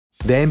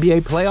The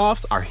NBA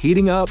playoffs are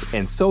heating up,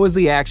 and so is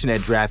the action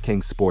at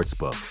DraftKings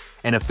Sportsbook,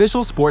 an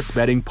official sports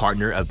betting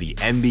partner of the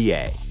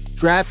NBA.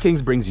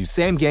 DraftKings brings you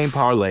same-game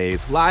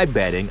parlays, live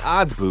betting,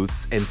 odds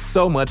boosts, and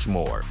so much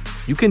more.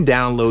 You can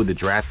download the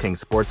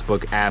DraftKings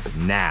Sportsbook app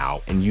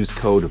now and use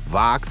code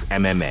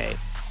VOXMMA.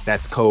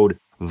 That's code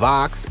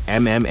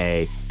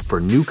VOXMMA for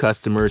new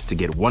customers to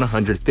get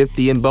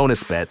 $150 in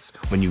bonus bets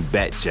when you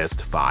bet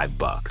just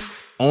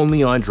 $5.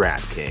 Only on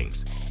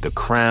DraftKings. The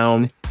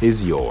crown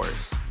is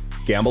yours.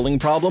 Gambling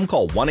problem?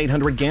 Call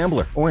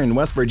 1-800-GAMBLER. Or in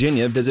West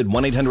Virginia, visit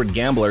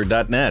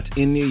 1-800-GAMBLER.net.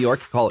 In New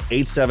York, call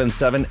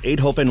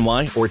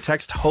 877-8-HOPE-NY or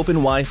text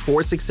HOPE-NY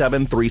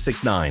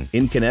 467-369.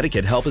 In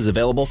Connecticut, help is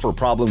available for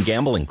problem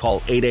gambling.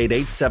 Call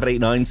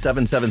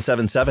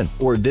 888-789-7777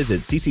 or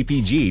visit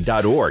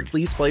ccpg.org.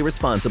 Please play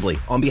responsibly.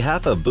 On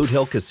behalf of Boot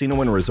Hill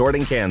Casino and Resort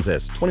in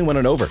Kansas, 21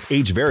 and over.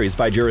 Age varies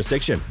by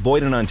jurisdiction.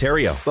 Void in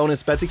Ontario.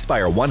 Bonus bets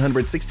expire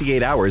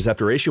 168 hours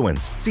after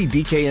issuance. See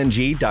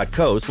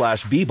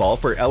dkng.co/bball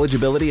for eligibility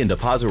and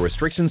deposit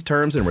restrictions,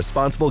 terms, and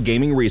responsible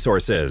gaming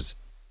resources.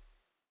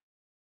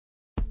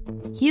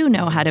 You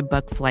know how to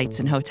book flights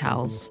and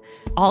hotels.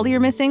 All you're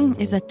missing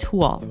is a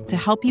tool to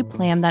help you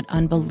plan that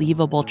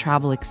unbelievable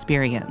travel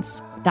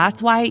experience.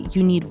 That's why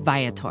you need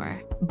Viator.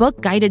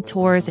 Book guided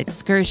tours,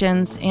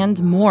 excursions,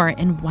 and more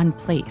in one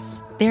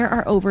place. There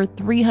are over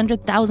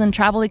 300,000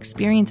 travel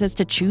experiences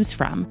to choose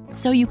from,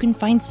 so you can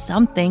find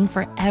something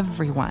for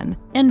everyone.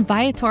 And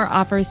Viator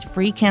offers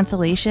free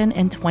cancellation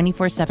and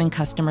 24/7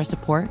 customer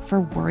support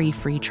for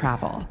worry-free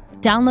travel.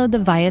 Download the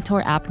Viator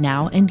app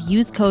now and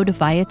use code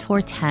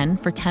Viator10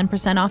 for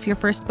 10% off your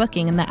first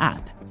booking in the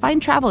app.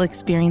 Find travel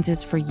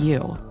experiences for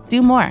you.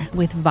 Do more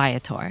with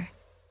Viator.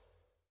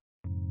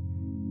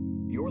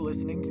 You're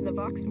listening to the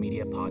Vox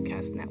Media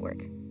Podcast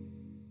Network.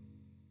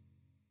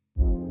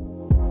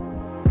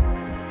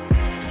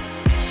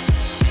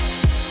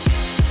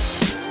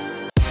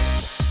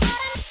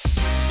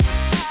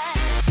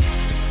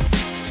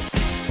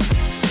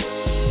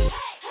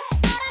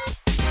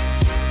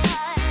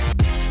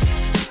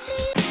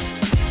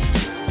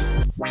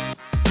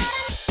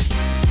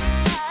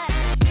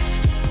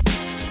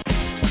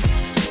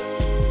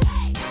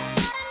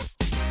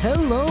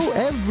 Hello,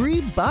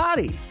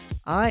 everybody.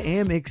 I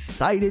am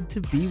excited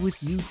to be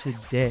with you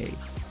today.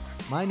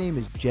 My name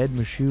is Jed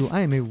Mashu.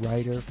 I am a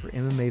writer for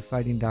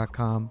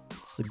MMAfighting.com.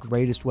 It's the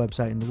greatest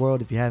website in the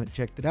world. If you haven't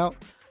checked it out,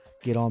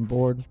 get on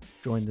board,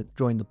 join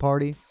the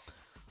party.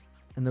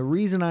 And the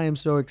reason I am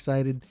so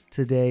excited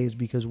today is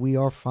because we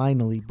are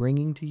finally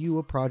bringing to you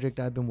a project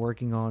I've been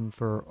working on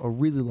for a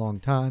really long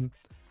time.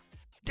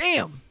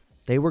 Damn,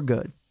 they were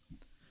good.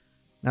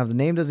 Now, if the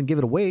name doesn't give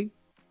it away,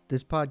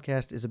 this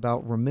podcast is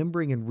about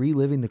remembering and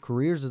reliving the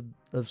careers of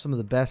some of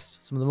the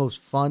best, some of the most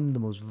fun,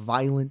 the most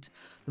violent,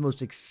 the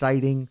most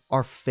exciting,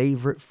 our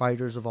favorite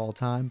fighters of all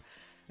time.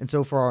 And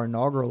so for our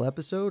inaugural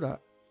episode,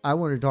 I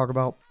wanted to talk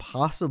about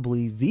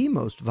possibly the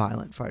most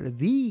violent fighter,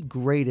 the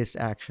greatest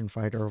action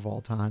fighter of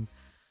all time,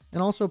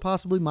 and also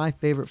possibly my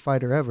favorite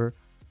fighter ever,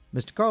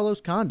 Mr.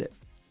 Carlos Condit.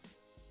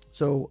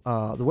 So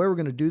the way we're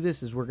going to do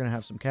this is we're going to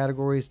have some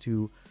categories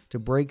to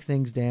break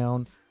things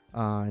down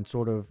and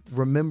sort of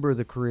remember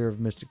the career of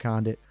Mr.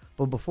 Condit.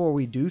 But before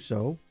we do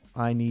so,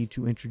 I need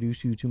to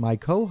introduce you to my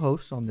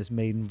co-hosts on this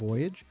maiden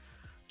voyage,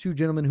 two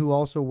gentlemen who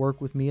also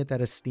work with me at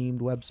that esteemed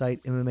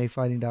website,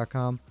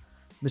 MMAfighting.com,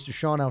 Mr.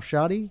 Sean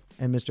Al-Shadi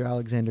and Mr.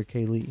 Alexander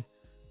K. Lee.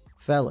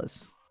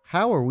 Fellas,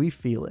 how are we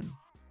feeling?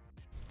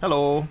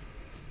 Hello.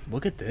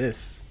 Look at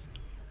this.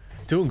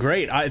 Doing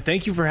great.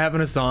 Thank you for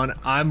having us on.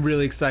 I'm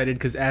really excited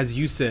because, as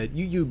you said,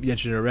 you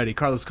mentioned it already,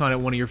 Carlos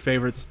Condit, one of your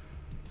favorites,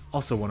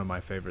 also one of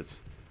my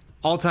favorites.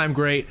 All-time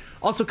great.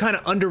 Also kind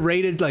of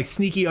underrated, like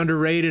sneaky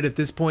underrated at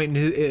this point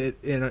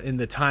in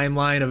the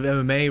timeline of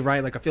MMA,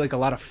 right? Like I feel like a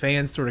lot of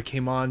fans sort of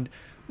came on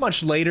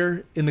much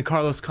later in the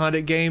Carlos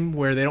Condit game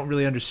where they don't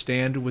really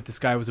understand what this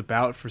guy was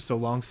about for so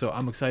long. So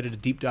I'm excited to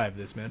deep dive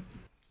this, man.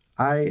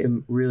 I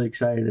am really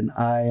excited, and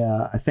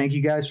I thank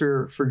you guys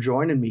for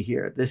joining me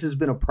here. This has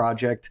been a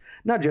project,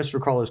 not just for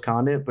Carlos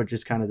Condit, but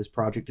just kind of this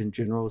project in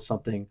general is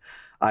something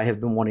I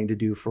have been wanting to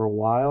do for a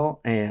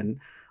while,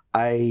 and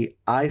I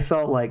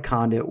felt like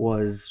Condit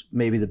was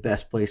maybe the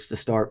best place to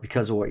start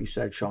because of what you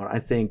said, Sean. I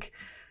think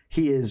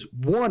he is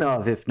one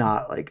of, if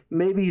not, like,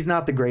 maybe he's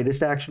not the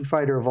greatest action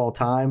fighter of all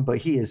time, but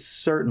he is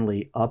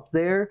certainly up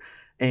there.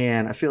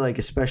 And I feel like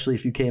especially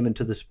if you came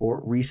into the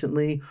sport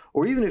recently,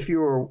 or even if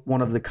you were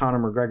one of the Conor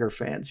McGregor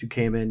fans who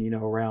came in,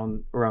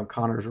 around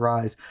Conor's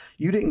rise,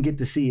 you didn't get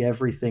to see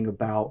everything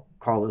about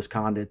Carlos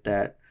Condit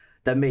that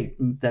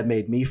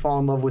made me fall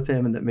in love with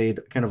him, and that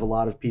made kind of a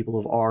lot of people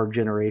of our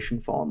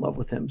generation fall in love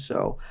with him.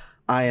 So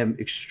I am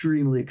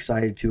extremely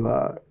excited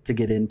to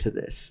get into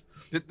this.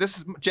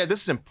 Jed,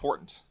 this is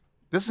important.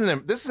 This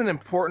is an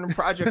important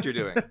project you're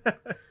doing,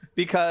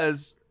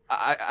 because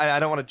I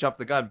don't want to jump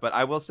the gun, but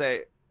I will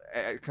say,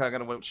 kind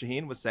of what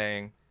Shaheen was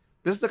saying,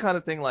 this is the kind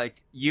of thing 10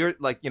 years,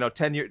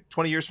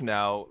 20 years from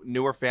now,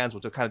 newer fans will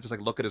just kind of just like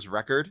look at his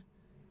record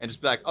and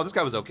just be like, oh, this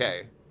guy was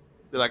okay.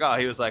 They're like, oh,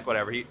 he was like,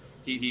 whatever.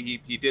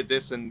 he did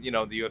this, and the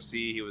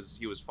UFC. He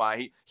was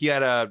fine. He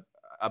had a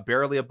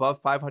barely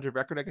above 500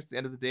 record, I guess, at the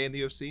end of the day in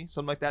the UFC,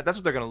 something like that. That's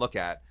what they're going to look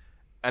at,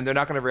 and they're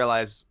not going to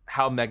realize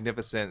how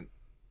magnificent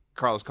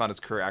Carlos Condit's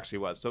career actually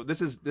was. So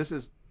this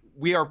is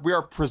we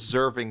are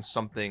preserving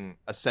something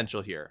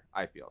essential here,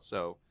 I feel.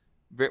 So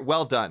very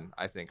well done,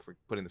 I think, for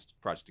putting this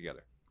project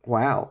together.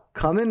 Wow.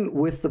 Coming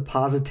with the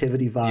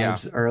positivity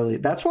vibes early.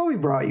 That's why we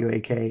brought you,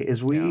 AK,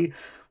 is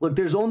look,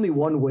 there's only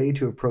one way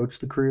to approach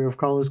the career of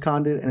Carlos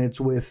Condit, and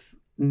it's with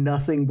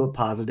nothing but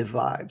positive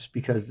vibes,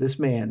 because this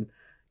man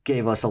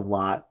gave us a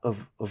lot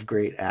of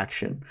great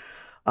action.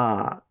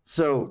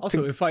 So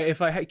also, if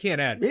I can't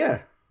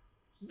add,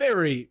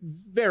 very,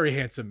 very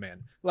handsome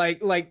man.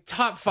 Like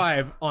top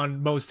 5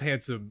 on most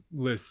handsome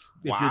lists.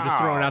 If you're just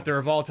throwing out there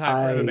of all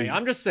time for MMA,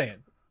 I'm just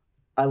saying.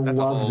 I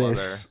love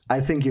this.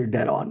 I think you're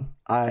dead on.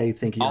 I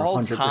think you're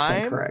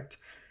 100% correct.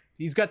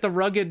 He's got the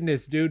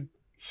ruggedness, dude.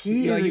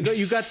 You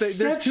got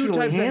there's 2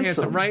 types of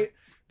handsome, right?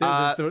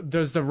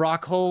 There's the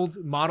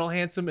Rockhold model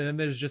handsome, and then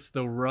there's just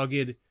the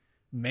rugged,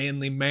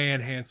 manly man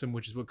handsome,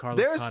 which is what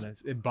Carlos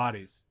Condit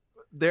embodies.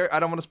 I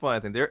don't want to spoil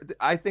anything.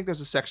 I think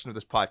there's a section of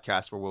this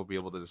podcast where we'll be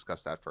able to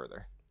discuss that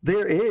further.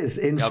 There is,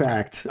 in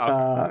fact.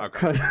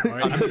 Okay.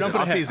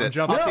 I'll tease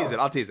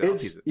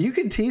it. You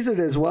can tease it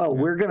as well.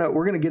 We're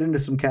gonna get into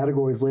some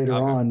categories later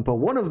on, but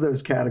one of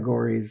those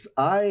categories,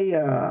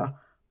 I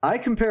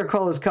compare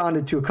Carlos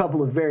Condit to a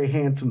couple of very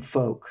handsome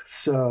folk,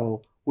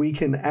 so we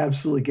can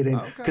absolutely get in,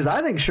 because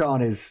I think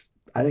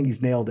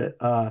he's nailed it.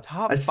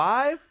 Top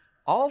 5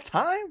 all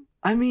time.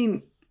 I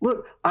mean,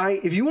 look,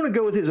 if you want to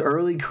go with his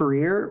early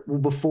career,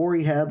 before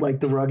he had like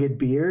the rugged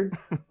beard,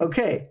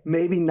 okay,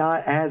 maybe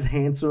not as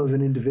handsome of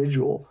an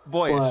individual.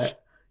 Boyish.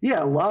 But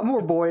yeah, a lot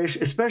more boyish,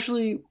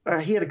 especially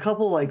he had a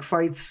couple like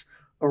fights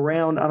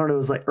around, I don't know, it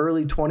was like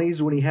early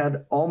 20s when he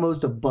had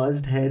almost a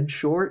buzzed head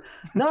short.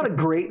 Not a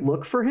great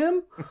look for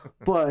him,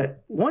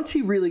 but once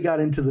he really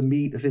got into the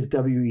meat of his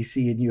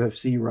WEC and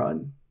UFC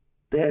run,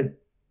 that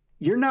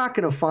you're not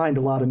going to find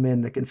a lot of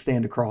men that can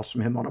stand across from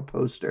him on a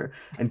poster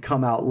and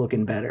come out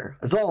looking better.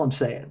 That's all I'm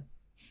saying.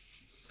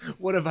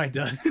 What have I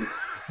done?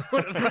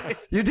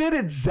 You did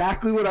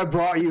exactly what I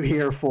brought you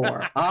here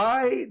for.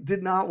 I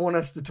did not want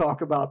us to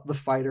talk about the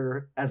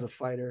fighter as a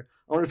fighter.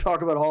 I want to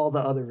talk about all the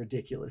other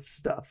ridiculous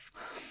stuff.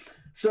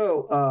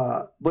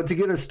 So, but to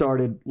get us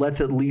started, let's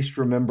at least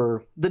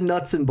remember the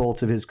nuts and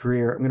bolts of his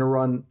career. I'm going to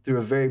run through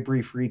a very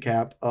brief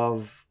recap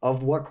of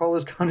what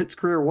Carlos Condit's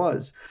career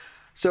was.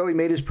 So he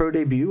made his pro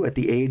debut at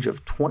the age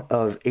of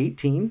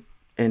 18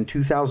 in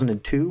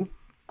 2002,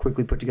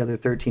 quickly put together a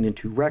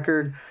 13-2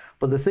 record.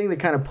 But the thing that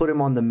kind of put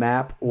him on the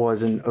map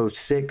was in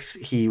 2006,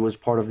 he was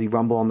part of the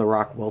Rumble on the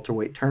Rock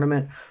welterweight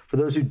tournament. For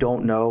those who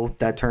don't know,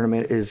 that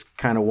tournament is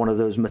kind of one of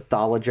those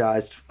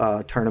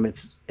mythologized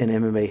tournaments in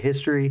MMA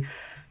history.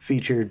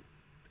 Featured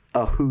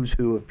a who's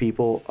who of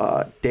people,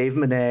 Dave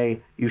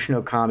Monet,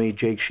 Yushin Okami,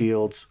 Jake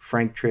Shields,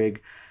 Frank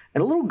Trigg,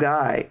 and a little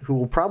guy who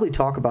we'll probably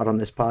talk about on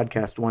this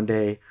podcast one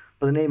day,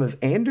 by the name of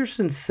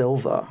Anderson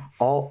Silva,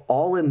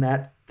 all in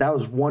that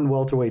was one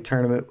welterweight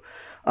tournament.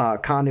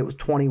 Condit was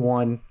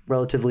 21,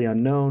 relatively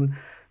unknown,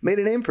 made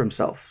a name for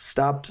himself,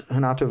 stopped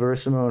Renato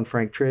Verissimo and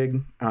Frank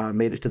Trigg,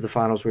 made it to the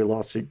finals where he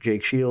lost to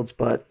Jake Shields,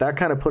 but that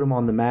kind of put him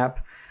on the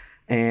map.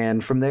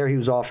 And from there, he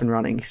was off and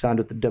running. He signed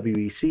with the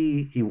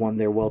WEC. He won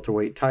their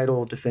welterweight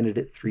title, defended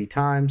it 3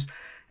 times.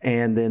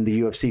 And then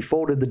the UFC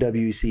folded the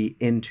WEC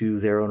into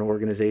their own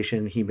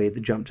organization. He made the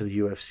jump to the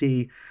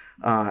UFC.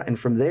 And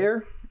from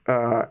there,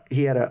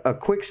 he had a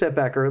quick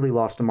setback early,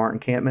 lost to Martin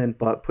Kampmann,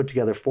 but put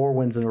together 4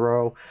 wins in a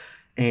row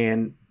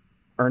and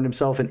earned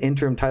himself an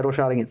interim title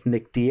shot against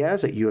Nick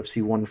Diaz at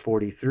UFC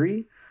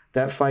 143.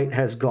 That fight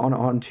has gone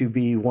on to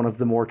be one of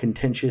the more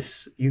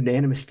contentious,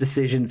 unanimous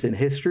decisions in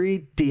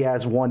history.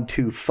 Diaz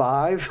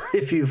 1-2-5,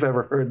 if you've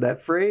ever heard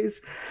that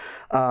phrase.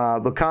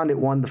 But Condit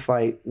won the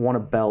fight, won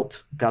a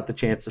belt, got the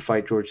chance to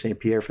fight George St.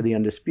 Pierre for the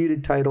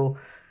undisputed title.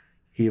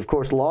 He, of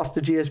course, lost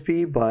to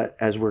GSP, but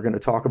as we're going to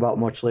talk about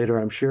much later,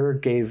 I'm sure,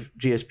 gave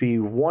GSP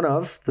one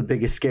of the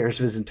biggest scares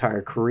of his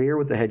entire career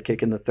with the head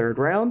kick in the 3rd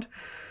round.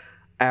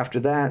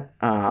 After that,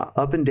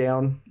 up and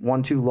down,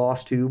 1-2,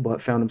 lost 2,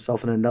 but found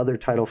himself in another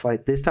title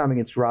fight, this time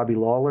against Robbie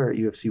Lawler at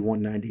UFC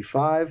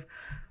 195.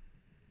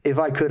 If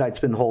I could, I'd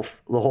spend the whole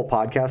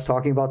podcast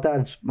talking about that.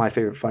 It's my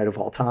favorite fight of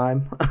all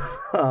time.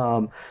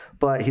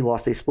 But he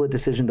lost a split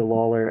decision to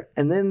Lawler.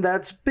 And then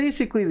that's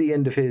basically the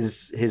end of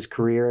his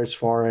career as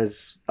far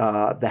as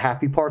the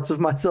happy parts of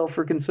myself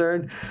are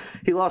concerned.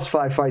 He lost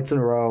 5 fights in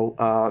a row,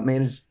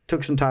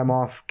 took some time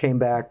off, came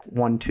back,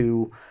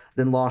 1-2,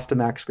 then lost to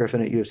Max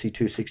Griffin at UFC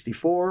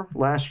 264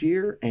 last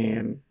year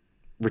and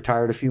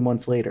retired a few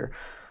months later.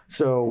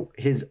 So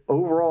his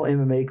overall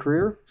MMA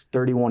career is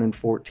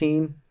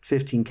 31-14,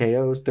 15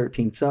 KOs,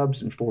 13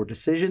 subs, and 4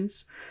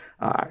 decisions.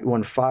 He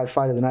won 5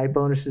 Fight of the Night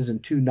bonuses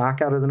and 2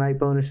 Knockout of the Night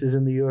bonuses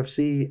in the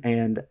UFC.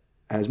 And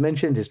as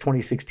mentioned, his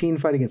 2016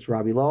 fight against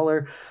Robbie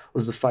Lawler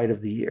was the fight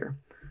of the year.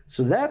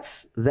 So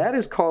that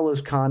is Carlos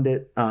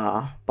Condit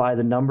by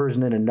the numbers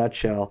and in a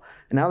nutshell.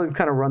 And now that we've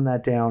kind of run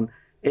that down,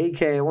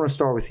 AK, I want to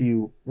start with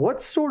you.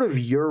 What's sort of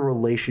your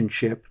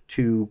relationship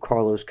to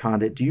Carlos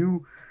Condit? Do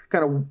you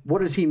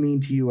what does he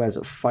mean to you as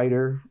a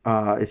fighter?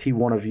 Is he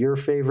one of your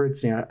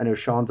favorites? I know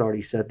Sean's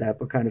already said that,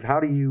 but kind of how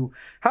do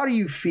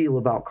you feel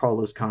about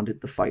Carlos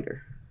Condit, the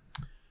fighter?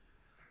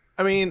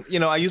 I mean,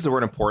 I use the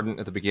word important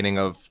at the beginning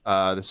of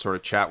this sort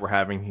of chat we're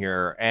having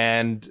here,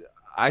 and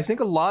I think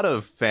a lot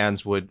of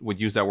fans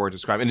would use that word to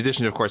describe, in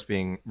addition to, of course,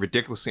 being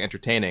ridiculously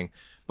entertaining.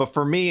 But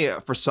for me,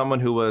 for someone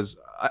who was,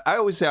 I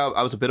always say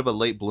I was a bit of a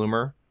late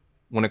bloomer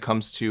when it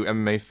comes to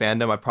MMA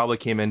fandom. I probably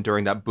came in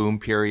during that boom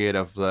period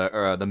of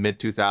the mid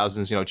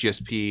 2000s,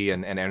 GSP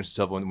and Anderson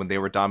Silva when they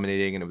were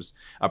dominating, and it was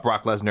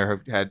Brock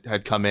Lesnar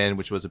had come in,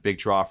 which was a big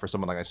draw for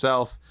someone like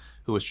myself,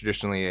 who was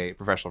traditionally a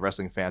professional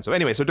wrestling fan. So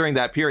anyway, so during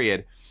that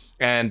period,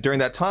 and during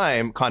that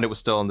time, Condit was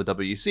still in the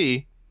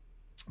WEC.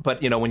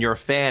 But when you're a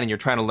fan and you're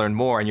trying to learn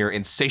more and you're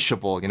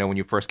insatiable, when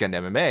you first get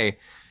into MMA,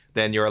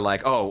 then you're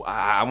like, oh,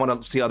 I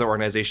want to see other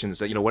organizations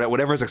that,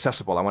 whatever is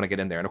accessible, I want to get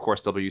in there. And of course,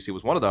 WEC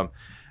was one of them.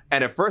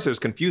 And at first it was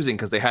confusing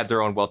because they had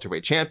their own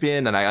welterweight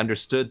champion, and I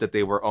understood that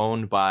they were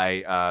owned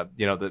by,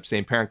 the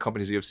same parent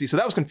company as UFC. So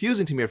that was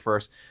confusing to me at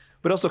first,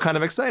 but also kind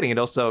of exciting. And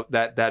also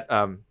that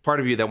part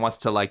of you that wants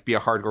to be a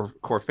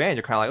hardcore fan,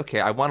 you're kind of like,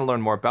 okay, I want to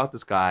learn more about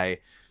this guy.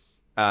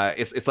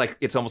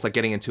 It's almost like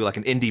getting into an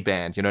indie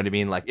band. You know what I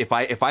mean? Like if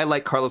I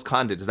like Carlos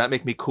Condit, does that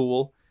make me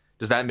cool?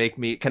 Does that make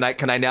me? Can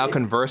I now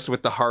converse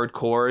with the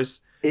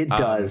hardcores? It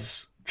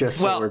does. Just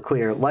so we're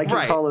clear, right.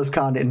 Carlos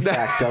Condit, in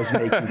fact, does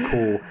make you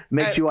cool.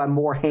 Makes you a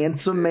more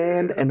handsome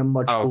man and a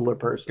much cooler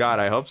person. God,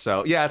 I hope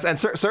so. Yes, and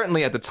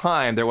certainly at the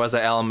time there was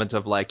that element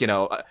of you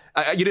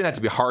didn't have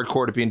to be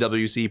hardcore to be in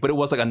WC, but it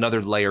was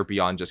another layer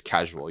beyond just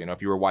casual.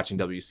 If you were watching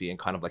WC and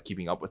kind of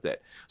keeping up with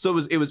it. So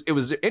it was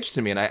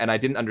interesting to me, and I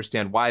didn't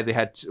understand why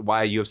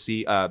why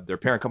UFC, their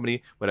parent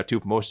company, would have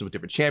two promotions with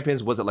different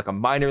champions. Was it like a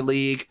minor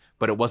league?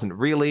 But it wasn't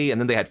really. And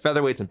then they had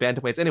featherweights and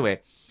bantamweights. Anyway.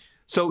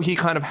 So he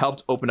kind of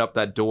helped open up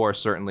that door,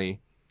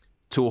 certainly,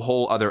 to a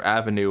whole other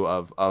avenue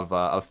of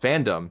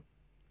fandom.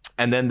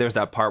 And then there's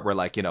that part where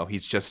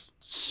he's just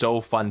so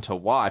fun to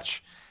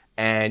watch,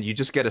 and you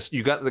just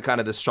you got the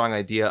kind of the strong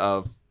idea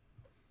of,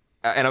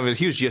 and I'm a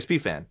huge GSP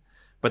fan,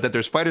 but that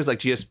there's fighters like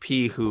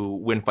GSP who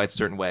win fights a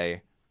certain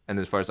way, and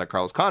there's fighters like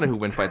Carlos Condit who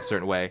win fights a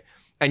certain way,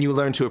 and you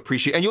learn to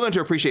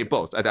appreciate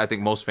both. I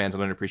think most fans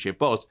learn to appreciate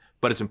both,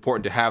 but it's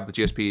important to have the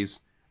GSPs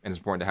and it's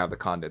important to have the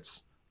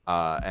Condits.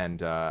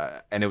 And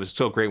it was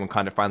so great when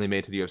Condit finally made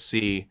it to the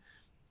UFC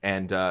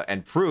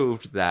and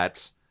proved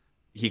that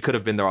he could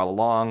have been there all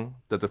along,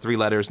 that the three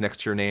letters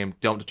next to your name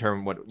don't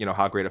determine what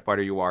how great a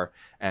fighter you are.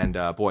 And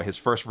boy, his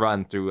first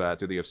run through the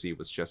UFC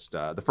was just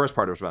the first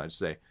part of his run, I'd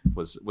say,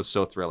 was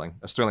so thrilling,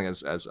 as thrilling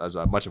as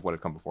much of what had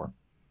come before.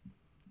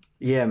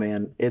 Yeah,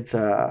 man, it's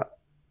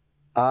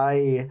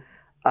I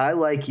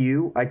like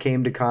you. I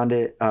came to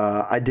Condit.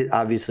 I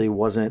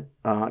wasn't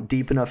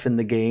deep enough in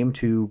the game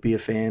to be a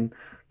fan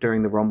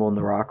during the Rumble and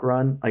the Rock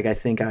run. I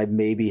think I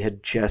maybe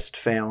had just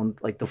found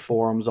the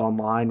forums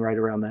online right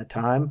around that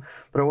time,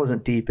 but I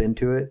wasn't deep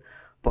into it.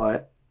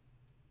 But,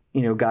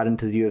 got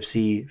into the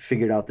UFC,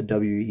 figured out the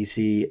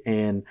WEC.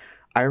 And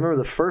I remember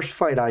the first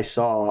fight I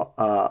saw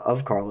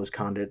of Carlos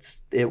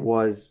Condit's, it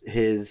was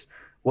his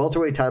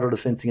welterweight title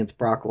defense against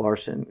Brock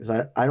Larson.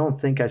 I don't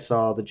think I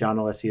saw the John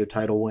Alessio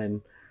title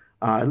win.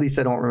 At least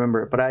I don't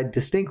remember it, but I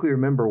distinctly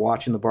remember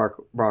watching the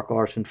Brock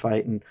Larson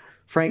fight, and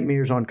Frank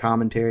Mir's on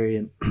commentary,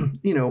 and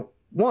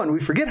we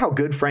forget how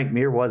good Frank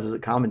Mir was as a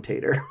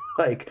commentator.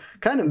 When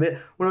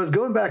I was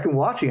going back and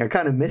watching, I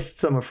kind of missed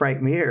some of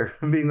Frank Mir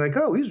and being like,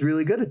 oh, he's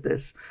really good at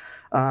this.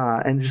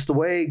 And just the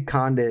way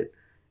Condit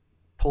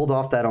pulled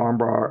off that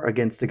armbar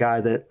against a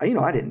guy that, I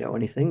didn't know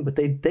anything, but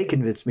they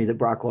convinced me that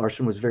Brock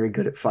Larson was very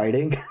good at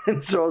fighting.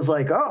 And so I was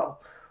like, oh,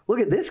 look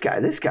at this guy.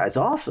 This guy's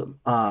awesome.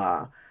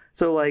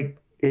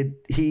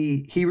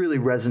 He really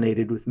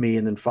resonated with me,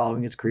 and then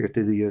following his career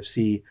through the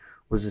UFC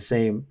was the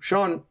same.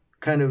 Sean,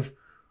 kind of,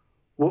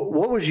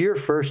 what was your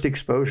first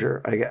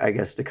exposure, I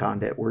guess, to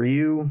Condit? Were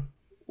you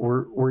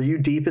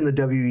deep in the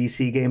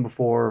WEC game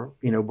before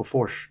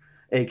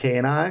AK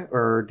and I,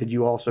 or did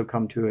you also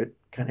come to it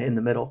kind of in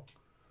the middle?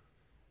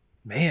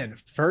 Man,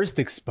 first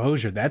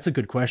exposure, that's a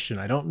good question.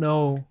 I don't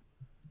know.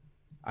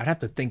 I'd have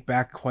to think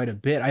back quite a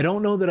bit. I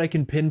don't know that I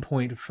can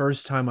pinpoint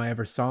first time I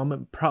ever saw him.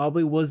 It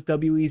probably was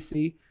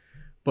WEC.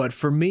 But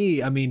for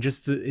me, I mean,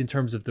 just in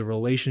terms of the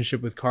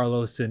relationship with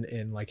Carlos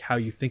and how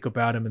you think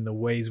about him and the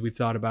ways we've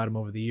thought about him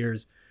over the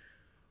years,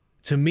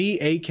 to me,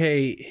 AK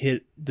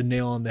hit the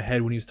nail on the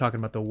head when he was talking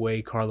about the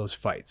way Carlos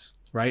fights,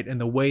 right?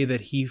 And the way that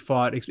he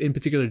fought, in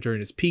particular during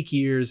his peak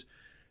years,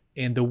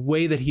 and the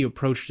way that he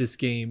approached this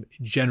game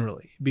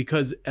generally.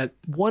 Because at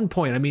one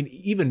point, I mean,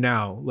 even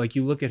now,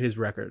 you look at his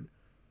record,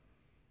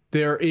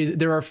 there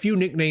are a few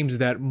nicknames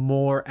that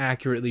more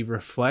accurately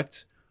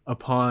reflect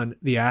upon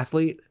the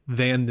athlete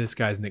than this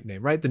guy's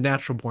nickname, right? The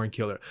Natural Born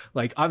Killer.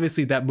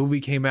 Obviously that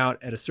movie came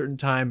out at a certain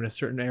time in a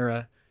certain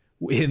era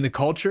in the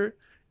culture,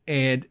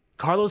 and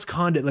Carlos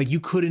Condit,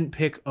 you couldn't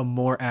pick a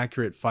more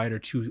accurate fighter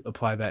to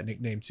apply that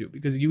nickname to,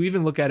 because you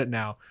even look at it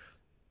now,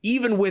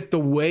 even with the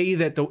way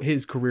that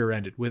his career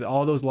ended, with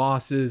all those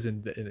losses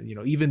and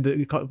even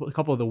a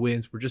couple of the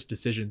wins were just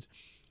decisions.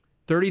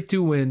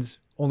 32 wins,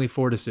 only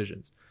 4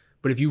 decisions.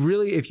 But if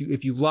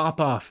you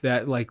lop off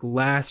that like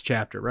last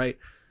chapter, right?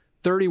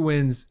 30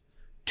 wins,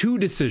 2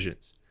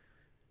 decisions.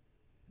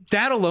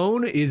 That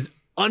alone is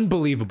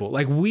unbelievable.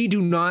 Like, we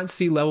do not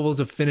see levels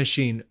of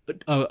finishing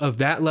of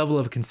that level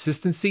of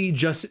consistency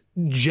just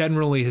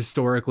generally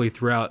historically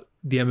throughout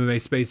the MMA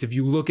space. If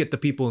you look at the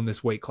people in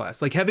this weight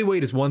class, like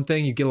heavyweight is one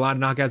thing, you get a lot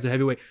of knockouts at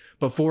heavyweight,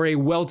 but for a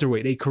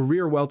welterweight, a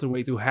career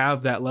welterweight, to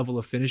have that level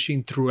of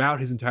finishing throughout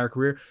his entire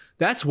career,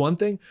 that's one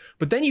thing.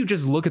 But then you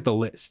just look at the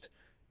list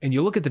and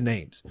you look at the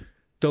names.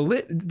 The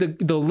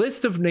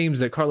list of names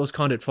that Carlos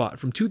Condit fought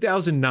from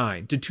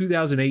 2009 to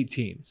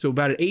 2018, so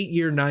about an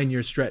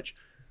 9-year stretch,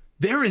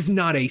 there is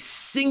not a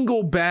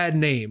single bad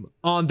name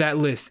on that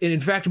list. And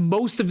in fact,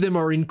 most of them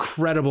are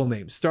incredible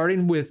names,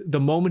 starting with the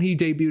moment he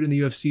debuted in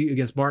the UFC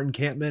against Martin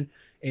Kampmann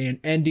and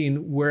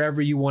ending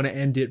wherever you want to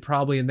end it,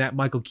 probably in that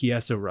Michael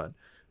Chiesa run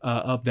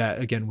of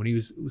that, again, when he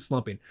was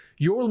slumping.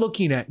 You're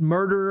looking at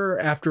murderer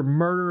after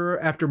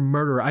murderer after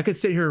murderer. I could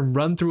sit here and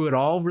run through it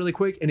all really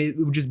quick, and it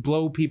would just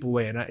blow people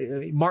away.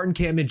 And Martin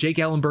Kampmann, Jake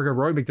Ellenberger,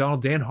 Roy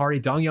McDonald, Dan Hardy,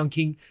 Dong Young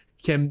Kim,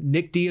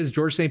 Nick Diaz,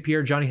 George St.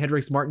 Pierre, Johnny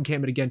Hendricks, Martin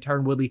Kampmann again,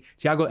 Tyron Woodley,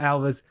 Thiago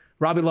Alves,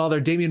 Robbie Lawler,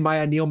 Damian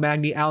Maia, Neil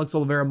Magny, Alex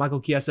Oliveira, Michael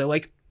Chiesa.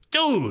 Like,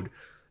 dude,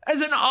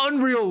 as an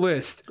unreal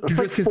list.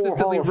 That's like 4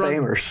 Hall of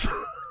Famers.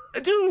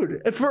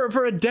 Dude,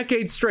 for a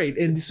decade straight.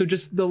 And so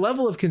just the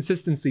level of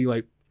consistency,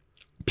 like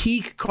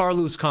peak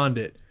Carlos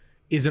Condit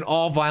is an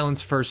all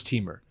violence first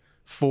teamer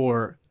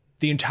for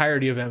the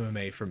entirety of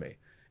MMA for me.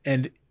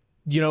 And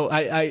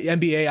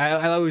NBA,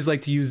 I always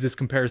like to use this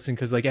comparison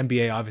because like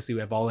NBA, obviously we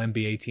have all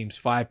NBA teams,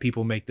 5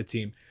 people make the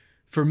team.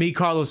 For me,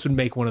 Carlos would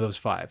make one of those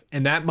 5.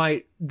 And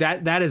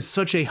that is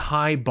such a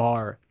high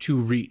bar to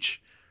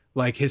reach,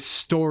 like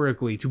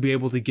historically, to be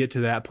able to get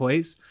to that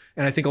place.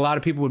 And I think a lot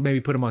of people would maybe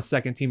put him on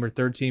second team or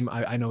third team.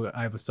 I know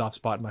I have a soft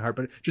spot in my heart,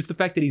 but just the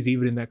fact that he's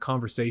even in that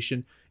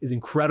conversation is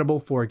incredible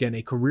for, again,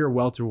 a career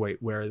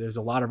welterweight where there's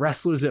a lot of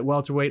wrestlers at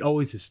welterweight,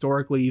 always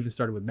historically, even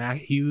started with Matt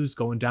Hughes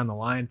going down the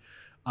line.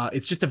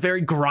 It's just a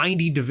very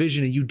grindy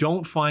division, and you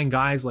don't find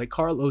guys like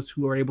Carlos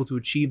who are able to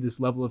achieve this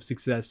level of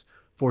success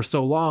for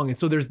so long. And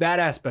so there's that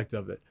aspect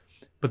of it.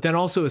 But then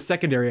also a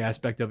secondary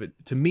aspect of it,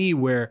 to me,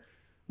 where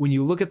when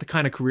you look at the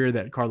kind of career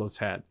that Carlos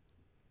had,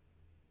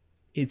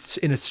 it's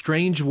in a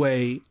strange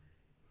way,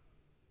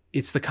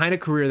 it's the kind of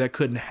career that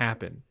couldn't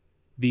happen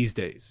these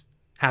days.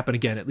 Happen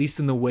again, at least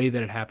in the way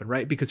that it happened,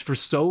 right? Because for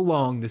so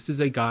long, this is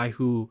a guy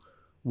who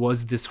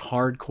was this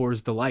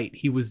hardcore's delight.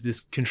 He was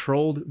this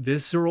controlled,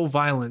 visceral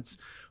violence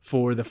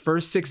for the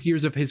first 6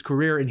 years of his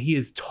career, and he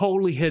is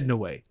totally hidden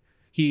away.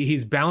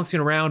 He's bouncing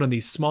around on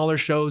these smaller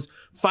shows,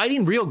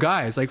 fighting real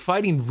guys, like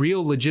fighting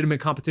real legitimate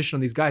competition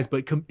on these guys.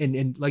 But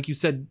and like you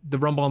said, the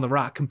Rumble on the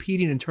Rock,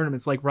 competing in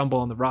tournaments like Rumble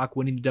on the Rock,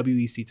 winning the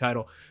WEC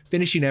title,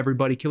 finishing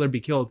everybody, kill or be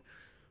killed.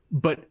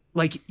 But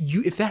like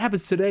if that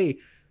happens today,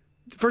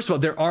 first of all,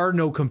 there are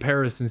no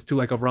comparisons to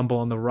like a Rumble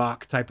on the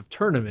Rock type of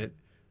tournament,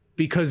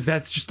 because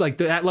that's just like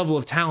that level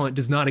of talent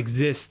does not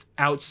exist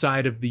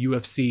outside of the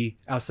UFC,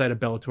 outside of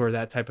Bellator,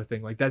 that type of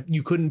thing. Like that,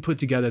 you couldn't put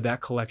together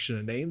that collection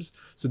of names.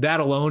 So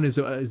that alone is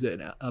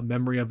a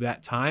memory of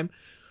that time.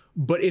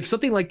 But if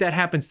something like that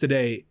happens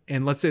today,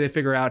 and let's say they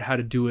figure out how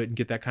to do it and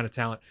get that kind of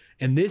talent,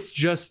 and this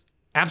just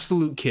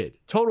absolute kid,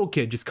 total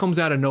kid, just comes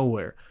out of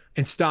nowhere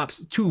and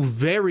stops 2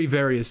 very,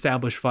 very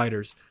established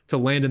fighters to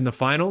land in the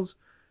finals,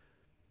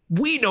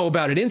 we know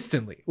about it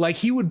instantly. Like,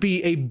 he would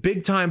be a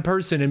big time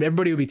person and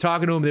everybody would be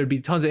talking to him. There'd be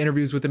tons of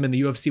interviews with him, and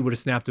the UFC would have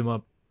snapped him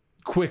up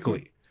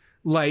quickly.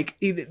 Like,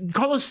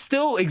 Carlos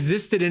still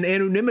existed in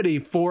anonymity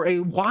for a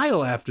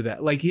while after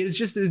that. Like, it's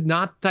just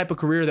not the type of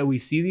career that we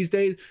see these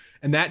days.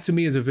 And that to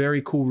me is a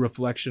very cool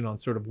reflection on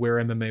sort of where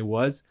MMA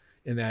was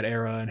in that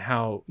era, and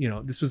how,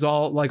 this was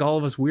all like all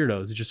of us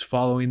weirdos just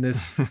following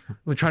this.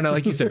 We're trying to,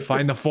 like you said,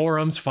 find the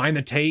forums, find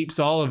the tapes,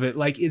 all of it.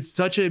 Like, it's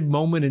such a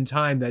moment in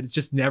time that it's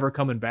just never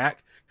coming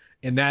back.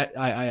 And that,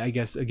 I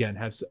guess, again,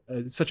 has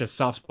such a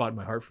soft spot in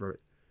my heart for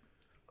it.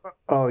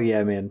 Oh,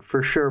 yeah, man.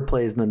 For sure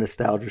plays the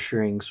nostalgia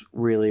strings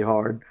really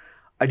hard.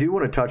 I do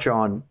want to touch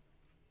on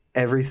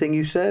everything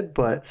you said,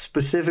 but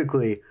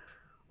specifically,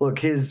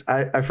 look,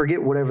 I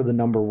forget whatever the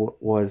number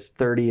was,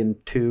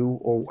 30-2,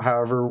 or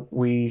however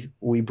we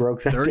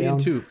broke that 30 down.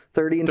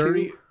 30 and 2.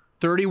 2?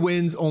 30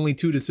 wins, only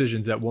 2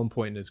 decisions at one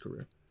point in his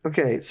career.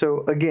 Okay,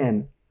 so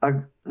again,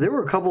 there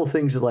were a couple of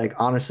things that like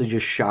honestly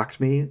just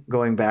shocked me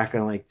going back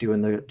and like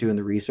doing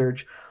the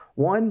research.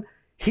 One,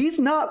 he's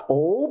not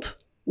old,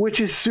 which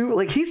is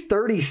like he's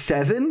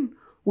 37,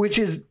 which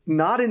is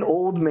not an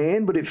old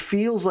man, but it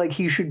feels like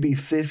he should be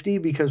 50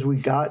 because we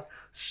got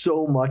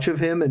so much of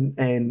him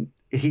and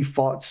he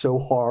fought so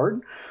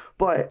hard.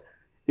 But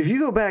if you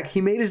go back,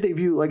 he made his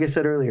debut, like I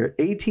said earlier,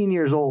 18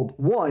 years old.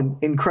 One,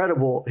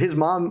 incredible. His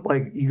mom,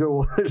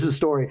 there's a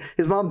story.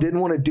 His mom didn't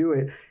want to do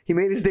it. He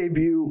made his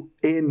debut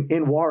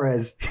in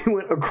Juarez. He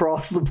went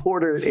across the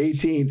border at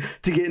 18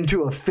 to get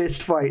into a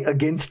fist fight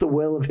against the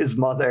will of his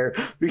mother,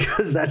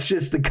 because that's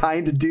just the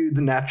kind of dude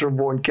the Natural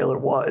Born Killer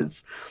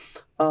was.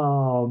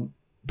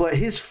 But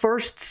his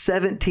first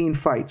 17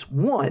 fights,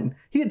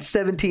 he had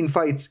 17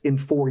 fights in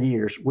 4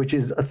 years, which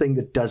is a thing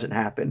that doesn't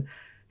happen.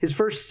 His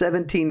first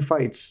 17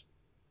 fights,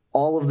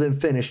 all of them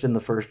finished in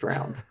the first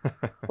round.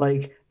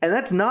 And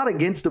that's not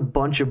against a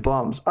bunch of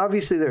bums.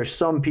 Obviously, there are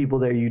some people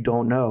there you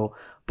don't know,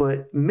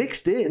 but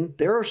mixed in,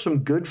 there are some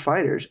good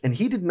fighters. And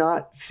he did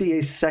not see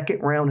a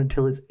second round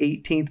until his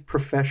 18th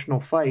professional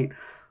fight,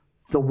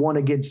 the one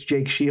against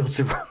Jake Shields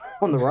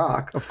on The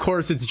Rock. Of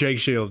course, it's Jake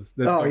Shields.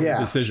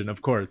 Decision,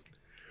 of course.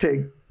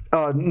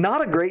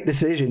 Not a great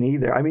decision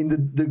either. I mean,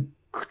 the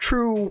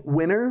true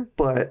winner,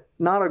 but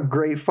not a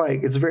great fight.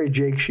 It's a very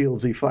Jake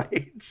Shieldsy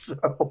fight.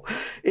 So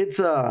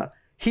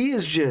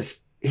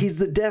he's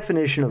the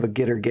definition of a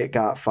get or get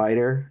got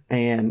fighter,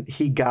 and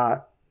he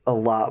got a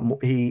lot more.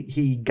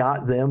 He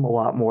got them a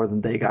lot more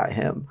than they got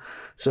him.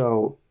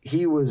 So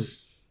he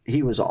was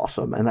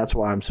awesome, and that's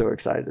why I'm so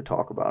excited to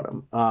talk about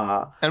him.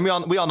 And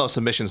we all know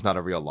submission's not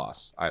a real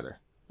loss either.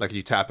 Like,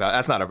 you tap out,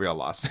 that's not a real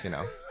loss, you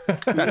know.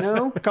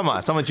 Come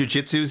on, someone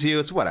jujitsu's you,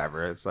 it's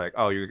whatever. It's like,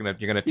 oh, you're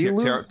gonna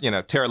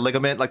tear a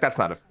ligament. Like, that's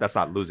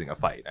not losing a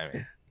fight. I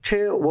mean,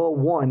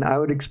 one, I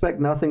would expect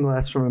nothing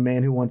less from a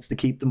man who wants to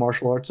keep the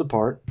martial arts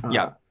apart.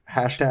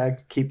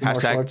 Hashtag keep the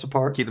martial arts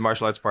apart. Keep the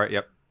martial arts apart.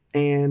 Yep.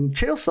 And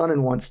Chael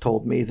Sonnen once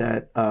told me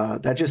that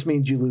that just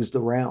means you lose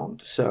the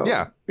round. So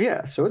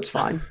yeah, so it's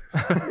fine.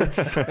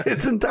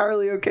 it's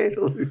entirely okay to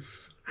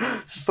lose.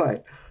 It's fine.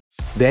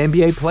 The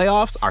NBA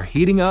playoffs are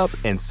heating up,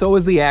 and so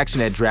is the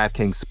action at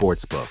DraftKings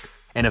Sportsbook,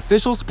 an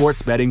official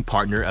sports betting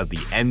partner of the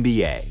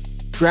NBA.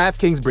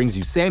 DraftKings brings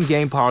you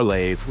same-game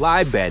parlays,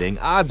 live betting,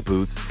 odds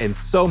boosts, and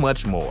so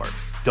much more.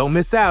 Don't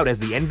miss out as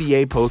the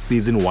NBA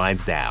postseason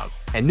winds down.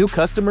 And new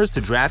customers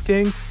to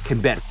DraftKings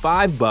can bet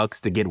 $5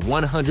 to get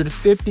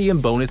 $150 in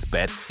bonus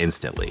bets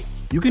instantly.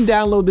 You can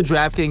download the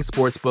DraftKings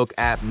Sportsbook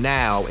app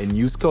now and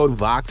use code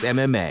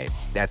VOXMMA.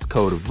 That's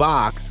code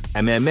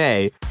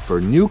VOXMMA for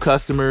new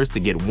customers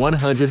to get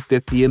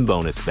 $150 in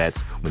bonus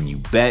bets when you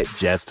bet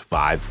just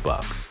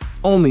 $5.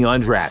 Only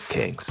on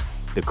DraftKings.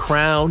 The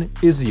crown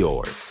is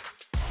yours.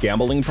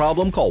 Gambling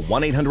problem? Call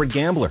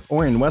 1-800-GAMBLER.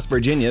 Or in West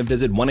Virginia,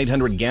 visit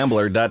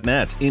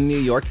 1-800-GAMBLER.net. In New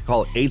York,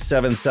 call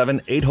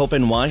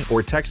 877-8-HOPE-NY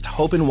or text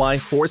HOPE-NY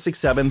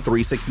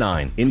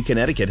 467-369. In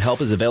Connecticut,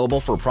 help is available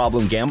for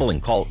problem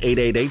gambling. Call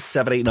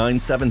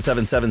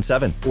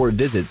 888-789-7777 or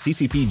visit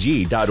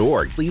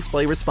ccpg.org. Please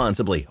play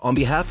responsibly. On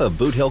behalf of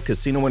Boot Hill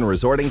Casino and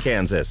Resort in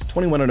Kansas,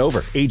 21 and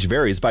over. Age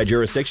varies by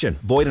jurisdiction.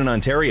 Void in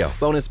Ontario.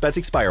 Bonus bets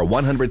expire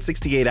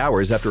 168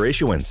 hours after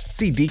issuance.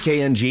 See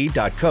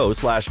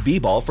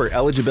dkng.co/bball for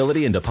eligibility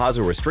and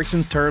deposit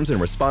restrictions, terms, and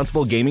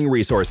responsible gaming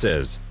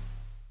resources.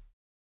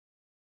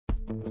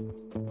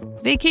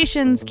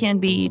 Vacations can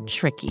be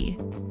tricky.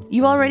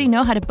 You already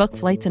know how to book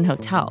flights and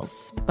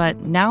hotels, but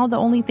now the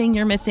only thing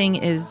you're missing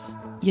is,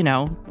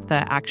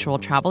 the actual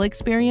travel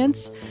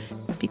experience.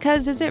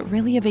 Because is it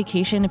really a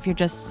vacation if you're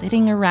just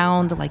sitting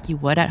around like you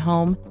would at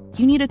home?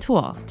 You need a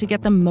tool to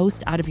get the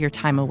most out of your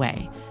time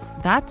away.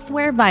 That's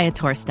where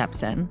Viator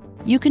steps in.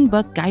 You can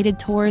book guided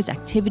tours,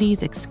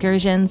 activities,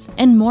 excursions,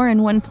 and more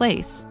in one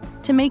place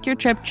to make your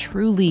trip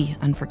truly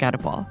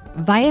unforgettable.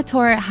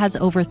 Viator has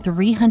over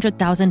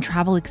 300,000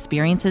 travel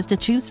experiences to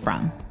choose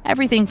from.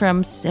 Everything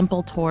from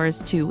simple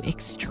tours to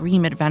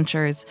extreme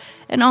adventures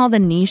and all the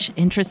niche,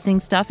 interesting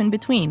stuff in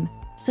between.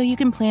 So you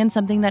can plan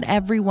something that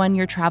everyone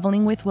you're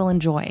traveling with will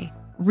enjoy.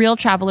 Real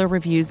traveler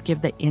reviews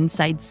give the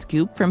inside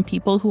scoop from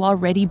people who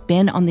already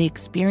been on the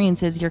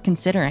experiences you're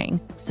considering,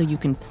 so you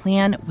can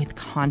plan with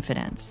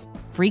confidence.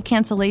 Free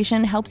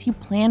cancellation helps you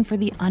plan for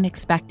the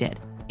unexpected.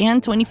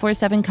 And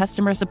 24/7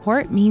 customer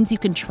support means you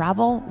can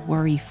travel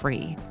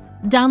worry-free.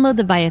 Download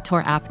the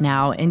Viator app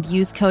now and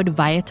use code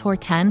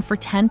Viator10 for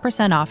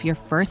 10% off your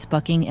first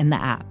booking in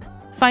the app.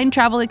 Find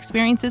travel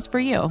experiences for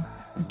you.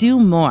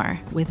 Do more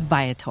with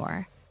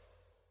Viator.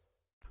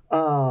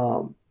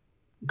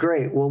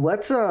 Great. Well,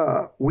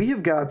 we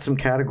have got some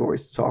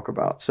categories to talk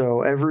about.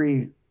 So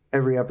every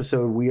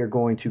episode, we are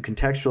going to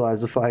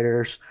contextualize the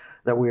fighters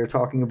that we are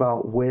talking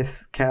about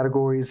with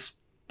categories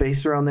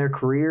based around their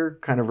career,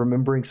 kind of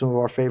remembering some of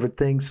our favorite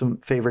things, some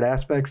favorite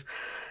aspects.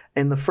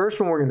 And the first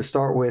one we're going to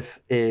start with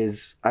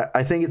is,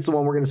 I think it's the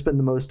one we're going to spend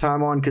the most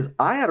time on, because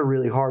I had a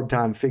really hard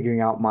time figuring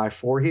out my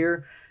four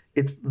here.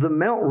 It's the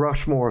Mount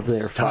Rushmore of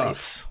their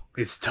fights.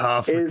 It's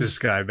tough with this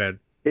guy, man.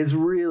 Is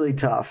really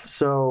tough.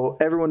 So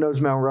everyone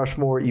knows Mount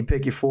Rushmore. You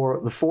pick the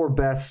four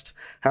best,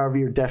 however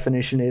your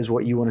definition is,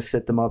 what you want to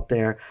sit them up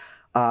there.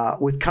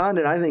 With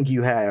Condit, I think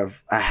you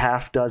have a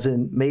half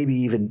dozen, maybe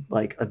even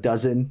like a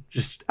dozen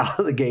just out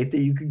of the gate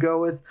that you could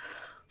go with.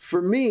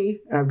 For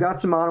me, and I've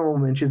got some honorable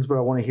mentions, but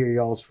I want to hear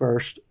y'all's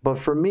first. But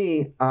for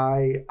me,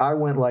 I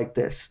went like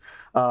this.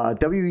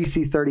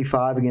 WEC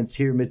 35 against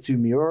Hiromitsu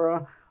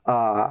Miura.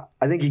 I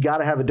think you got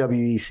to have a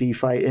WEC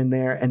fight in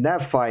there. And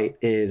that fight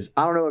is,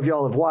 I don't know if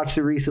y'all have watched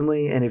it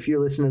recently. And if you're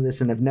listening to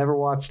this and have never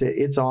watched it,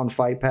 it's on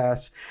Fight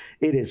Pass.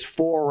 It is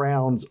 4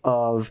 rounds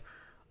of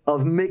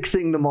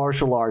mixing the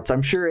martial arts.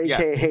 I'm sure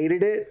AK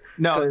hated it.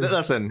 No,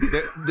 listen,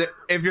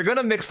 if you're going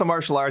to mix the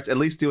martial arts, at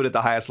least do it at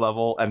the highest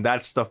level. And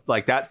that stuff,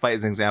 like that fight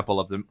is an example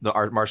of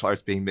the martial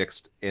arts being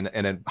mixed in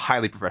a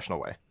highly professional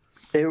way.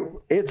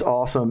 It's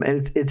awesome,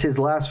 and it's his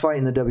last fight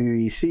in the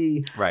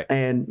WEC. Right.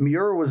 And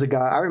Miura was a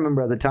guy, I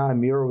remember at the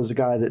time, Miura was a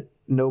guy that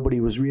nobody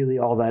was really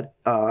all that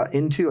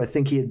into. I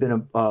think he had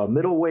been a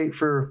middleweight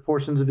for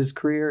portions of his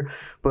career,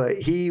 but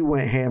he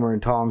went hammer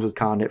and tongs with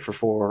Condit for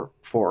four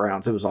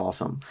rounds. It was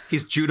awesome.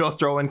 He's judo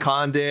throwing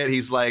Condit.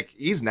 He's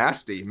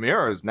nasty.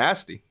 Miura's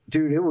nasty.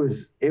 Dude, it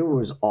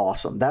was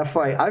awesome. That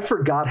fight, I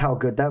forgot how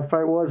good that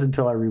fight was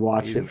until I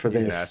rewatched it for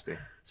this. He's nasty.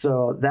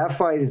 So that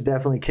fight is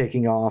definitely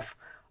kicking off.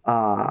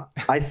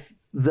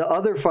 The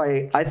other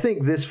fight, I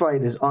think this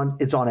fight it's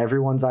on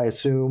everyone's, I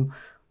assume.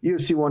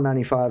 UFC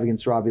 195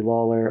 against Robbie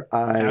Lawler.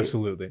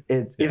 Absolutely.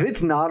 If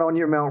it's not on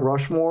your Mount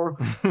Rushmore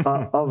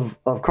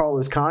of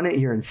Carlos Condit,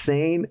 you're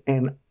insane.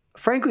 And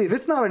frankly, if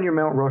it's not on your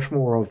Mount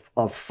Rushmore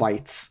of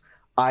fights,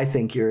 I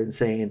think you're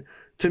insane.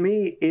 To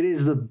me, it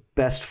is the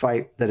best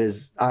fight that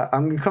is.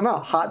 I'm going to come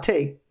out hot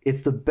take.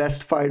 It's the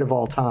best fight of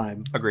all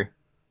time. Agree.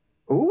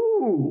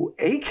 Ooh,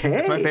 AK.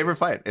 It's my favorite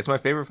fight.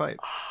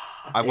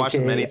 I've watched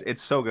it many.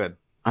 It's so good.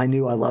 I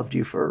knew I loved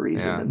you for a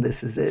reason, and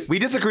this is it. We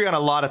disagree on a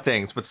lot of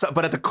things,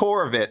 but at the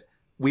core of it,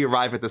 we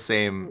arrive at the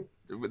same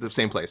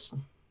place.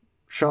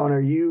 Sean,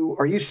 are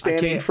you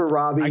standing for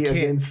Robbie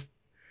against?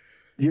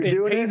 You're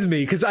doing it. Pains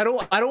me because I don't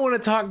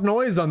want to talk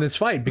noise on this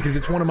fight because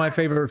it's one of my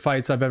favorite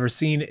fights I've ever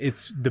seen.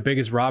 It's the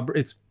biggest robbery.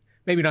 It's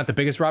maybe not the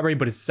biggest robbery,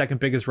 but it's the second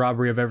biggest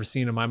robbery I've ever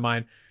seen in my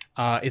mind.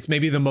 It's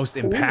maybe the most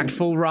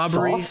impactful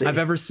robbery I've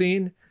ever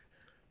seen.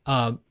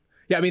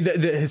 Yeah, I mean, the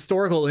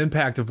historical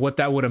impact of what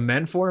that would have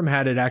meant for him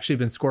had it actually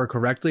been scored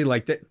correctly,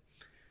 like that,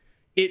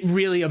 it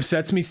really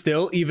upsets me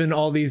still, even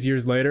all these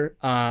years later.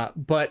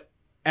 But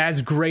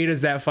as great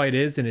as that fight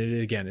is, and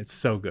it's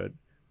so good,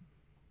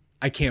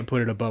 I can't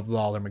put it above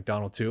Lawler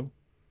McDonald too.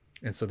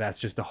 And so that's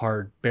just a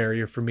hard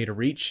barrier for me to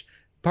reach.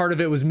 Part of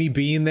it was me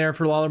being there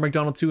for Lawler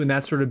McDonald too, and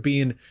that's sort of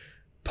being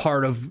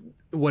part of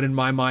what in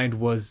my mind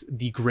was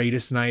the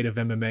greatest night of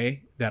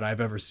MMA that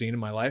I've ever seen in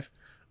my life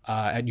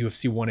at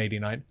UFC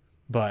 189.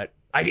 But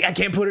I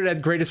can't put it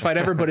at greatest fight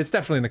ever, but it's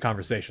definitely in the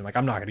conversation. Like,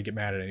 I'm not going to get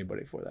mad at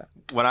anybody for that.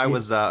 When I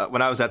was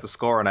at the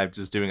score and I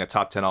was doing a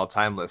top 10 all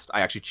time list,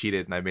 I actually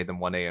cheated and I made them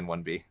 1A and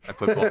 1B. I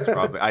put both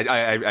probably.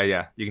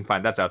 Yeah, you can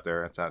find that's out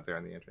there. It's out there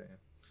on the internet.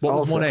 Yeah. What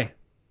was 1A?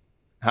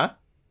 Huh?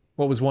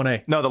 What was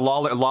 1A? No, the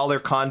Lawler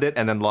Condit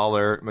and then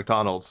Lawler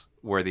McDonald's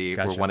were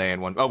 1A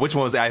and 1. Oh, which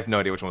one was? I have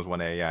no idea which one was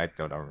 1A. Yeah, I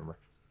don't remember.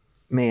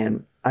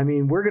 Man, I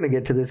mean, we're going to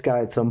get to this guy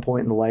at some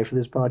point in the life of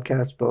this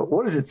podcast, but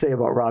what does it say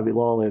about Robbie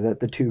Lawler that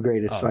the two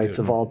greatest fights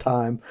of all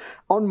time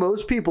on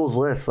most people's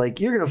lists? Like,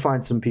 you're going to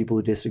find some people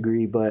who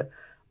disagree, but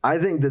I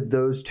think that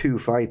those two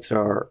fights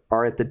are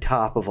at the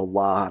top of a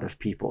lot of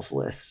people's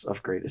lists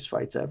of greatest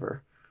fights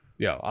ever.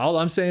 Yeah, all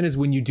I'm saying is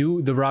when you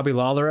do the Robbie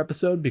Lawler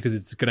episode, because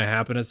it's going to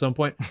happen at some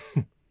point,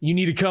 you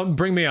need to come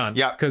bring me on.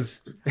 Yeah,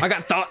 because I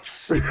got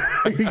thoughts.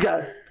 We're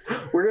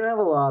going to have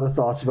a lot of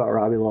thoughts about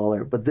Robbie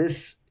Lawler, but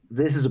this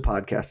is a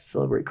podcast to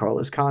celebrate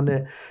Carlos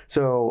Condit.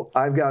 So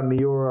I've got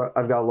Miura,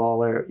 I've got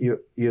Lawler,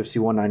 UFC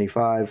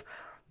 195.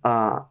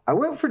 I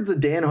went for the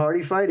Dan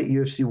Hardy fight at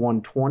UFC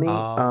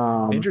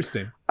 120.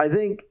 Interesting. I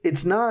think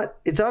it's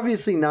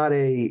obviously not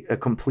a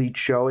complete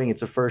showing.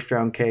 It's a first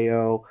round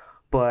KO,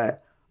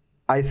 but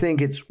I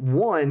think it's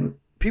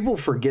people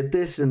forget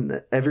this,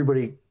 and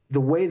everybody,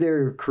 the way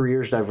their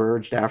careers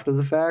diverged after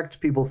the fact,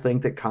 people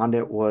think that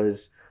Condit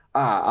was,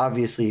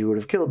 obviously he would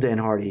have killed Dan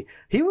Hardy.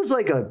 He was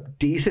like a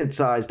decent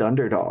sized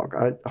underdog.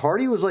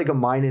 Hardy was like a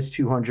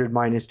 -200,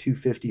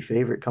 -250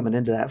 favorite coming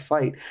into that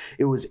fight.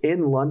 It was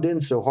in London,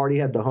 so Hardy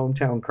had the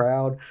hometown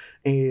crowd.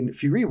 And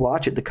if you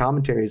rewatch it, the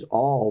commentary is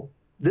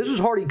this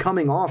was Hardy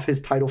coming off his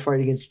title fight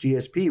against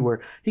GSP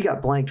where he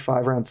got blanked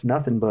 5 rounds to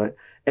nothing, but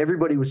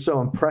everybody was so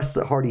impressed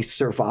that Hardy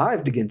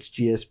survived against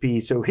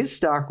GSP. So his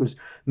stock was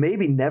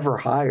maybe never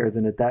higher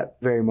than at that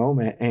very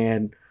moment.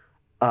 And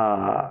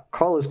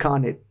Carlos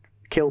Condit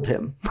killed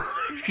him,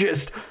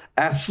 just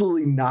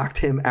absolutely knocked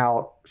him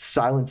out,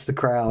 silenced the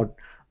crowd.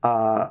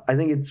 I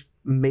think it's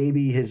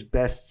maybe his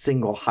best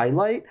single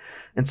highlight,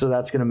 and so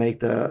that's going to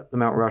make the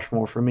Mount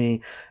Rushmore for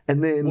me.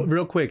 And then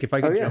real quick, if I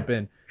could jump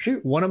in,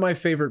 shoot. One of my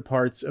favorite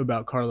parts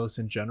about Carlos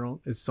in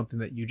general is something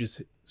that you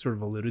just sort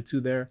of alluded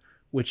to there,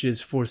 which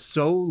is for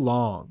so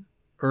long,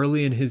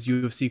 early in his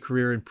UFC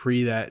career and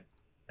pre that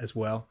as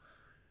well,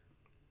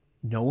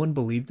 no one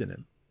believed in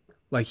him.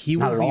 Like, he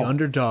was the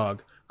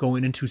underdog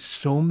going into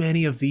so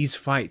many of these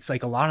fights,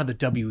 like a lot of the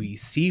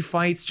WEC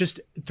fights, just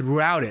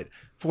throughout it.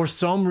 For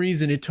some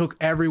reason, it took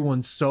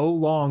everyone so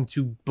long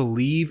to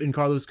believe in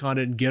Carlos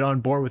Condit and get on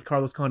board with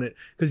Carlos Condit.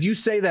 Because you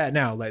say that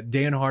now, like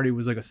Dan Hardy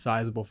was like a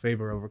sizable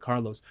favor over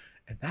Carlos,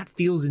 and that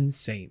feels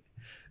insane.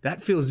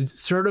 That feels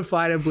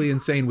certifiably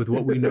insane with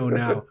what we know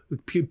now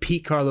with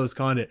Pete Carlos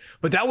Condit.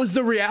 But that was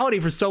the reality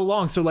for so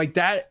long. So like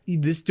that,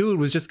 this dude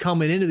was just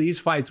coming into these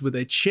fights with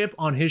a chip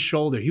on his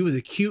shoulder. He was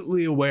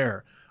acutely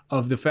aware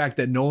of the fact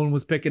that no one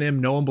was picking him.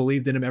 No one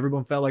believed in him.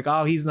 Everyone felt like,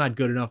 oh, he's not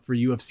good enough for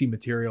UFC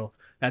material,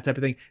 that type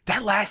of thing.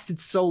 That lasted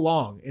so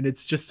long. And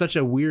it's just such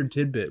a weird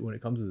tidbit when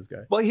it comes to this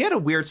guy. Well, he had a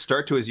weird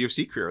start to his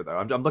UFC career, though.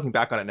 I'm looking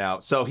back on it now.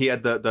 So he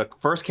had the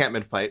first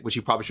Campman fight, which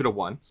he probably should have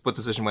won. Split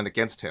decision went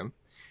against him.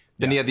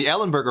 Then he had the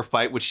Ellenberger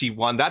fight, which he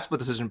won that split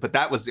decision, but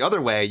that was the other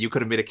way. You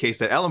could have made a case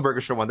that Ellenberger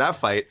should have won that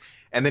fight.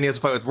 And then he has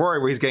a fight with Rory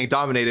where he's getting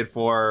dominated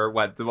for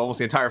almost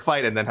the entire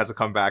fight and then has a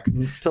comeback.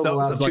 Until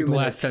the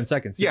last 10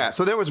 seconds. Yeah.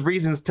 So there was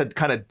reasons to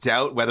kind of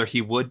doubt whether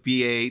he would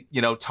be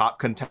a, top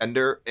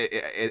contender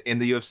in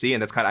the UFC.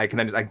 And that's kind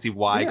of, I can see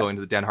why going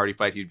to the Dan Hardy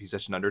fight, he'd be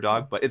such an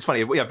underdog. But it's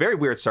funny. Yeah. Very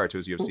weird start to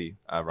his UFC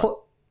run.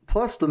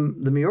 Plus the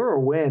Miura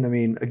win. I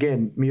mean,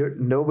 again,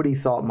 nobody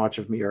thought much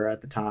of Miura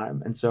at the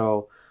time. And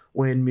so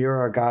when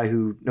Miura, a guy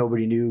who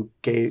nobody knew,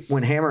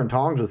 went hammer and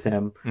tongs with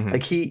him,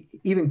 like he,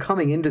 even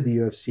coming into the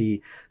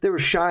UFC, they were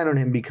shying on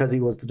him because he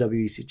was the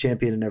WEC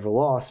champion and never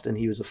lost, and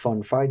he was a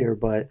fun fighter,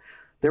 but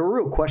there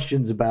were real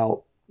questions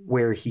about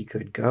where he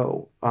could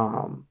go.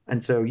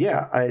 And so,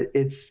 yeah,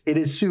 it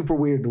is super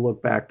weird to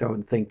look back, though,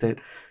 and think that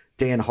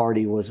Dan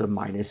Hardy was a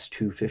minus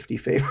 250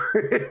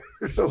 favorite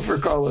over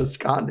Carlos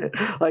Condit.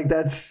 Like,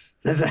 that's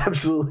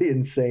absolutely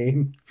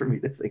insane for me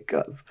to think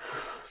of.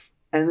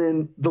 And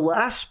then the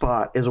last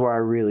spot is where I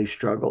really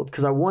struggled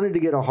because I wanted to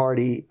get a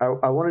Hardy.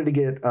 I wanted to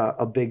get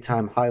a big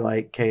time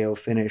highlight KO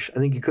finish. I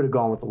think you could have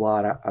gone with a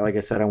lot. Like I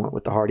said, I went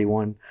with the Hardy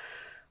one.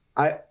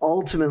 I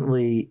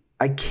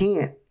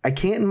can't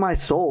in my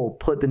soul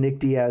put the Nick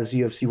Diaz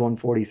UFC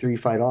 143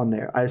 fight on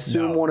there. I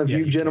assume one of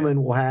you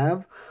gentlemen will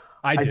have.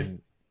 I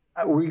didn't.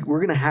 We're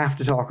going to have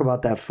to talk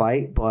about that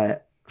fight.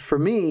 But for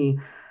me,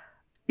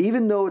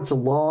 even though it's a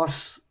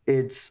loss,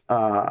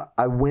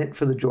 I went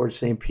for the George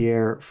St.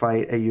 Pierre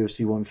fight at UFC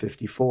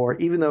 154.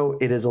 Even though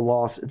it is a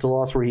loss, it's a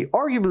loss where he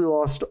arguably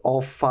lost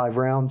all 5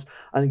 rounds.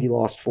 I think he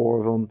lost 4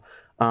 of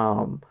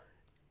them.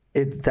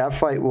 That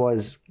fight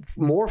was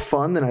more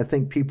fun than I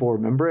think people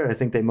remember it. I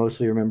think they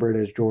mostly remember it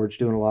as George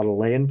doing a lot of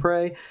lay and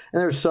pray,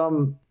 and there's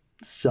some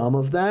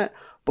of that.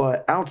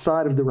 But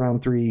outside of the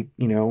round 3,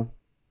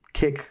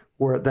 kick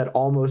where that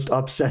almost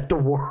upset the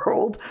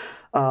world,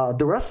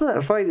 the rest of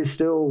that fight is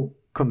still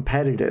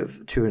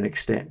competitive to an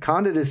extent.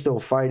 Condit is still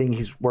fighting.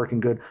 He's working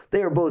good.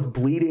 They are both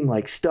bleeding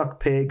like stuck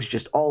pigs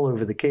just all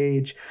over the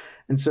cage.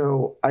 And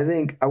so I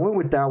think I went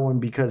with that one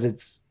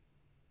because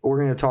we're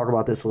going to talk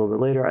about this a little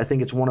bit later. I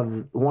think it's one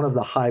of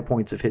the high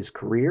points of his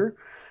career.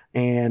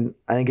 And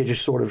I think it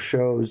just sort of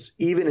shows,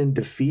 even in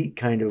defeat,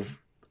 kind of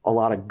a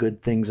lot of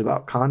good things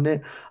about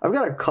Condit. I've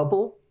got a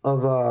couple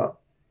of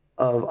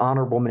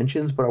honorable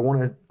mentions, but I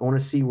want to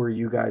see where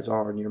you guys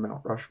are in your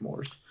Mount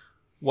Rushmores.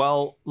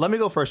 Well, let me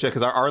go first,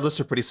 because our lists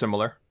are pretty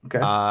similar. Okay.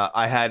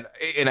 I had,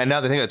 and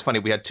another thing that's funny,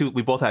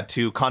 we both had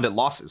 2 Condit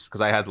losses,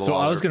 because I had the So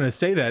I was going to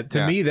say that.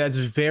 To me, that's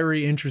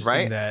very interesting,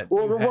 right? That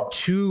you had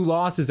 2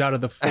 losses out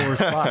of the 4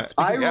 spots.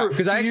 I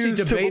refuse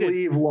to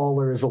believe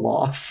Lawler is a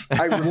loss.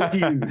 I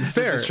refuse.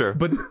 Fair, this is true.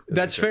 But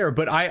that's fair.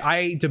 But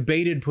I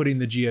debated putting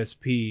the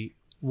GSP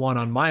one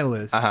on my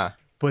list,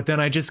 but then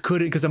I just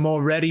couldn't, because I'm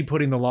already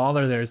putting the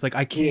Lawler there. It's like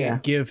I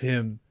can't give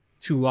him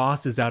 2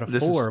 losses out of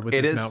 4 with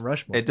this Mount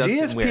Rushmore. It does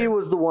GSP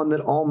was the one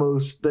that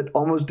almost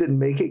didn't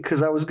make it,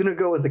 because I was going to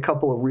go with a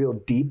couple of real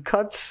deep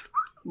cuts,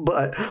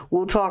 but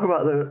we'll talk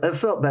about it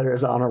felt better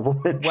as honorable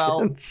mentions.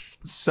 Well,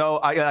 so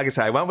like I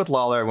said, I went with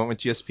Lawler, I went with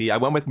GSP, I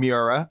went with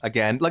Miura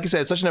again. Like I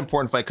said, it's such an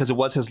important fight because it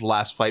was his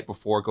last fight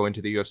before going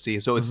to the UFC.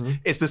 So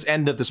it's this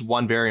end of this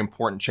one very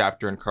important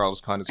chapter in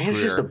Carlos Condit's career.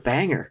 It's just a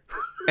banger.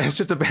 And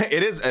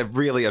it is a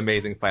really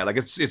amazing fight. Like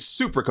it's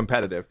super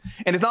competitive,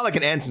 and it's not like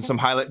it ends in some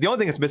highlight. The only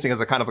thing it's missing is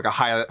a kind of like a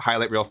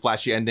highlight reel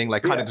flashy ending.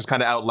 Like Condit just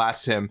kind of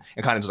outlasts him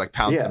and kind of just like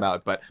pounds him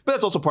out. But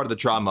that's also part of the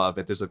drama of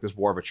it. There's like this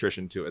war of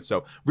attrition to it.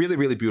 So really,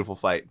 really beautiful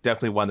fight.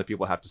 Definitely one that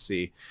people have to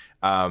see.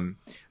 The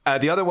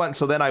other one.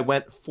 So then I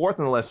went 4th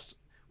on the list.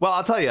 Well,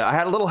 I'll tell you, I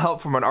had a little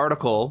help from an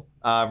article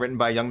written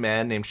by a young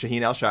man named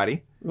Shaheen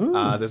El-Shadi.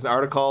 There's an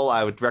article.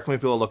 I would recommend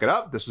people look it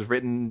up. This was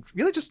written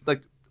really just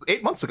like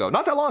 8 months ago,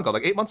 not that long ago,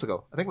 like 8 months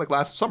ago. I think like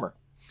last summer.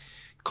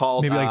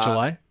 Called maybe like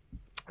July.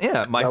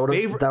 Yeah, my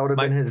favorite. That would have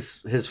been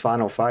his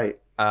final fight.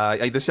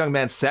 This young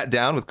man sat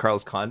down with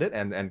Carlos Condit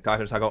and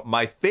got him to talk about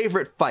my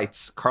favorite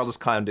fights. Carlos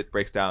Condit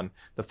breaks down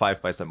the 5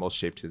 fights that most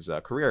shaped his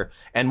career,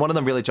 and one of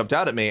them really jumped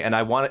out at me. And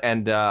I'm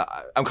kind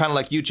of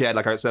like you, Jed.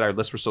 Like I said, our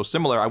lists were so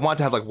similar. I wanted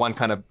to have like one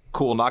kind of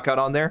cool knockout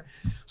on there,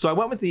 so I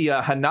went with the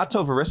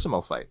Renato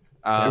Verissimo fight.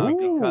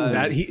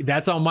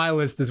 That's on my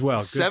list as well.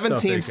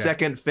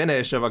 17-second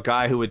finish of a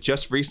guy who had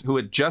just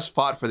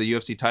fought for the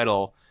UFC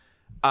title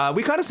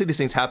We kind of see these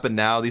things happen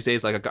now these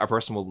days. Like a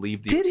person will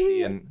leave the Did UFC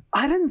he? and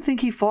I didn't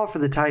think he fought for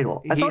the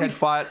title. he had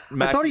fought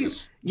Matt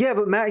Hughes. Yeah,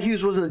 but Matt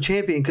Hughes wasn't a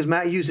champion because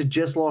Matt Hughes had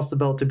just lost the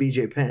belt to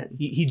BJ Penn.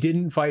 He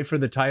didn't fight for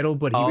the title,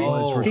 but he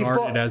was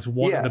regarded as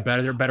one of the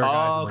better guys in the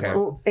world.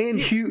 Well, and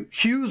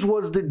Hughes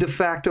was the de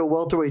facto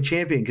welterweight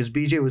champion because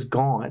BJ was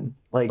gone.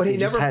 Like, But he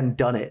just never- hadn't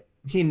done it.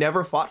 He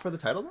never fought for the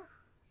title, though?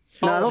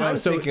 No, I don't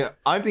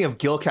I'm thinking of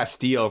Gil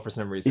Castillo for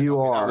some reason. You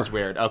are. That was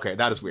weird. Okay,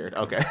 that is weird.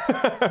 Okay.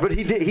 But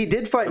he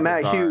did fight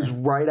Matt bizarre. Hughes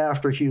right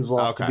after Hughes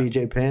lost to Okay.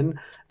 BJ Penn,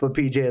 but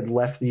BJ had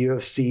left the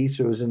UFC,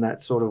 so it was in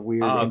that sort of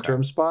weird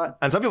interim spot.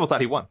 And some people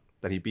thought he won,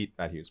 that he beat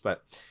Matt Hughes.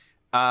 But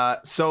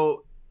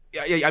so,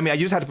 yeah, I mean, I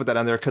just had to put that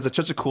on there because it's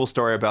such a cool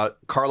story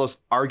about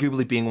Carlos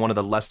arguably being one of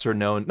the lesser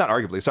known, not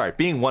arguably, sorry,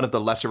 being one of the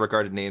lesser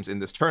regarded names in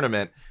this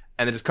tournament.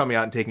 And then just coming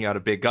out and taking out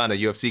a big gun, a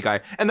UFC guy.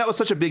 And that was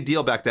such a big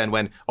deal back then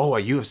when, a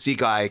UFC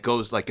guy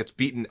gets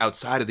beaten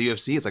outside of the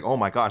UFC. It's like, oh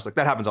my gosh, like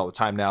that happens all the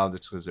time now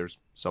because there's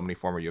so many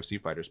former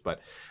UFC fighters. But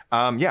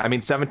yeah, I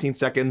mean, 17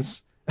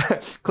 seconds,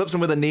 clips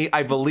him with a knee.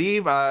 I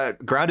believe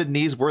grounded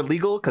knees were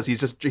legal because he's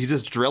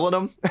just drilling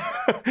him.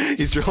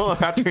 He's drilling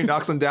him after he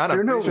knocks him down. There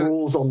are no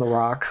rules on The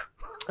Rock.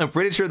 I'm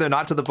pretty sure they're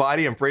not to the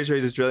body. I'm pretty sure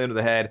he's just drilling to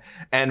the head.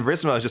 And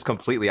Rismo is just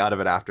completely out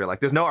of it after. Like,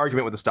 there's no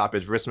argument with the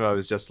stoppage. Rismo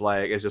is just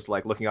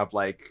like looking up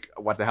like,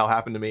 what the hell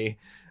happened to me?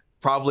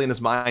 Probably in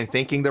his mind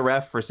thinking the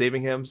ref for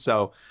saving him.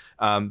 So,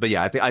 but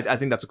yeah, I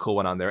think that's a cool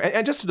one on there.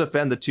 And just to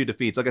defend the two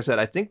defeats, like I said,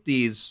 I think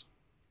these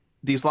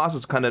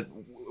losses kind of,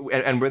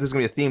 and where there's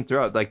gonna be a theme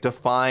throughout, like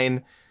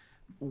define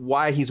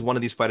why he's one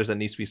of these fighters that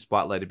needs to be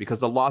spotlighted, because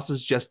the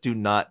losses just do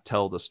not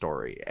tell the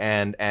story.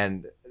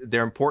 And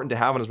they're important to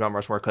have on his Mount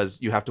Rushmore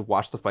because you have to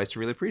watch the fights to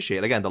really appreciate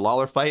it. Again, the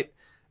Lawler fight,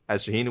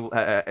 as Shaheen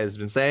has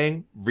been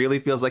saying, really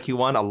feels like he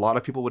won. A lot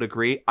of people would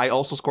agree. I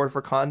also scored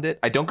for Condit.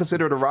 I don't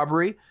consider it a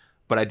robbery,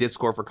 but I did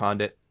score for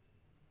Condit.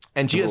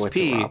 And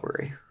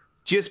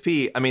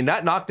GSP, I mean,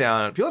 that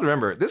knockdown, people have to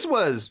remember, this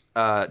was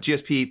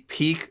GSP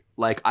peak,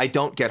 like, I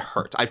don't get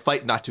hurt. I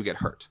fight not to get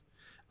hurt.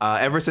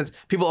 Ever since,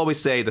 people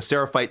always say the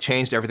Serra fight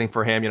changed everything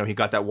for him. You know, he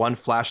got that one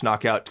flash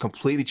knockout,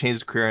 completely changed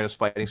his career and his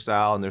fighting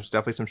style, and there's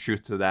definitely some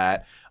truth to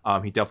that.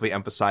 He definitely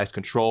emphasized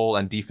control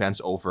and defense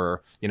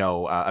over,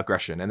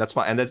 aggression, and that's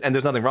fine. And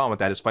there's nothing wrong with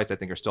that. His fights, I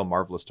think, are still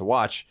marvelous to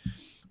watch.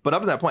 But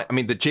up to that point, I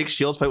mean, the Jake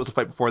Shields fight was a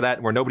fight before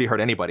that where nobody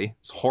hurt anybody.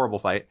 It's a horrible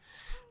fight.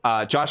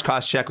 Josh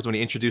Koscheck was when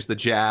he introduced the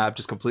jab,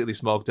 just completely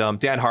smoked him.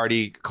 Dan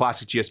Hardy,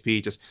 classic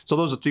GSP, so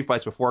those are 3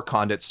 fights before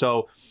Condit.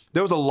 So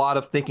there was a lot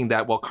of thinking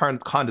that, well,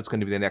 Condit's going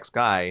to be the next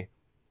guy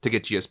to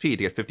get GSP, to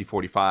get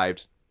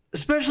 50-45.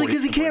 Especially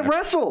because he can't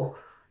wrestle.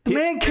 The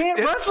man can't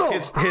wrestle.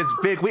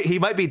 He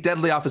might be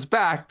deadly off his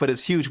back, but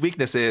his huge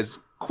weakness is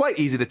quite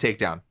easy to take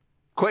down.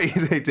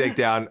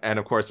 And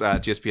of course,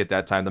 GSP at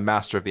that time, the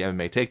master of the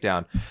MMA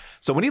takedown.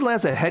 So when he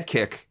lands that head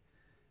kick,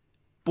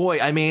 boy,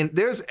 I mean,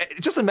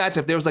 just imagine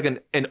if there was like an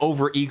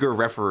overeager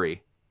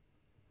referee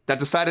that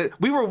decided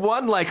we were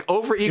one like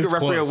overeager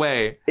referee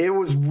away. It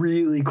was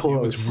really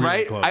close,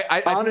 right? Close.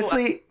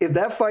 Honestly, if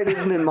that fight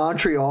isn't in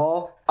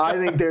Montreal, I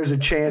think there's a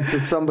chance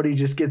that somebody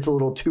just gets a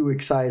little too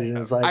excited and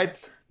is like,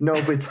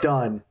 nope, it's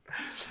done.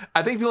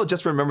 I think people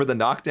just remember the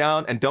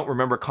knockdown and don't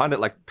remember Condit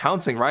like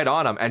pouncing right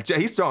on him, and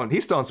he's throwing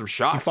some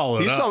shots.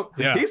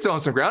 He's throwing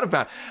some ground and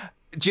pound.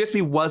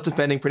 GSP was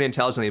defending pretty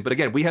intelligently, but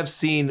again, we have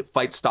seen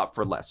fights stop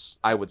for less,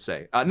 I would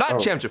say. Not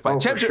championship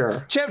fights.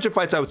 Championship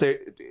fights, I would say,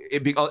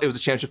 it was a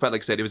championship fight,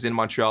 like I said. It was in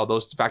Montreal.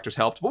 Those factors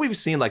helped. But we've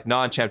seen like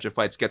non-championship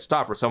fights get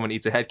stopped where someone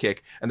eats a head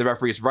kick and the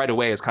referees right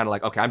away is kind of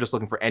like, okay, I'm just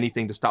looking for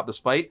anything to stop this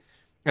fight.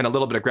 And a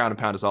little bit of ground and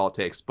pound is all it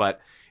takes.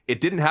 But it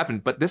didn't happen.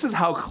 But this is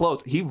how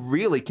close. He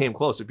really came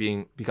close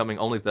to becoming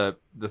only the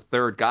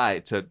third guy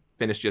to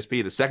finish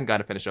GSP, the second guy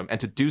to finish him,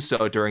 and to do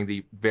so during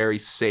the very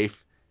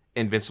safe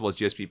invincible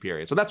GSP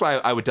period. So that's why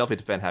I would definitely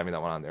defend having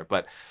that one on there.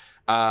 But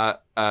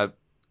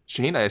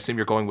Shaheen, I assume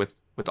you're going with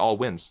all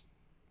wins.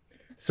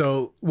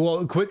 So,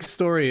 well, a quick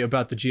story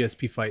about the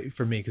GSP fight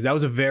for me, because that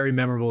was a very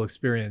memorable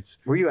experience.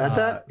 Were you at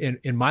that?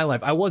 In my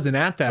life? I wasn't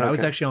at that. Okay. I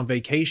was actually on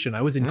vacation.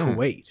 I was in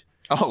Kuwait.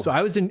 Oh, so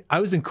I was in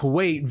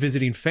Kuwait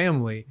visiting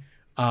family.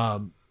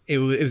 It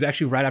was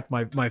actually right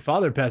after my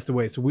father passed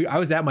away. So I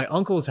was at my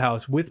uncle's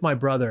house with my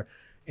brother.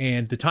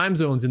 And the time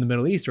zones in the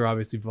Middle East are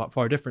obviously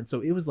far different.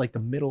 So it was like the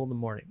middle of the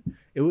morning.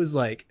 It was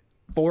like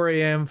 4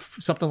 a.m.,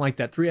 something like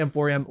that, 3 a.m.,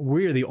 4 a.m.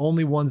 We're the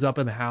only ones up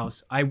in the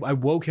house. I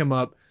woke him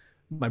up,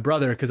 my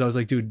brother, because I was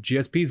like, dude,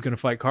 GSP is going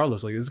to fight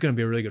Carlos. Like, this is going to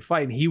be a really good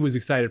fight. And he was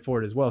excited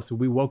for it as well. So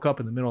we woke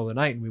up in the middle of the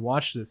night and we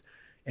watched this.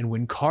 And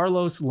when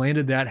Carlos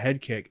landed that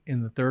head kick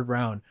in the 3rd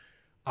round,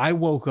 I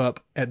woke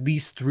up at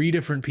least 3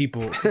 different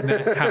people in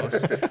that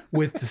house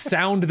with the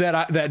sound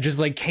that just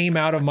like came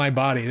out of my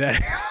body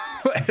that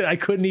I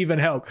couldn't even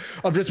help.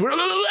 I'm just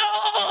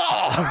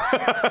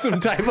some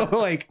type of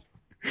like,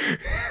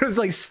 it was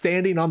like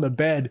standing on the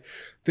bed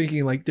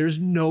thinking like, there's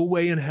no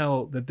way in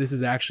hell that this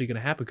is actually going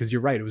to happen. Because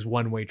you're right, it was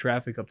one-way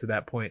traffic up to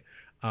that point.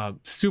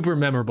 Super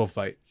memorable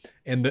fight.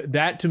 And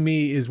that to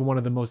me is one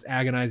of the most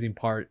agonizing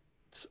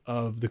parts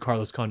of the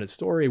Carlos Condit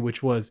story,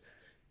 which was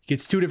he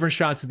gets 2 different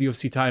shots at the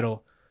UFC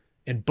title.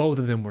 And both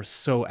of them were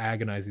so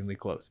agonizingly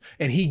close.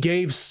 And he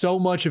gave so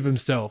much of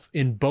himself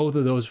in both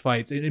of those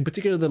fights, in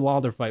particular the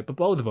Lawler fight, but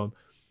both of them,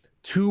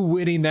 to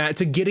winning that,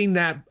 to getting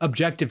that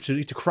objective,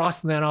 to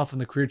crossing that off on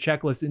the career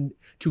checklist, and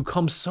to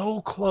come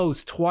so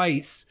close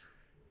twice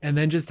and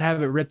then just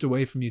have it ripped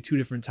away from you 2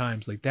 different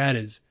times. Like, that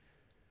is,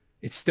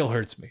 it still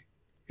hurts me.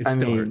 It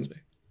still hurts me.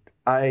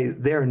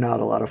 There are not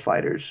a lot of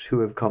fighters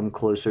who have come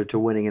closer to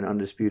winning an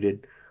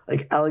undisputed.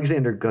 Like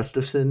Alexander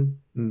Gustafsson,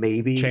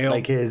 maybe. Chael.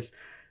 Like his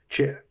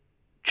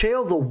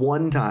Chael the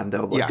one time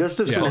though. Like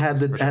Gustafsson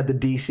had the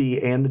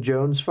DC and the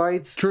Jones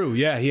fights. True,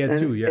 yeah, he had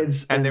 2, yeah.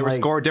 And they were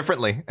scored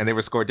differently.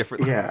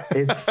 Yeah,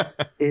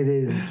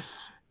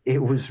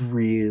 it was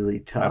really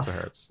tough. That's what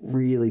hurts.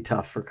 Really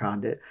tough for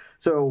Condit.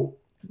 So,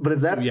 but if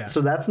that's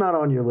so that's not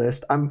on your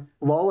list.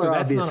 Lawler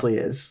obviously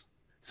is.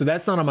 So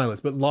that's not on my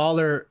list, but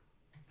Lawler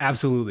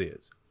absolutely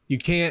is. You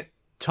can't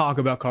talk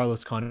about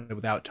Carlos Condit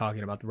without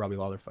talking about the Robbie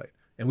Lawler fight.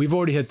 And we've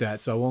already hit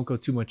that, so I won't go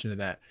too much into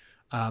that.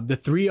 The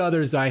 3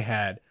 others I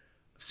had,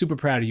 super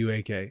proud of you,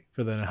 AK,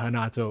 for the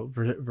Hanato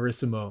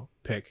Verissimo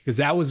pick, because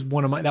that was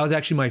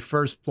actually my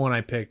first one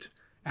I picked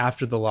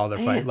after the Lawler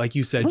fight. Like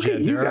you said,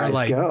 Jed, there are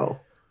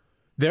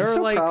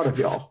proud of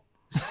y'all.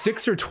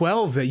 6 or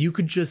 12 that you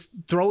could just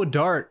throw a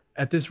dart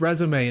at this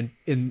resume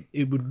and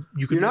it would,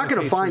 you could. You're not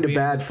going to find a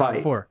bad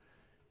fight. 4.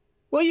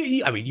 Well,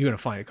 you're going to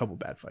find a couple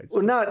bad fights.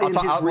 Well, not in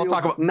his real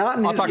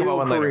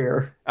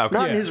career. Okay.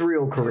 Not in his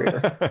real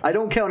career. I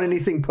don't count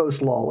anything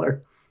post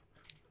Lawler.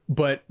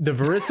 But the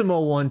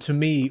Verissimo one to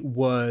me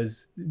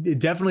it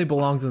definitely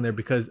belongs in there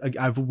because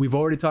we've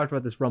already talked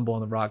about this Rumble on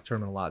the Rock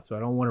tournament a lot, so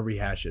I don't want to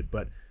rehash it.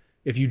 But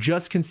if you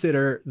just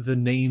consider the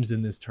names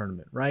in this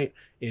tournament, right?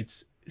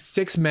 It's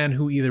 6 men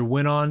who either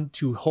went on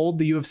to hold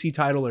the UFC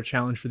title or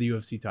challenge for the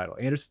UFC title.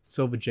 Anderson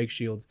Silva, Jake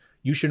Shields,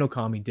 Yushin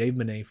Okami, Dave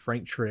Monet,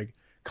 Frank Trigg,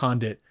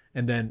 Condit,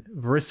 and then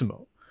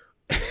Verissimo.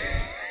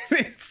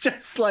 It's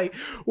just like,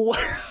 what?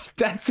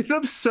 That's an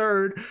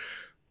absurd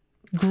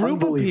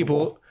group of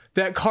people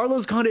that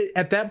Carlos Condit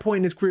at that point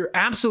in his career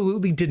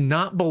absolutely did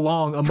not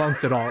belong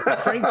amongst at all.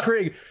 Frank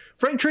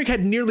Trigg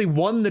had nearly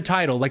won the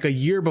title like a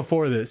year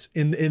before this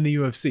in the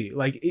UFC.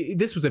 Like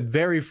this was a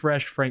very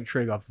fresh Frank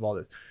Trigg off of all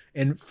this.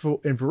 And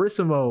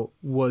Verissimo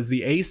was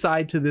the A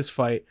side to this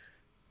fight.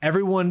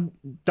 Everyone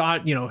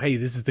thought, hey,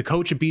 this is the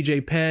coach of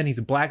BJ Penn. He's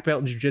a black belt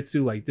in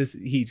jiu-jitsu. Like this,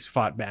 he's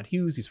fought Matt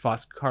Hughes. He's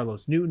fought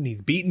Carlos Newton.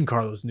 He's beaten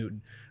Carlos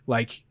Newton.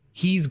 Like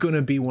he's going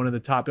to be one of the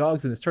top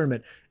dogs in this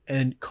tournament.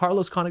 And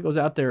Carlos Condit goes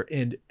out there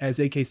and, as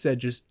AK said,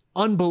 just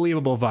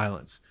unbelievable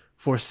violence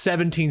for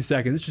 17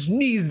 seconds. Just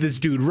knees this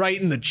dude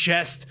right in the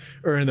chest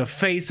or in the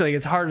face. Like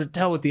it's hard to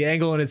tell with the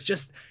angle. And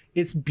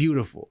it's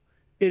beautiful.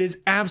 It is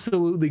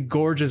absolutely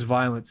gorgeous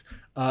violence.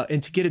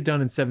 And to get it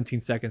done in 17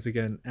 seconds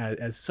again,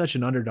 as such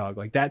an underdog,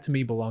 like that to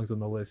me belongs on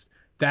the list.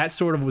 That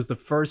sort of was the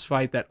first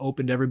fight that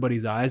opened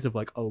everybody's eyes of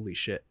like, holy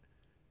shit,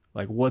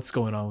 like what's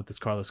going on with this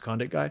Carlos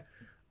Condit guy?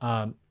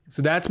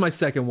 So that's my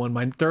second one.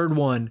 My third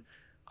one,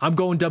 I'm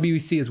going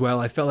WEC as well.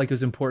 I felt like it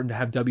was important to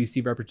have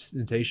WEC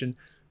representation.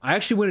 I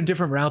actually went a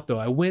different route though.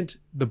 I went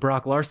the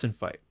Brock Larson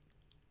fight,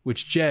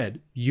 which Jed,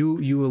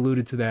 you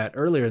alluded to that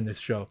earlier in this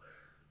show.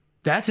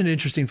 That's an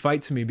interesting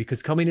fight to me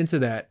because coming into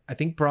that, I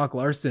think Brock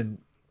Larson,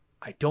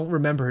 I don't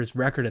remember his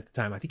record at the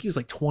time. I think he was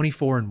like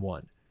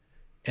 24-1.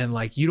 And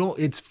like,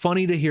 it's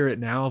funny to hear it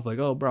now of like,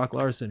 oh, Brock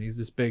Larson, he's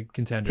this big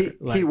contender.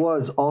 He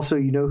was also,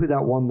 who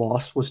that one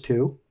loss was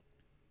to?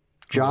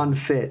 John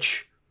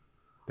Fitch.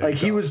 Like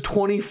he was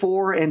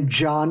 24 and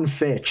John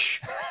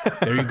Fitch.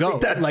 There you go.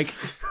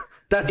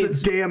 That's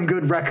a damn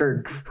good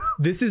record.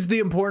 This is the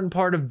important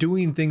part of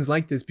doing things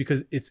like this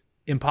because it's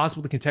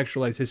impossible to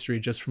contextualize history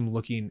just from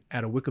looking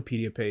at a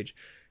Wikipedia page.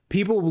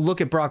 People will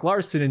look at Brock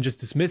Larson and just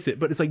dismiss it,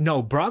 but it's like,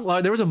 no,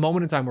 there was a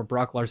moment in time where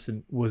Brock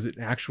Larson was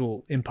an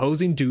actual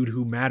imposing dude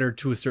who mattered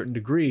to a certain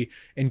degree.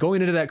 And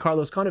going into that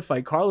Carlos Condit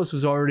fight, Carlos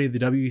was already the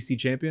WEC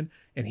champion,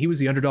 and he was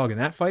the underdog in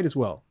that fight as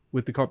well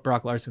with the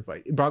Brock Larson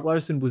fight. Brock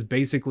Larson was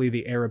basically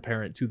the heir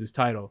apparent to this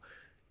title.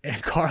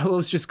 And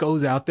Carlos just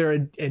goes out there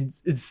and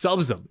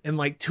subs him in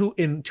like 2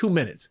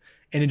 minutes.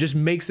 And it just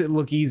makes it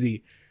look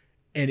easy.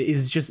 And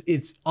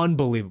it's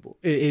unbelievable.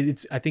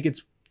 I think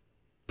it's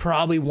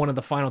probably one of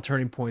the final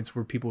turning points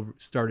where people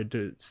started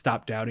to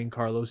stop doubting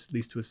Carlos, at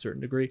least to a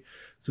certain degree.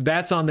 So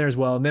that's on there as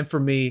well. And then for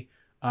me,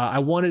 I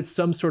wanted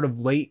some sort of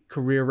late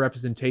career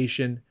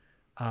representation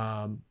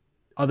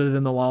other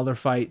than the Lawler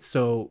fight.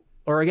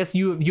 Or I guess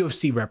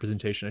UFC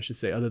representation, I should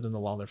say, other than the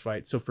Lawler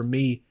fight. So for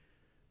me,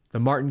 the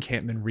Martin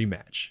Kampmann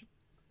rematch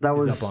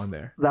is up on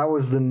there. That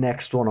was the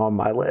next one on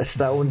my list.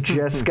 That one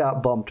just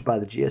got bumped by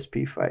the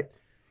GSP fight.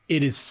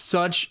 It is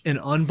such an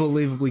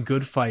unbelievably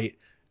good fight.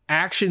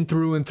 Action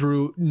through and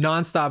through,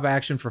 nonstop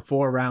action for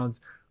 4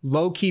 rounds.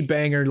 Low-key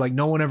banger. Like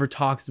no one ever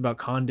talks about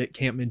Condit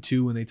Kampmann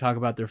 2 when they talk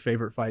about their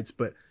favorite fights,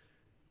 but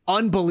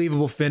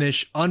unbelievable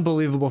finish,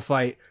 unbelievable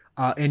fight.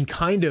 And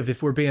kind of,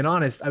 if we're being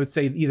honest, I would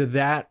say either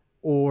that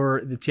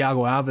or the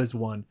Thiago Alves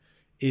one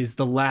is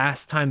the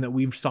last time that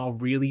we saw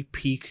really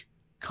peak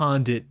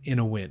Condit in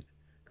a win.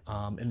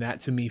 And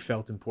that to me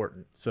felt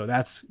important. So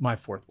that's my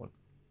fourth one.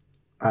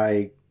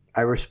 I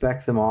I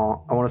respect them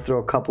all. I want to throw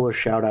a couple of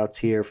shout outs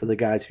here for the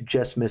guys who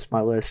just missed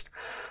my list.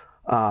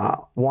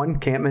 One,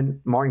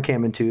 Martin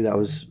Kampman, two. That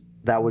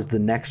was the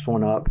next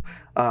one up.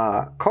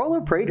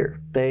 Carlo Prater.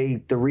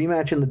 The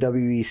rematch in the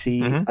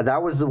WEC.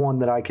 That was the one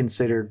that I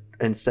considered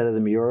instead of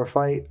the Miura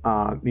fight.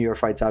 Miura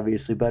fight's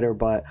obviously better,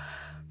 but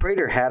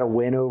Prater had a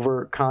win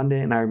over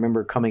Condit, and I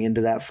remember coming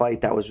into that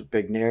fight, that was a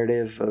big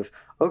narrative of,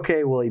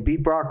 okay, well, he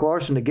beat Brock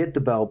Larson to get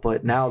the belt,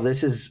 but now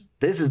this is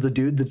the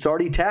dude that's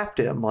already tapped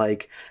him,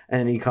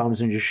 and he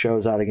comes and just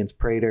shows out against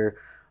Prater.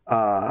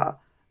 And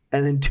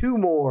then two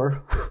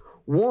more.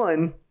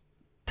 One,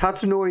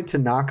 Tatsunori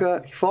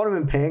Tanaka. He fought him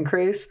in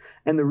Pancrase,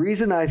 and the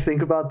reason I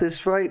think about this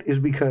fight is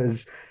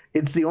because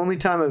it's the only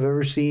time I've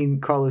ever seen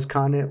Carlos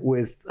Condit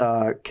with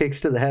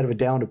kicks to the head of a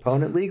downed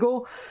opponent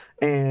legal.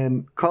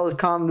 And Carlos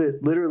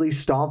Condit literally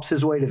stomps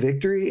his way to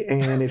victory.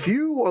 And if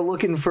you are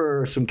looking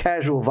for some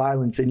casual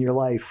violence in your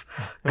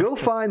life, go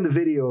find the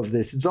video of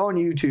this. It's on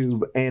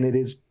YouTube, and it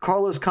is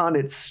Carlos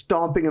Condit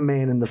stomping a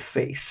man in the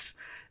face.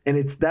 And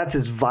that's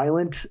as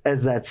violent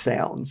as that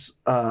sounds.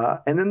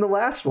 And then the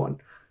last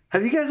one.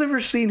 Have you guys ever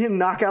seen him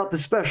knock out the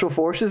Special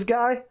Forces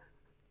guy?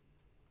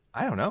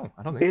 I don't know.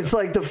 I don't think it's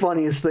like the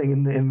funniest thing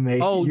in the MMA.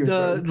 Oh,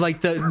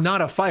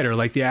 not a fighter,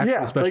 like the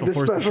actual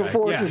Special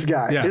Forces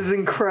guy is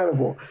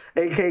incredible.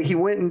 AK, he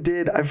went and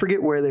did, I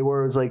forget where they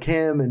were. It was like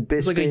him and Bisping. It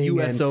was like a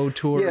USO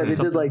tour. Yeah, they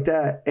did like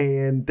that,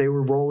 and they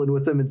were rolling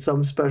with him in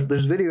some special.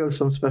 There's videos of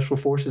some Special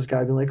Forces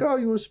guy being like, "Oh,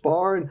 you want to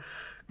spar?" And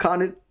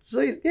Condit's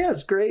like, "Yeah,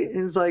 it's great."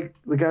 And it's like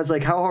the guy's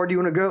like, "How hard do you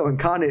want to go?" And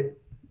Condit,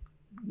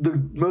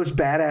 the most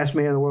badass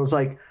man in the world, is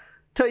like,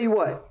 "Tell you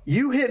what,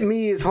 you hit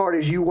me as hard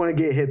as you want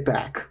to get hit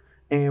back,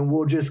 and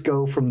we'll just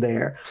go from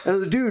there."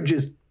 And the dude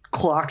just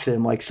clocks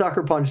him, like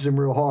sucker punches him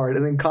real hard,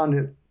 and then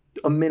Condit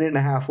a minute and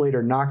a half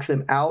later knocks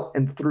him out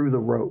and through the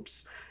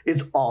ropes.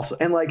 It's awesome.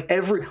 And like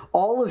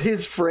all of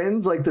his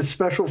friends, like the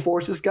Special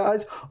Forces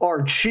guys,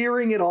 are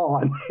cheering it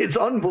on. It's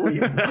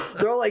unbelievable.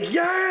 They're all like,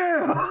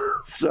 "Yeah!"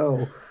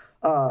 So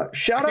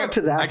shout out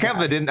to that. I can't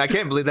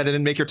believe that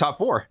didn't make your top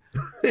four.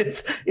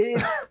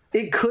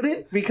 It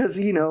couldn't, because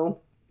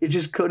it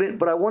just couldn't,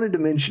 but I wanted to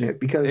mention it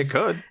because it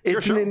could.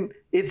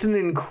 It's an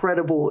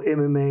incredible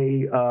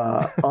MMA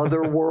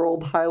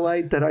otherworld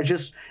highlight that I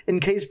just, in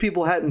case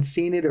people hadn't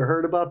seen it or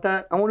heard about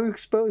that, I want to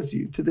expose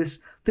you to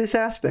this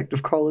aspect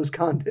of Carlos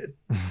Condit.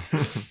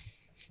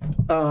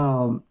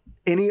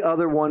 Any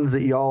other ones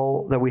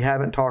that we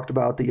haven't talked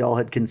about that y'all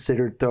had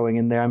considered throwing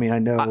in there? I mean, I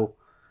know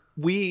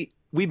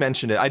we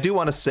mentioned it. I do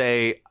want to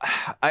say,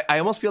 I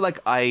almost feel like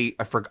I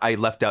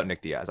left out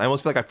Nick Diaz. I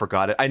almost feel like I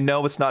forgot it. I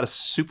know it's not a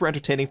super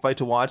entertaining fight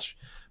to watch,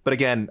 but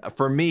again,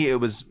 for me, it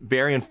was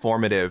very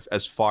informative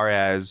as far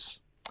as,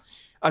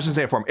 I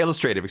shouldn't say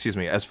illustrative,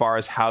 as far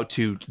as how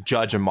to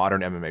judge a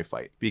modern MMA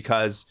fight.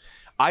 Because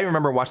I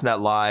remember watching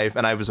that live,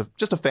 and I was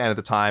just a fan at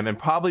the time and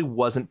probably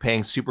wasn't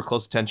paying super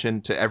close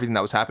attention to everything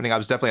that was happening. I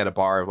was definitely at a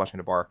bar, watching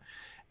a bar,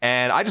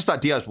 and I just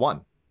thought Diaz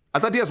won. I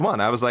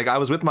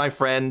was with my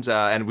friend,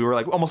 and we were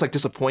like almost like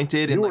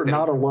disappointed. You were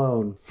not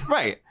alone.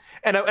 Right.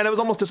 And I was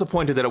almost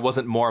disappointed that it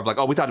wasn't more of like,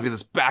 oh, we thought it'd be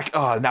this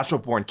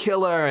natural born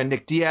killer and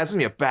Nick Diaz. It's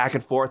gonna be a back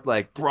and forth,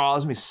 like, bro,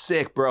 it's gonna be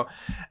sick, bro.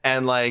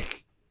 And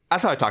like,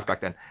 that's how I talked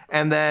back then.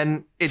 And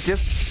then it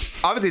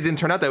just, obviously it didn't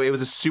turn out that way. It was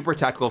a super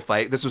tactical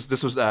fight. This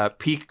was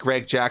peak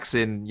Greg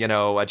Jackson, a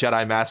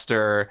Jedi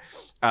Master.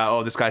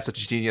 This guy's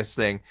such a genius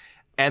thing.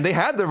 And they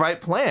had the right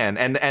plan.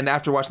 And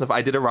after watching the fight,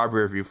 I did a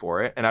robbery review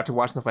for it. And after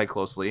watching the fight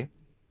closely,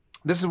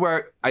 this is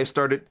where I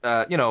started,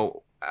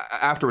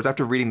 afterwards,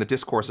 after reading the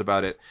discourse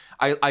about it,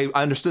 I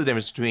understood the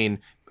difference between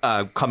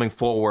coming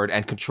forward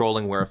and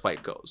controlling where a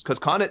fight goes. Because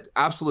Condit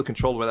absolutely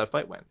controlled where that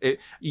fight went.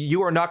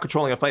 You are not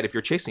controlling a fight if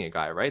you're chasing a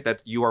guy, right?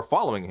 That you are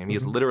following him. He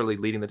is literally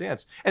leading the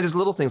dance. And there's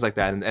little things like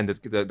that. And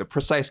the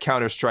precise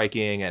counter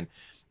striking, and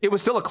it was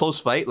still a close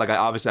fight. Like,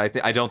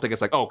 I don't think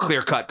it's like, oh,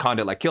 clear cut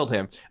Condit like killed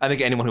him. I think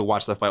anyone who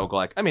watched that fight will go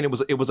like, I mean, it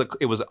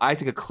was I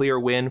think a clear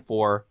win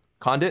for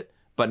Condit,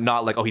 but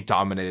not like, oh, he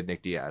dominated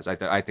Nick Diaz. I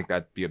think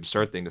that'd be an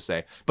absurd thing to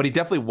say. But he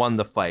definitely won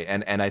the fight,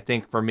 and I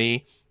think for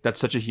me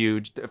that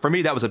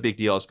was a big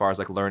deal as far as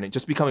like learning,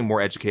 just becoming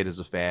more educated as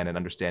a fan and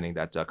understanding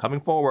that coming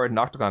forward and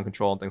octagon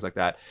control and things like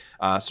that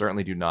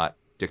certainly do not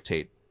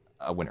dictate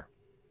a winner.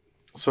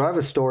 So I have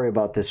a story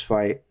about this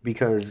fight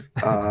because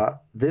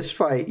this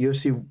fight,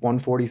 UFC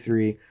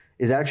 143,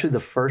 is actually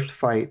the first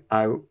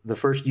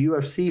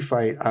UFC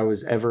fight I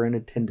was ever in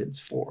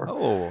attendance for.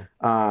 Oh.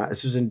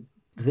 This was in,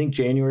 I think,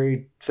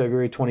 February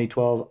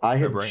 2012. I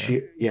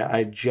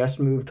had just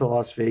moved to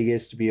Las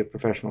Vegas to be a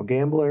professional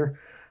gambler.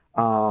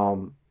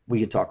 We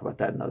can talk about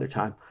that another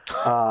time.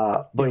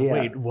 But yeah.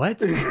 Wait, what?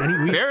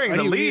 Bearing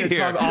the lead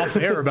here. Talk off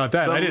air about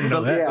that. I didn't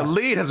know that. The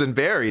lead has been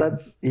buried.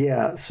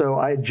 So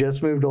I had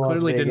just moved to Las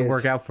Vegas. Clearly didn't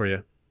work out for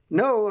you.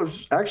 No, it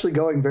was actually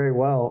going very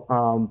well.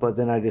 But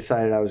then I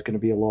decided I was going to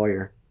be a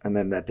lawyer. And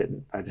then that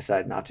didn't. I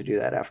decided not to do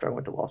that after I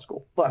went to law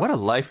school. But what a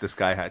life this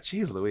guy had.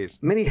 Jeez Louise.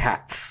 Many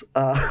hats.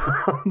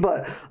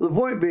 But the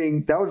point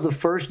being, that was the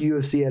first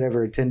UFC I'd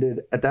ever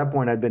attended. At that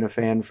point, I'd been a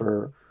fan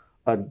for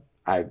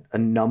a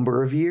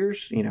number of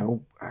years,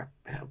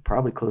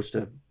 probably close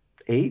to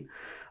 8.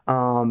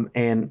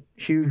 And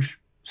huge,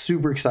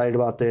 super excited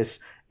about this.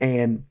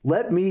 And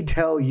let me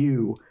tell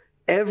you,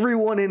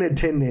 everyone in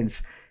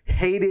attendance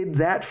hated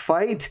that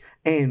fight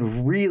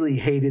and really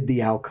hated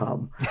the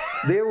outcome.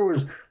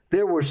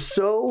 There were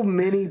so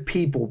many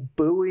people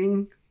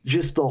booing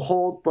just the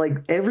whole, like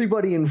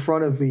everybody in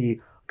front of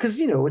me, because,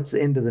 it's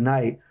the end of the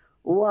night.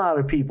 A lot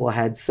of people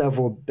had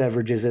several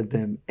beverages in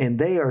them, and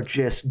they are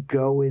just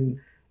going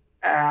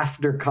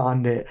after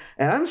Condit.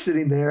 And I'm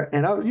sitting there,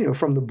 and I,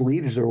 from the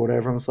bleeders or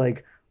whatever, I was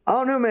like, I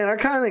don't know, man. I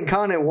kind of think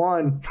Condit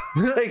won.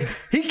 Like,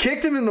 he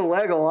kicked him in the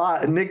leg a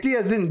lot, and Nick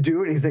Diaz didn't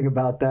do anything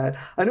about that.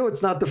 I know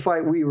it's not the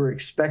fight we were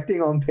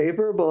expecting on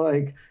paper, but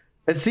like,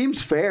 it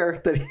seems fair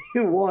that he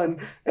won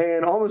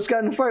and almost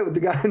got in a fight with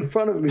the guy in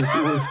front of me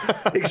who was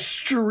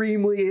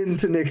extremely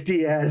into Nick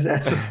Diaz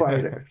as a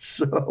fighter.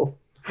 So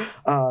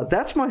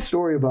that's my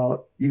story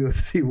about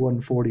UFC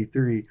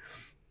 143.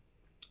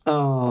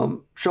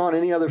 Sean,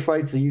 any other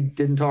fights that you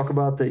didn't talk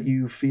about that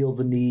you feel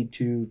the need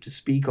to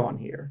speak on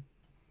here?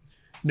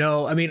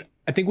 No, I mean,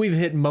 I think we've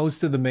hit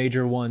most of the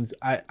major ones.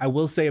 I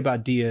will say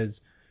about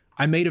Diaz,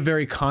 I made a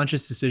very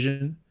conscious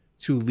decision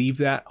to leave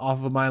that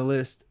off of my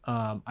list.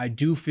 I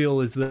do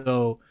feel as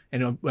though,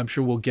 and I'm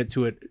sure we'll get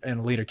to it in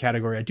a later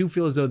category, I do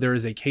feel as though there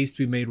is a case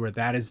to be made where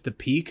that is the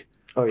peak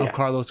of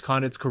Carlos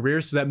Condit's career.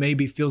 So that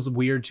maybe feels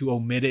weird to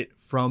omit it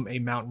from a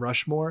Mount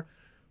Rushmore.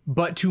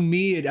 But to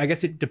me, I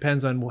guess it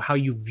depends on how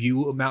you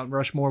view a Mount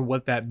Rushmore,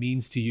 what that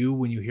means to you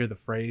when you hear the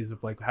phrase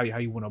of like how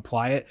you want to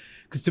apply it.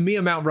 Because to me,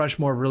 a Mount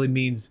Rushmore really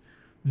means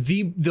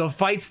the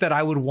fights that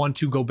I would want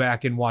to go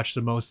back and watch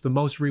the most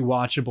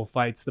rewatchable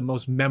fights, the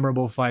most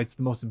memorable fights,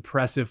 the most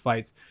impressive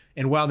fights.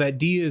 And while that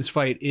Diaz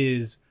fight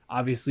is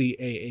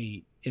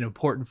obviously an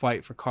important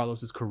fight for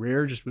Carlos's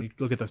career, just when you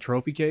look at the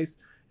trophy case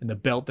and the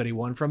belt that he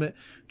won from it,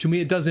 to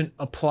me, it doesn't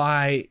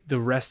apply the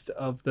rest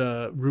of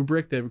the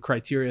rubric, the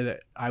criteria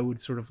that I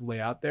would sort of lay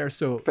out there.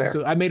 So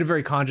I made a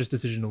very conscious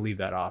decision to leave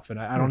that off. And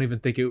I don't even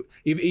think it,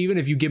 even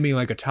if you give me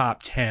like a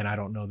top 10, I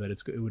don't know that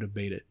it would have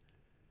made it.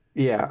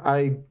 Yeah,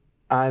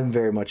 I'm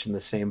very much in the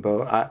same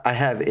boat. I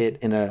have it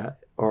in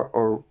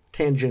or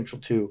tangential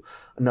to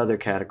another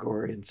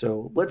category. And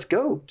so let's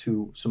go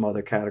to some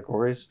other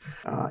categories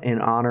in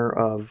honor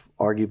of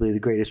arguably the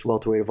greatest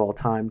welterweight of all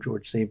time,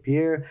 George St.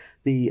 Pierre,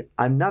 the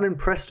I'm Not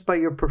Impressed by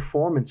Your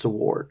Performance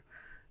Award.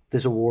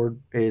 This award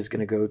is going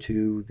to go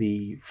to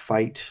the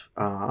fight.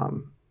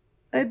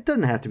 It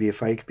doesn't have to be a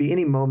fight. It could be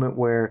any moment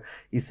where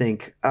you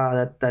think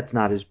that's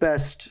not his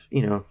best,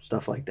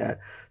 stuff like that.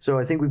 So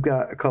I think we've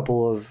got a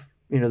couple of,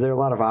 there are a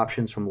lot of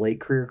options from late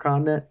career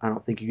Condit. I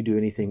don't think you could do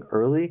anything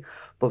early.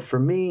 But for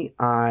me,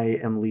 I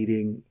am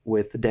leading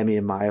with the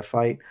Demian Maia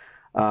fight.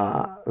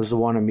 It was the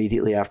one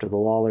immediately after the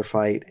Lawler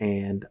fight.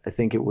 And I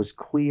think it was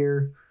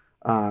clear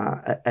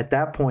at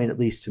that point, at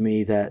least to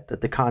me, that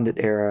the Condit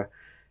era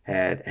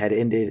had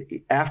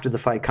ended. After the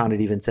fight, Condit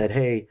even said,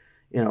 hey,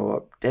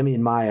 Demian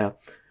Maia,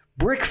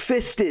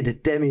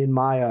 brick-fisted Demian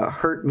Maia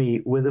hurt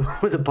me with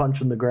a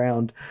punch on the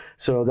ground.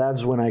 So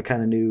that's when I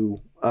kind of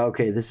knew,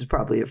 okay, this is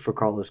probably it for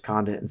Carlos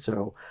Condit. And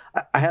so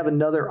I have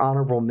another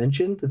honorable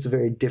mention that's a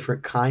very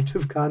different kind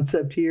of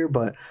concept here,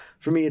 but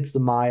for me, it's the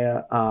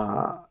Maia.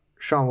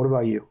 Sean, what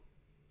about you?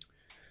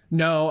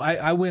 No,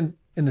 I went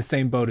in the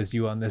same boat as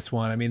you on this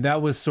one. I mean,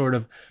 that was sort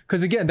of,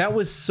 because again, that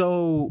was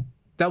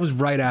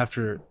right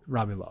after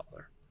Robbie Lawler.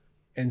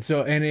 And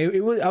so, and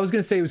it was, I was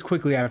going to say it was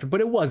quickly after,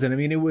 but it wasn't. I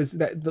mean, it was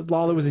that the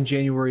Lawler was in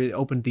January, it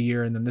opened the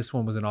year, and then this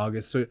one was in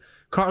August. So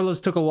Carlos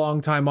took a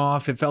long time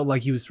off. It felt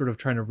like he was sort of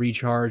trying to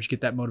recharge,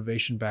 get that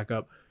motivation back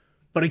up.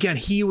 But again,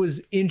 he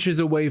was inches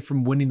away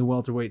from winning the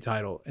welterweight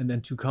title. And then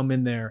to come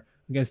in there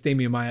against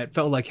Demian Maia, it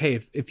felt like,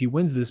 hey, if he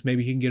wins this,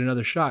 maybe he can get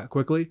another shot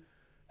quickly.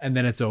 And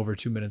then it's over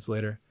 2 minutes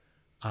later.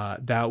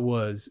 That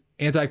was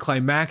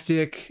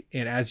anticlimactic.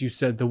 And as you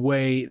said, the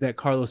way that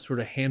Carlos sort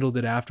of handled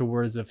it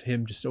afterwards, of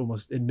him just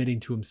almost admitting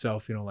to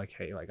himself, like,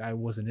 hey, like I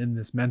wasn't in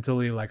this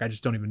mentally. Like, I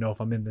just don't even know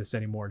if I'm in this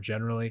anymore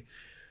generally.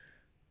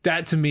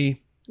 That to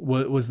me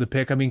was the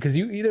pick. I mean, because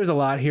there's a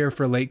lot here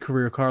for late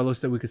career Carlos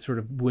that we could sort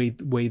of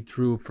wade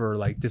through for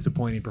like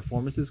disappointing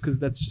performances, because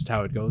that's just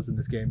how it goes in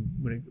this game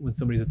when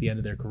somebody's at the end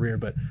of their career.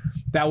 But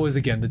that was,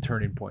 again, the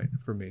turning point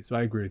for me. So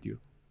I agree with you.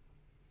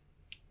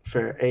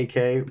 Fair.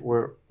 AK,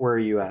 where are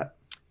you at?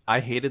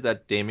 I hated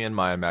that Demian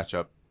Maia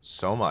matchup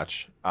so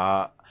much.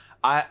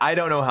 I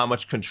don't know how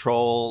much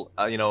control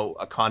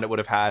a Condit would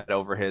have had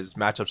over his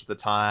matchups at the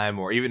time,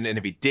 or even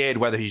if he did,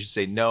 whether he should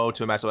say no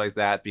to a matchup like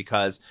that,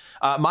 because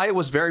Maia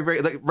was very,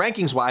 very, like,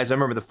 rankings wise, I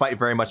remember the fight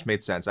very much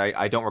made sense.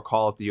 I don't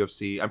recall if the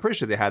UFC, I'm pretty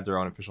sure they had their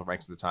own official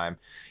rankings at the time.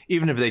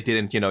 Even if they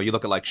didn't, you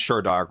look at like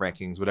Sherdog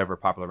rankings, whatever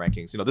popular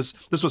rankings.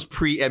 This was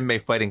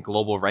pre-MMA fighting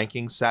global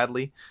rankings,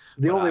 sadly.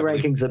 The only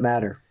rankings that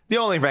matter. The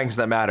only rankings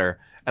that matter.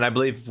 And I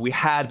believe if we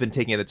had been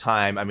taking at the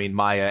time, I mean,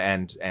 Maia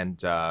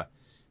and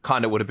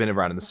Condit would have been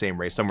around in the same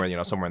race, somewhere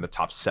in the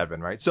top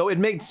 7, right? So it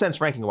made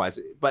sense ranking wise.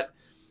 But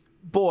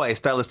boy,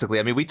 stylistically,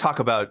 I mean, we talk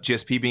about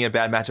GSP being a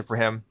bad matchup for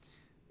him.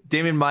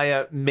 Damian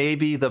Maia may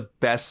be the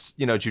best,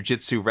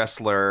 jiu-jitsu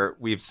wrestler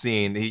we've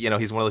seen.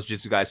 He's one of those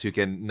jiu-jitsu guys who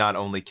can not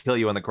only kill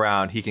you on the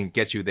ground, he can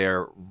get you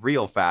there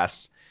real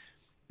fast.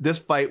 This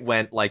fight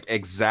went like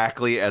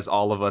exactly as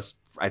all of us,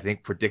 I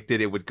think,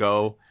 predicted it would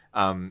go.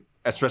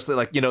 Especially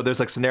like, there's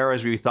like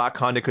scenarios where we thought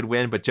Condit could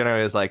win, but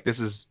generally it's like,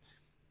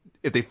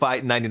 if they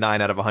fight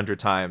 99 out of 100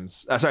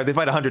 times, they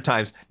fight 100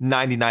 times,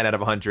 99 out of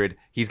 100,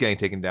 he's getting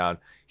taken down.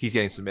 He's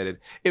getting submitted.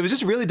 It was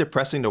just really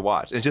depressing to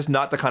watch. It's just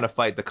not the kind of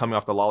fight that coming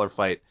off the Lawler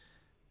fight.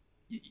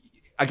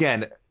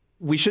 Again,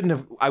 we shouldn't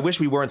have, I wish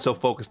we weren't so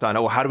focused on,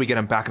 how do we get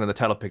him back into the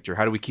title picture?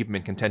 How do we keep him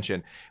in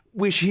contention?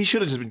 He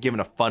should have just been given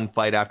a fun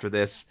fight after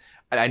this.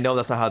 I know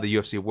that's not how the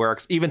UFC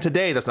works. Even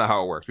today, that's not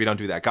how it works. We don't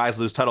do that. Guys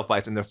lose title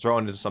fights and they're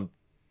thrown into some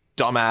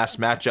dumbass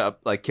matchup,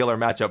 like killer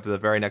matchup for the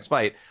very next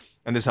fight.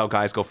 And this is how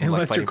guys go from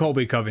unless you're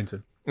Colby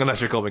Covington. Unless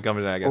you're Colby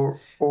Covington, I guess.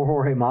 Or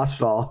Jorge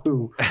Masvidal,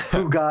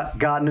 who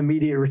got an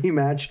immediate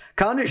rematch.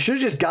 Condit should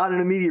have just gotten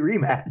an immediate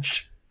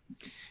rematch.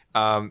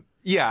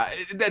 Yeah,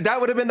 that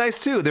would have been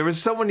nice too. There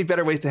was so many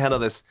better ways to handle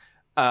this.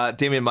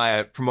 Damian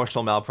Maia,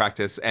 promotional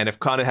malpractice. And if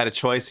Condit had a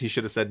choice, he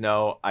should have said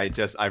no. I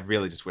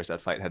really just wish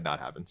that fight had not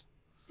happened.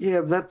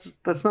 Yeah, but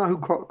that's not who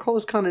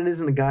Carlos Condit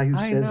isn't a guy who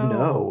says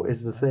no,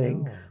 is the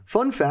thing.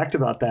 Fun fact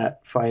about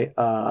that fight,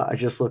 I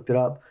just looked it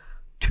up.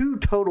 2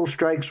 total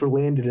strikes were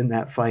landed in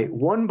that fight,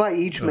 1 by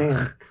each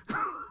man.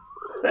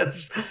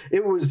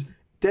 It was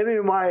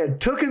Damian Maia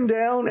took him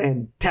down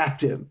and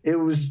tapped him. It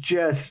was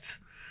just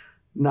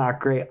not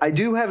great. I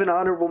do have an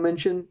honorable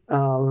mention.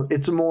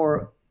 It's a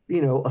more,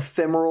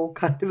 ephemeral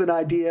kind of an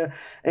idea.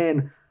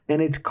 And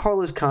it's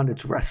Carlos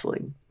Condit's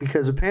wrestling,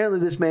 because apparently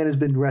this man has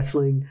been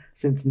wrestling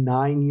since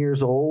 9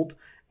 years old,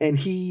 and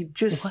he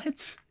just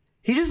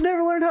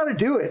never learned how to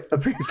do it.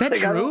 Is that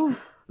true?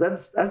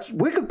 That's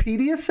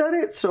Wikipedia said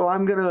it, so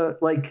I'm gonna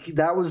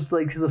that was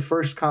the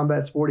first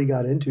combat sport he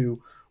got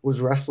into was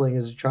wrestling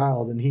as a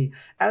child, and he,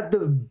 at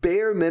the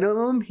bare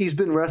minimum, he's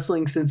been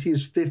wrestling since he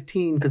was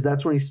 15, because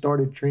that's when he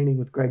started training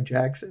with Greg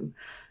Jackson,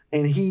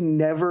 and he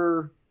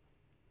never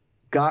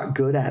got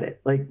good at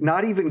it,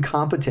 not even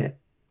competent.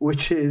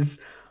 Which is,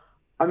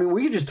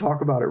 we could just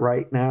talk about it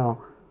right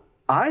now.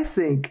 I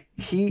think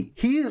you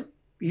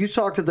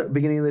talked at the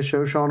beginning of the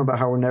show, Sean, about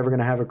how we're never going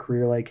to have a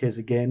career like his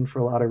again for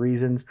a lot of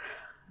reasons.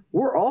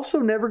 We're also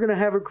never going to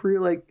have a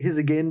career like his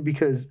again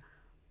because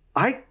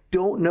I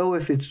don't know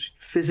if it's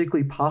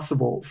physically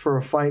possible for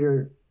a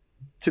fighter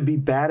to be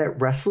bad at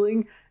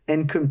wrestling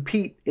and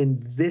compete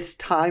in this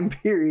time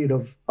period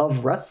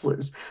of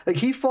wrestlers.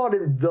 He fought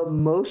in the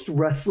most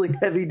wrestling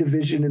heavy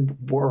division in the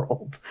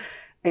world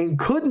and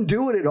couldn't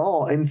do it at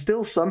all, and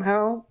still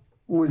somehow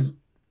was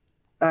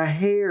a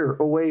hair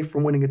away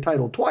from winning a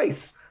title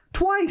twice.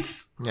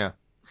 Yeah.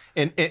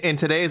 In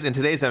today's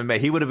MMA,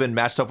 he would have been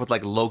matched up with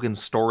Logan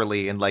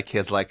Storley in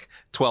his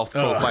 12th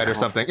pro fight or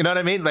something. You know what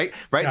I mean? Right?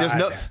 There's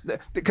no,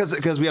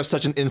 because we have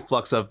such an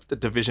influx of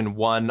Division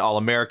 1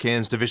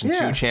 All-Americans, Division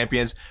 2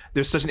 champions.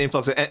 There's such an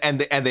influx,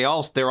 and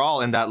they're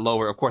all in that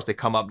lower. Of course, they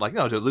come up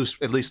to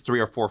at least 3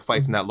 or 4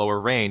 fights in that lower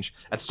range.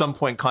 At some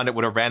point, Condit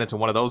would have ran into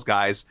one of those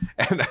guys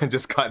and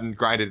just gotten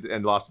grinded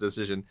and lost the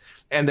decision.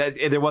 And that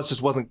there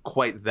wasn't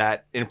quite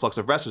that influx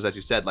of wrestlers, as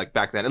you said,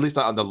 back then, at least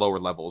not on the lower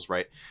levels,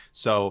 right?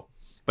 So.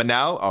 But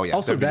now,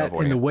 also that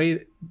and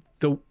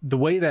the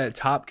way that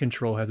top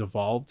control has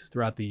evolved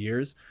throughout the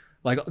years,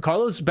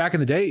 Carlos back in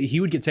the day, he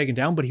would get taken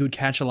down, but he would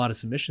catch a lot of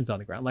submissions on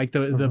the ground.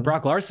 The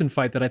Brock Larson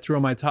fight that I threw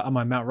on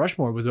my Mount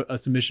Rushmore was a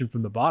submission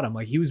from the bottom.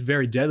 He was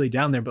very deadly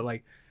down there, but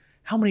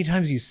how many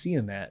times are you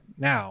seeing that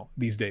now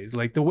these days?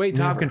 The way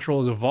top control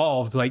has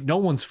evolved, no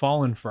one's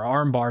falling for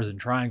arm bars and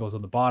triangles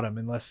on the bottom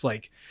unless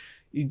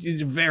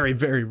it's very,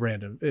 very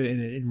random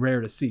and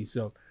rare to see.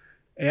 So.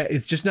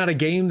 It's just not a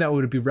game that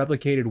would be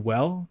replicated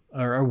well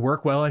or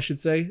work well, I should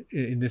say,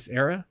 in this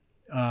era.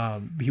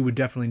 He would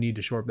definitely need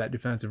to shore up that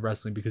defensive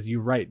wrestling because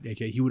you're right, AK.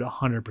 He would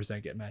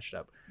 100% get matched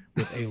up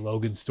with a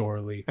Logan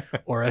Storley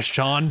or a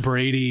Sean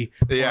Brady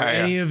or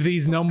any of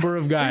these number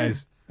of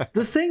guys.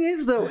 The thing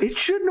is, though, it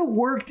shouldn't have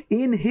worked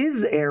in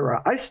his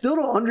era. I still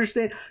don't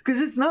understand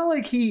because it's not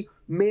like he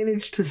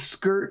managed to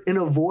skirt and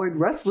avoid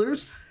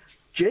wrestlers.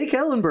 Jake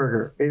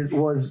Ellenberger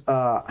was,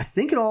 I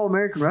think, an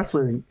All-American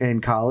wrestler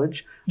in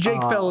college.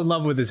 Jake fell in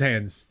love with his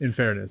hands, in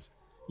fairness.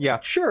 Yeah,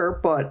 sure,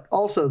 but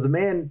also the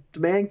man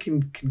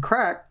can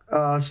crack,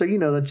 so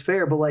that's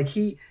fair. But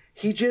he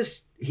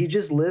just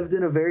lived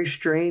in a very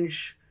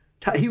strange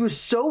time. He was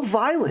so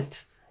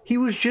violent. He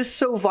was just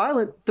so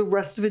violent. The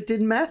rest of it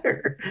didn't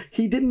matter.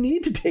 He didn't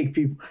need to take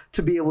people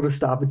to be able to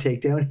stop a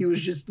takedown. He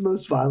was just the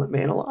most violent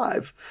man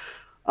alive.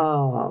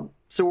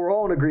 So we're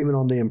all in agreement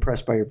on the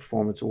Impressed by Your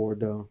Performance award,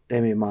 though,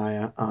 Damian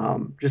Maia,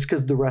 just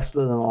because the rest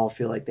of them all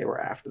feel like they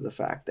were after the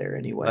fact there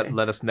anyway.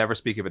 Let us never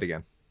speak of it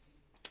again.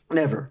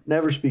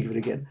 Never speak of it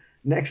again.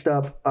 Next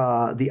up,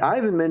 the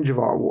Ivan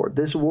Menjivar Award.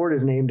 This award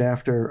is named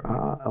after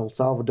El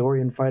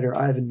Salvadorian fighter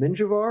Ivan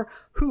Menjivar,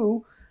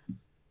 who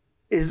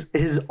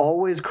has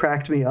always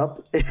cracked me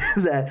up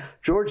that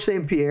George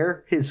St.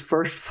 Pierre, his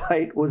first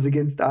fight was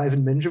against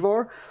Ivan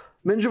Menjivar.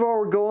 Menjivar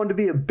would go on to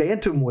be a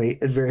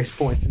bantamweight at various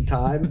points in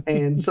time,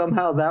 and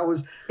somehow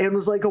was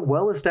like a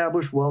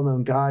well-established,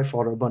 well-known guy,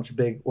 fought at a bunch of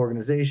big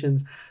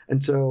organizations,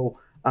 and so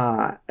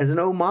as an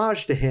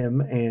homage to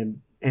him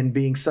and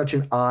being such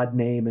an odd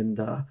name in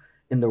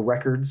the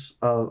records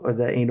or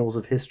the annals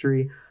of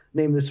history,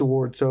 name this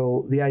award.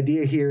 So the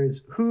idea here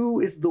is who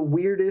is the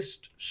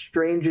weirdest,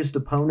 strangest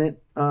opponent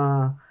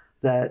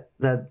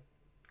that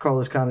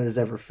Carlos Condit has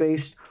ever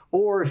faced,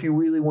 or if you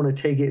really want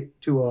to take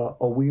it to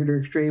a weirder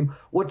extreme,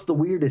 what's the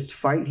weirdest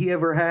fight he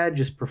ever had,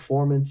 just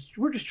performance.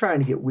 We're just trying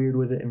to get weird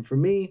with it. And for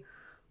me,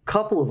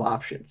 couple of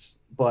options,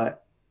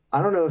 but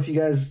I don't know if you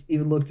guys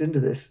even looked into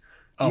this.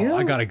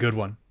 I got a good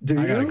one. I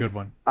got a good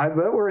one. I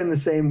bet we're in the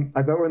same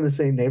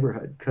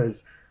neighborhood,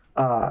 because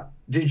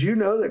did you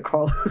know that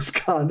Carlos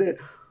Condit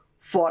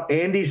fought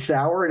Andy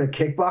Sauer in a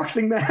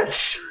kickboxing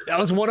match? That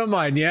was one of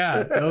mine.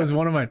 Yeah, that was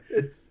one of mine.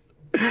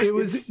 It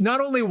was not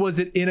only was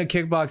it in a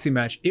kickboxing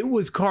match, it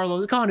was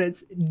Carlos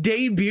Condit's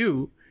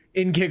debut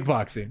in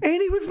kickboxing,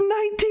 and he was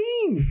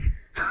 19.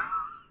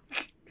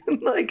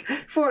 Like,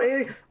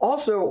 for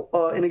also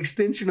an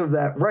extension of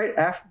that, right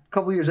after a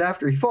couple years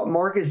after, he fought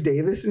Marcus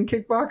Davis in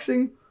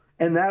kickboxing,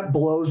 and that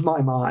blows my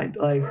mind.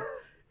 Like,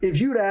 if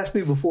you'd asked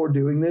me before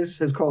doing this,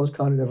 has Carlos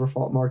Condit ever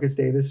fought Marcus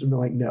Davis? I'd be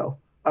like, no.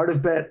 I would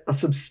have bet a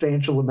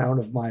substantial amount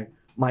of my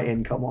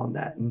income on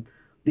that. And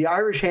the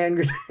Irish hand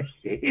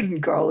grenade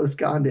and Carlos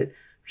Condit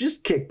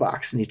just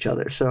kickboxing each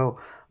other. So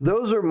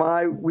those are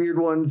my weird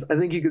ones. I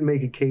think you could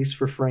make a case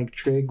for Frank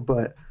Trigg,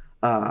 but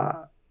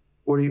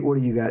what do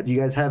you got? Do you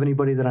guys have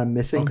anybody that I'm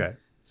missing? Okay,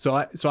 so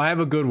I have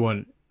a good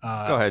one.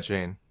 Go ahead,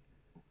 Shane.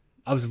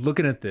 I was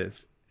looking at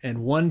this, and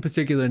one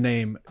particular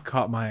name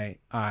caught my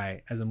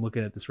eye as I'm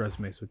looking at this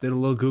resume. So I did a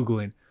little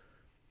Googling.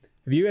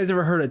 Have you guys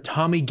ever heard of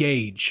Tommy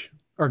Gage?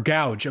 Or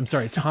Gouge? I'm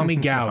sorry, Tommy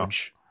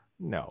Gouge.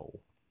 No.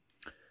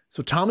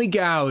 So Tommy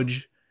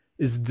Gouge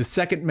is the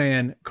second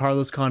man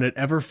Carlos Condit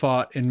ever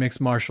fought in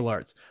mixed martial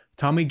arts.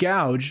 Tommy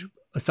Gouge,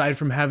 aside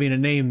from having a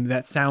name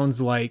that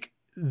sounds like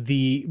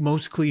the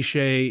most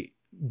cliche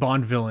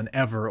Bond villain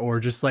ever, or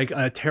just like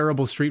a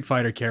terrible Street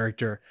Fighter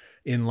character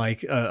in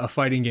like a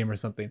fighting game or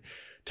something,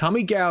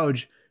 Tommy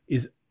Gouge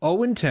is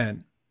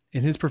 0-10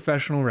 in his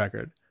professional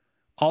record.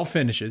 All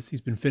finishes.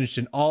 He's been finished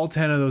in all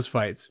 10 of those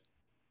fights.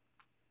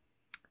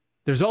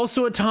 There's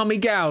also a Tommy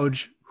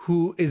Gouge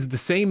who is the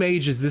same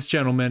age as this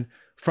gentleman,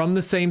 from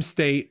the same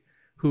state,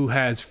 who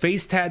has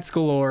face tats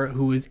galore,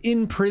 who is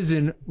in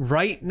prison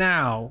right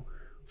now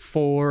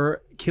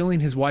for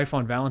killing his wife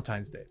on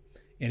Valentine's Day.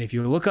 And if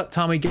you look up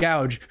Tommy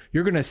Gouge,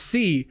 you're going to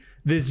see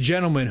this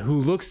gentleman who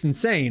looks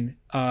insane.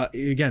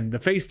 Again, the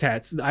face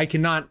tats, I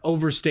cannot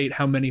overstate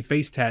how many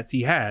face tats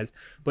he has.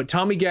 But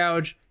Tommy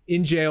Gouge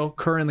in jail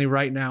currently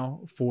right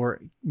now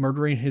for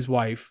murdering his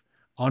wife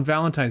on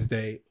Valentine's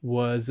Day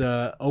was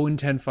a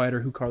 0-10 fighter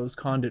who Carlos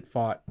Condit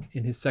fought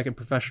in his second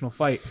professional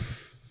fight.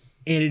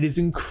 And it is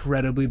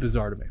incredibly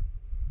bizarre to me.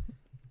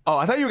 Oh,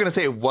 I thought you were going to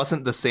say it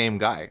wasn't the same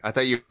guy. I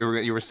thought you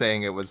were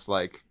saying it was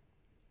like...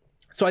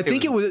 So I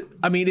think it was,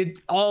 I mean,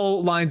 it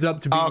all lines up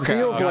to be. Okay.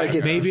 Feels like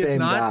it's maybe the it's same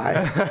not.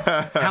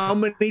 guy. How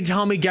many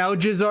Tommy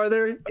Gouges are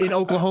there in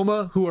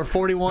Oklahoma who are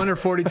 41 or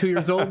 42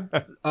 years old?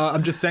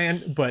 I'm just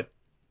saying, but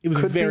it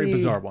was a very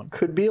bizarre one.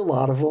 Could be a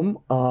lot of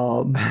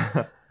them.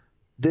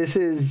 This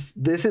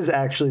is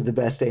actually the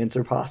best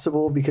answer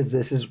possible, because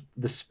this is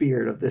the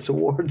spirit of this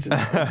awards.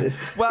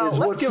 Well,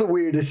 what's the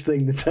weirdest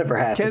thing that's ever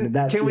happened? And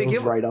that feels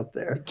right up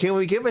there. Can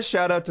we give a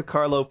shout out to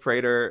Carlo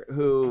Prater,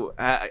 who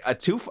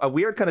a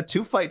weird kind of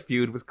 2-fight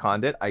feud with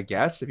Condit, I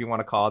guess, if you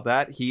want to call it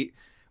that. He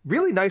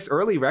really nice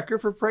early record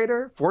for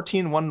Prater,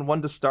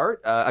 14-1-1 to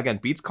start. Again,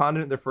 beats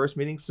Condit in their first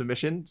meeting,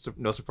 submission. So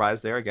no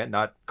surprise there. Again,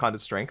 not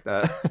Condit's strength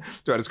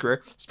throughout his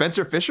career.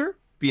 Spencer Fisher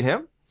beat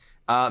him.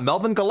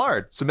 Melvin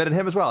Gallard submitted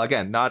him as well.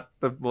 Again, not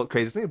the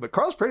craziest thing, but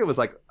Carlos Prater was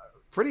like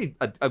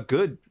a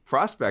good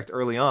prospect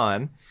early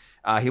on.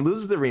 He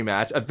loses the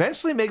rematch,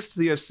 eventually makes it to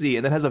the UFC,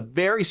 and then has a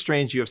very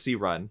strange UFC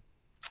run.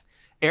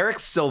 Eric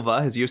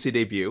Silva, his UFC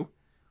debut,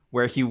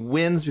 where he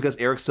wins because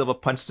Eric Silva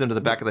punches him to the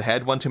back of the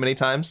head one too many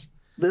times.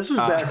 This was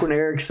back when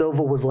Eric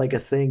Silva was like a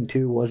thing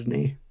too, wasn't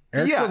he?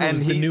 Eric Silva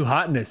was the new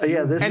hotness.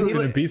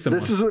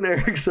 This was when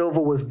Eric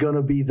Silva was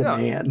gonna be the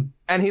man.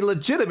 And he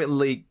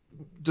legitimately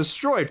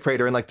destroyed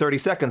Prater in like 30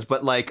 seconds,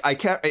 but like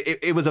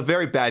it was a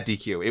very bad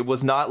DQ. It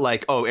was not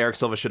like, oh, Eric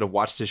Silva should have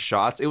watched his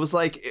shots. It was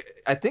like,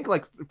 I think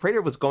like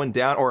Prater was going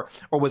down or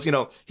was,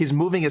 he's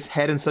moving his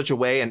head in such a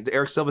way and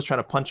Eric Silva's trying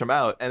to punch him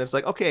out. And it's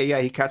like, okay, yeah,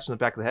 he catches him in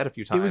the back of the head a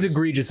few times. It was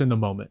egregious in the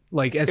moment.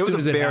 Like as soon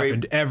as it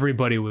happened,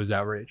 everybody was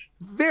outraged.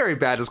 Very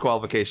bad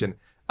disqualification.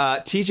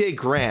 TJ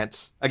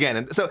Grant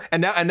again,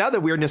 and now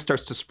the weirdness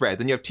starts to spread.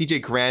 Then you have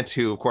TJ Grant,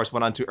 who of course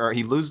went on to earn,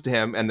 he loses to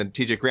him, and then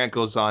TJ Grant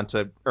goes on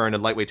to earn a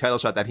lightweight title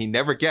shot that he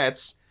never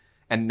gets,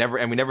 and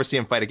we never see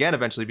him fight again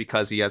eventually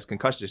because he has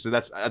concussion. So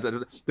that's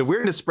the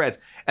weirdness spreads,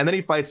 and then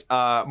he fights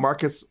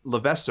Marcus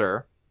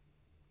Levasseur,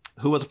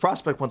 who was a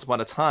prospect once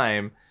upon a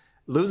time,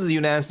 loses a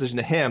unanimous decision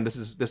to him. This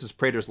is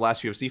Prater's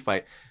last UFC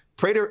fight.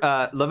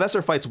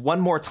 Levasseur fights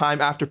one more time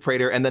after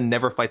Prater, and then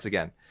never fights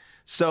again.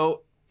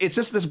 So it's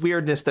just this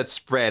weirdness that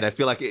spread. I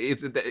feel like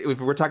if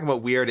we're talking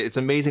about weird, it's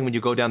amazing when you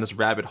go down this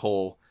rabbit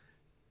hole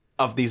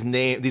of these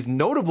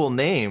notable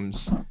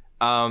names,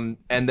 and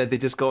then they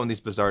just go in these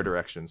bizarre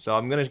directions. So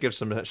I'm gonna give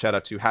some shout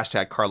out to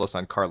 #Carlos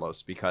on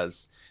Carlos,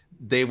 because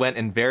they went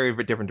in very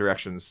different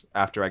directions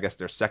after, I guess,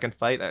 their second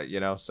fight.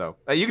 So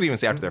you could even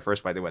say after their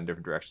first fight they went in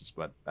different directions.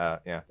 But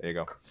yeah, there you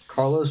go.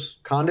 Carlos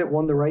Condit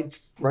won the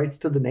rights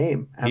to the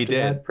name. After He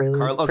did. That,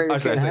 Carlos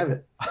can't have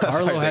it.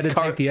 Carlo had to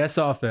take the S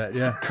off that.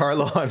 Yeah.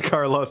 Carlo on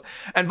Carlos.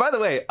 And by the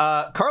way,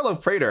 Carlo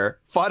Prater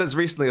fought as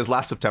recently as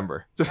last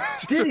September.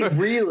 Did he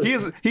really?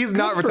 He's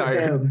not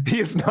retired. He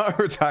is not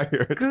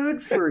retired.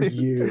 Good for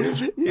you.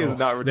 He is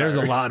not retired. There's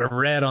a lot of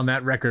red on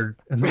that record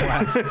in the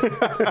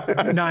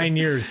last 9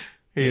 years.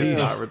 He is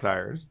not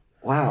retired.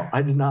 Wow,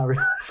 I did not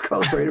realize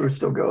Carlo Prater was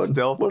still going.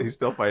 He's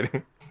still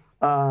fighting.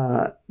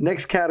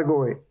 Next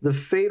category, the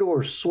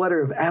Fedor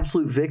Sweater of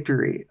Absolute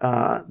Victory.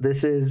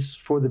 This is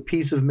for the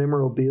piece of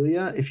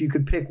memorabilia. If you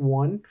could pick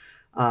one,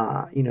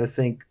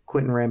 think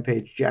Quentin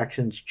Rampage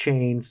Jackson's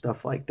chain,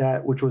 stuff like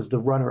that, which was the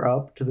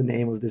runner-up to the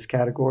name of this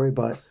category.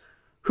 But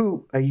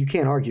you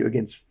can't argue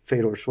against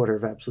Fedor Sweater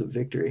of Absolute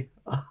Victory.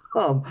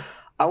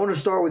 I want to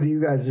start with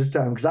you guys this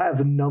time because I have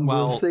a number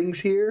of things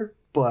here,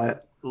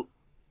 but...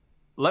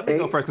 Let me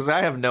go first because I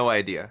have no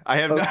idea.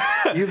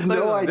 You have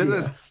no idea.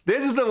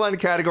 This is the one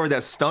category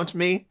that stumped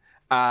me.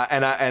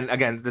 And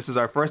again, this is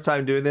our first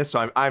time doing this,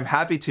 so I'm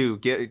happy to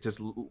just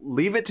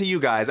leave it to you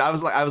guys. I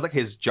was like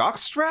his jock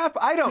strap.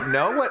 I don't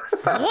know what.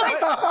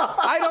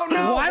 I don't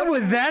know. Why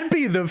would that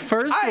be the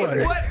first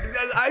one?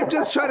 I'm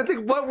just trying to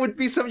think what would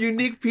be some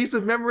unique piece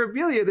of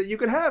memorabilia that you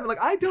could have. Like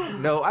I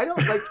don't know. I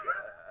don't like.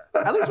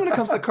 At least when it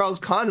comes to Carlos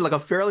Condit, like I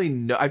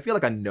feel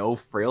like a no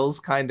frills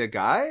kind of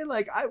guy.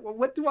 Like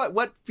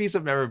what piece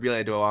of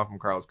memorabilia do I want from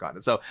Carlos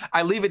Condit? So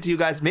I leave it to you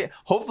guys.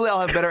 Hopefully I'll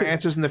have better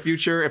answers in the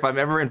future if I'm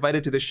ever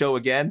invited to the show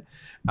again.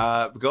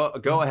 Go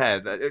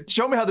ahead.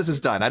 Show me how this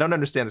is done. I don't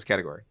understand this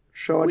category.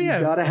 Sean, you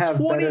gotta have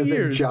 20 better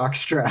years. than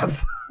jockstrap.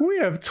 We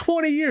have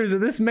 20 years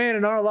of this man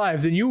in our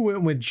lives, and you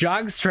went with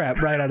jockstrap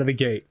right out of the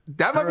gate.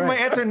 That might be my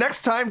answer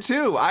next time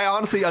too. I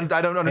honestly I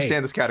don't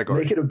understand this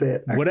category. Make it a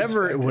bit.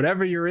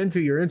 Whatever you're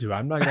into, you're into.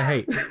 I'm not gonna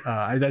hate.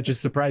 That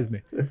just surprised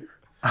me.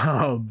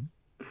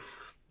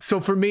 So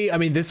for me, I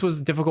mean, this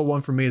was a difficult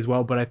one for me as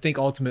well. But I think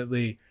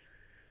ultimately,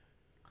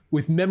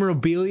 with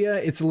memorabilia,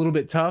 it's a little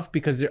bit tough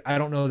because I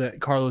don't know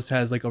that Carlos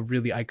has like a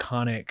really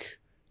iconic.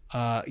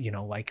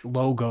 Like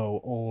logo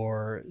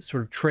or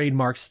sort of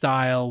trademark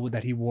style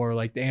that he wore.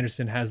 Like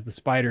Anderson has the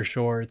spider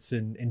shorts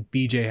and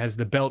BJ has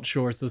the belt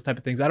shorts, those type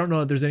of things. I don't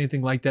know if there's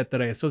anything like that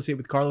I associate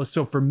with Carlos.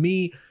 So for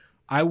me,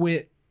 I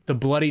went the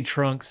bloody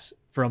trunks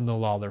from the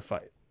Lawler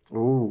fight.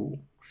 Ooh,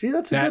 see,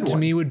 that's a that good to one.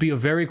 me would be a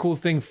very cool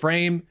thing.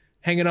 Frame,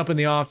 hanging up in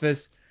the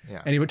office.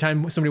 Yeah. Any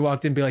time somebody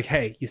walked in, be like,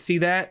 "Hey, you see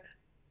that?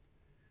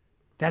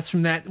 That's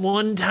from that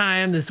one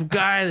time this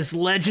guy, this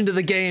legend of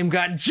the game,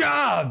 got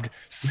jobbed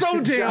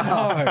so damn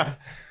hard."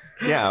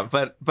 Yeah,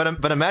 but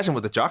imagine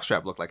what the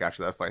jockstrap looked like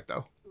after that fight,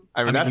 though.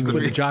 I mean that's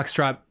with the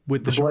jockstrap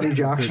with the bloody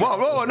jockstrap.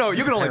 Whoa, no!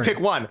 You can only pick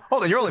one.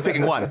 Hold on, you're only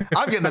picking one.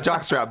 I'm getting the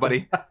jockstrap,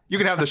 buddy. You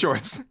can have the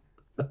shorts.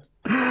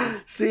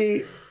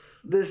 See,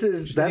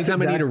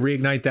 anytime I need to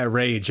reignite that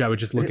rage, I would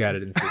just look at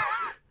it and see.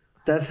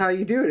 That's how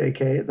you do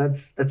it, AK.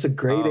 That's a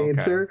great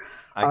answer.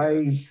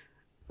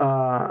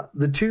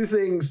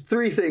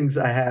 Three things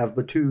I have,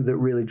 but two that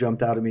really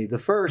jumped out at me. The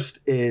first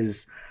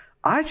is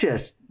I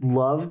just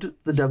loved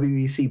the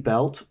WEC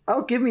belt.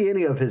 Give me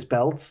any of his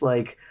belts.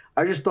 Like,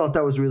 I just thought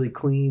that was really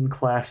clean,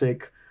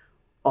 classic,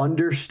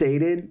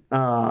 understated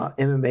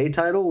MMA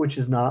title, which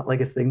is not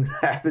like a thing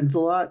that happens a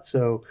lot.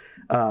 So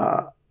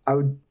I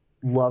would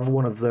love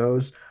one of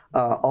those.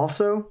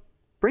 Also,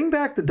 bring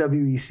back the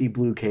WEC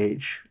blue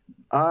cage.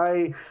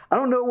 I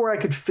don't know where I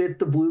could fit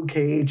the blue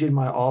cage in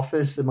my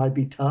office. It might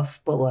be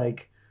tough, but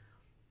like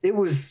it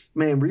was,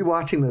 man,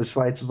 rewatching those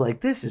fights was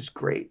like, this is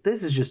great.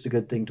 This is just a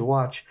good thing to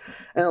watch.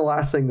 And the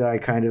last thing that I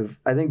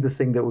think the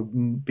thing that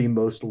would be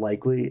most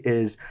likely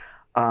is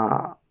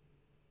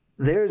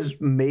there's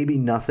maybe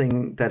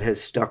nothing that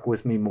has stuck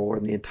with me more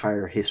in the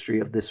entire history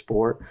of this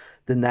sport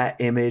than that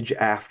image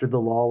after the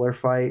Lawler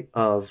fight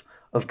of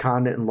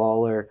Condit and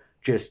Lawler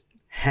just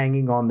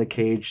hanging on the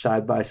cage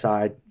side by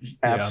side,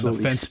 absolutely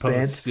on the fence spent.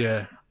 posts,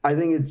 yeah. I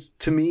think it's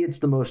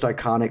the most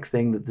iconic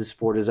thing that this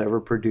sport has ever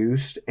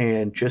produced,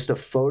 and just a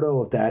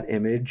photo of that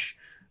image.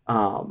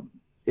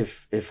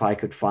 If I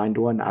could find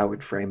one, I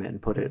would frame it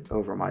and put it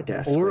over my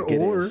desk.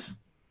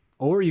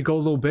 Or you go a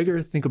little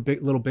bigger, think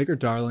little bigger,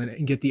 darling,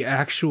 and get the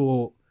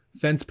actual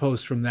fence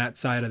post from that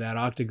side of that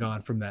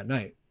octagon from that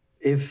night.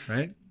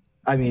 Right?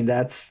 I mean,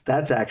 that's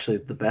actually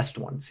the best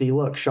one. See,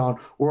 look, Sean,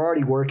 we're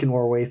already working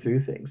our way through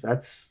things.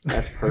 That's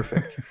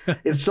perfect.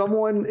 If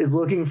someone is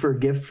looking for a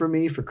gift for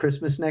me for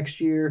Christmas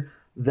next year,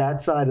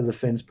 that side of the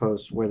fence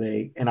post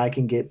and I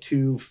can get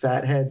two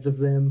fat heads of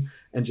them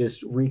and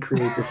just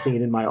recreate the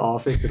scene in my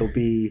office, it'll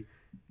be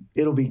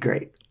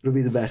great. It'll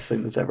be the best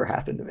thing that's ever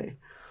happened to me.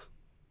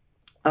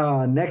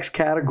 Next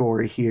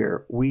category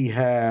here, we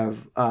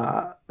have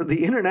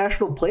the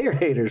International Player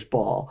Haters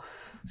Ball.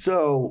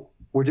 So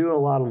we're doing a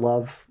lot of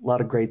love, a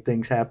lot of great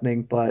things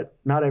happening, but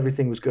not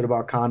everything was good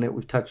about Condit.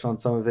 We've touched on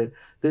some of it.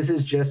 This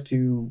is just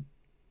to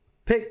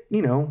pick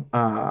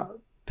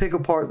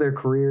apart their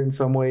career in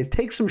some ways,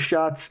 take some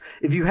shots.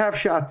 If you have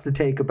shots to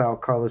take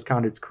about Carlos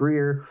Condit's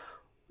career,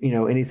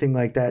 anything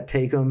like that,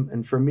 take them.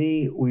 And for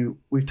me,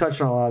 we've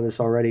touched on a lot of this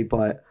already,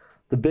 but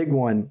the big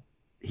one,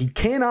 he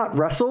cannot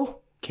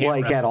wrestle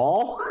at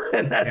all.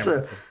 And that's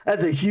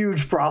a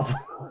huge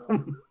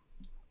problem.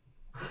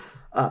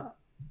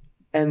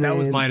 And that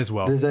was mine as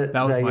well. That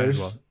was mine as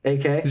well.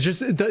 AK? It's just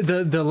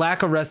the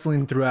lack of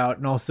wrestling throughout,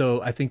 and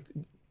also I think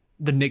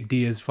the Nick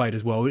Diaz fight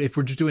as well. If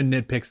we're just doing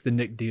nitpicks, the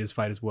Nick Diaz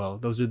fight as well.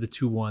 Those are the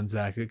two ones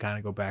that I could kind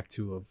of go back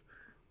to of,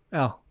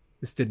 well,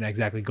 this didn't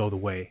exactly go the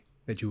way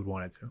that you would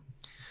want it to.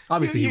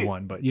 Obviously he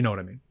won, but you know what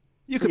I mean.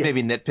 You could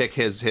maybe nitpick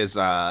his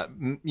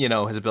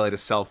ability to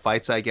sell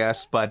fights, I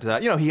guess. But,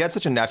 he had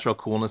such a natural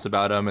coolness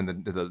about him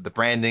and the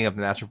branding of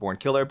the natural born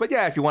killer. But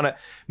yeah, if you want to,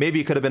 maybe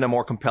he could have been a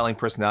more compelling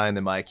personality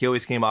than Mike. He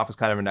always came off as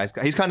kind of a nice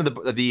guy. He's kind of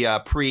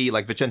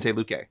the Vicente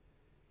Luque.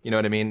 You know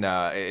what I mean?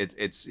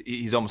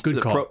 He's almost good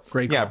call.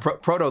 Great call. Yeah,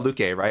 proto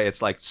Luque, right?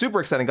 It's like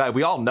super exciting guy.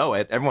 We all know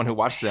it. Everyone who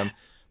watches him.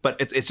 But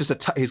it's just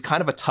he's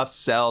kind of a tough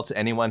sell to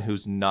anyone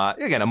who's not,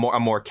 again, a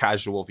more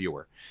casual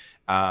viewer.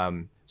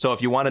 So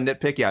if you want to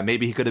nitpick, yeah,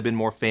 maybe he could have been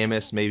more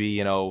famous. Maybe,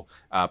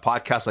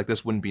 podcasts like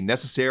this wouldn't be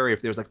necessary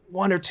if there was like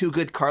one or two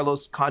good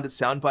Carlos Condit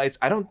sound bites.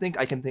 I don't think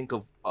I can think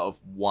of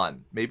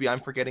one. Maybe I'm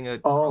forgetting a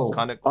Carlos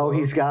Condit quote.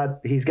 He's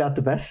got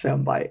the best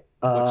sound bite,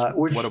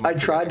 which I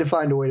tried to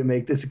find a way to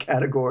make this a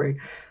category.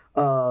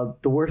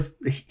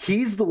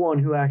 He's the one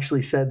who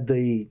actually said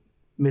the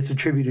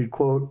misattributed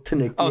quote to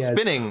Nick Diaz.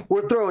 Spinning.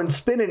 We're throwing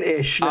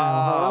spinning-ish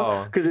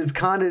now, because it's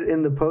Condit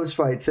in the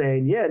post-fight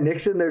saying, yeah,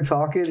 Nick's in there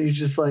talking. He's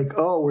just like,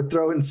 we're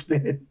throwing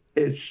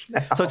spinning-ish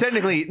now. So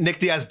technically, Nick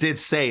Diaz did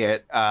say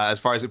it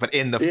but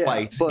in the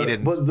fight, he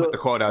didn't put the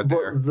quote out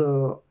there.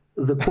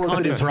 The quote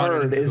that is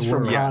heard is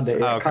from Condit.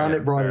 Yes. Okay,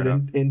 Condit brought it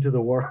into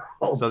the world.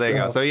 So there you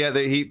go. So yeah,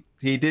 he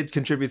did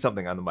contribute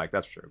something on the mic.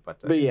 That's true.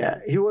 But yeah,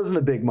 he wasn't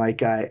a big mic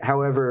guy.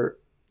 However,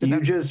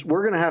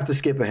 we're going to have to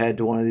skip ahead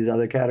to one of these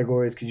other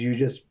categories because you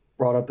just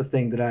brought up a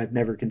thing that I've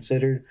never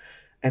considered,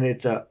 and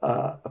it's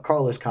a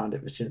Carlos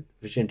Condit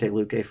Vicente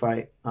Luque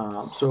fight.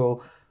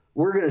 So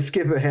we're going to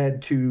skip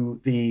ahead to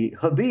the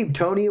Habib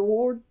Tony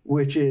Award,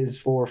 which is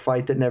for a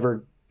fight that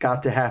never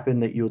got to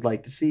happen that you would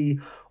like to see,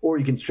 or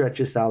you can stretch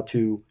this out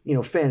to,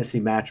 fantasy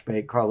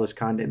matchmake Carlos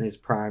Condit in his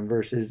prime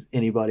versus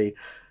anybody.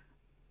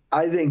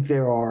 I think he's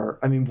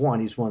one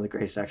of the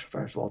greatest action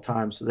fighters of all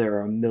time, so there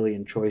are a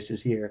million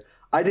choices here.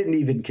 I didn't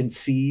even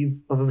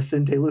conceive of a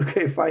Vicente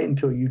Luque fight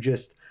until you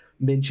just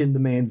mentioned the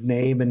man's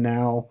name, and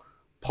now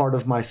part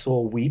of my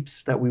soul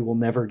weeps that we will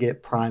never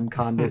get prime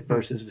Condit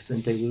versus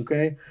Vicente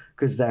Luque,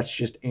 because that's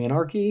just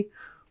anarchy.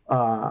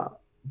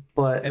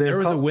 But there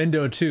was a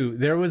window too.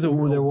 There was a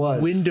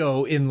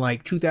window in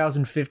like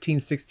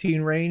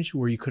 2015-16 range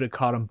where you could have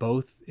caught them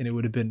both, and it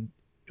would have been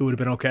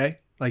okay.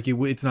 Like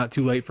it's not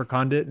too late for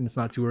Condit, and it's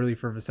not too early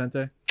for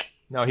Vicente.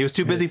 No, he was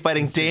too busy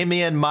fighting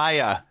Damian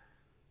Maia.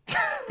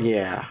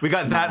 Yeah, we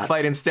got that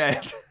fight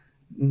instead.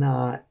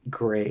 Not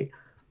great.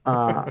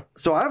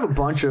 So I have a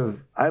bunch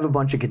of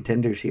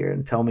contenders here,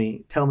 and tell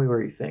me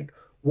where you think.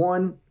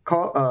 One,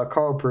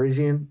 Carl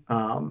Parisian.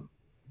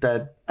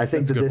 That I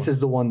think that this is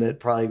the one that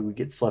probably would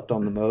get slept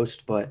on the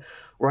most. But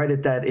right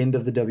at that end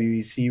of the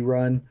WEC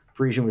run,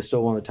 Parisian was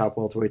still one of the top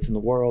welterweights in the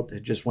world.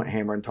 It just went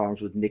hammer and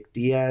tongs with Nick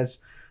Diaz.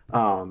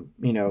 That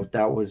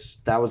was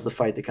the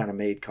fight that kind of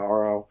made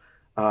Caro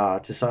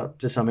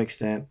to some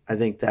extent. I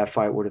think that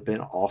fight would have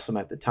been awesome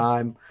at the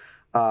time.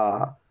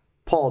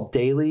 Paul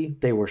Daly,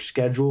 they were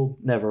scheduled,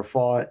 never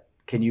fought.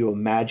 Can you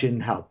imagine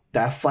how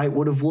that fight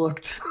would have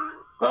looked?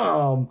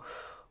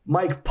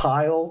 Mike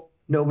Pyle,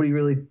 nobody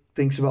really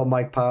thinks about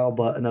Mike Pyle,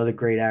 but another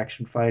great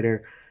action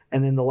fighter.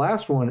 And then the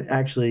last one,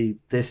 actually,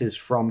 this is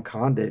from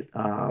Condit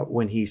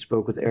when he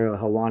spoke with Ariel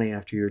Helwani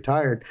after he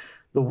retired.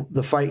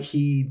 The fight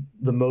he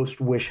the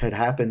most wish had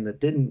happened that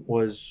didn't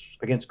was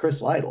against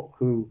Chris Lytle,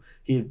 who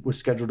he was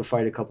scheduled to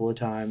fight a couple of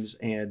times,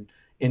 and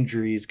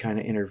injuries kind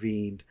of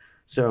intervened.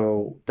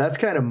 So that's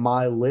kind of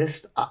my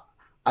list.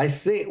 I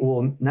think,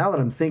 well, now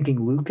that I'm thinking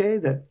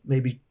Luque, that may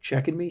be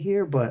checking me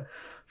here, but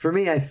for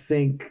me, I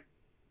think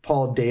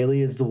Paul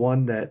Daly is the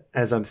one that,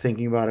 as I'm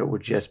thinking about it,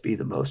 would just be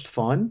the most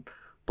fun.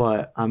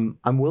 But I'm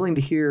willing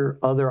to hear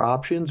other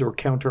options or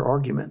counter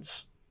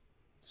arguments.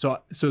 So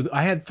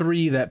I had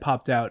three that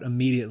popped out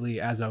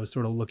immediately as I was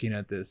sort of looking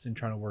at this and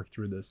trying to work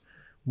through this.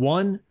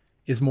 One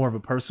is more of a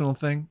personal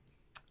thing,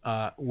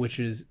 which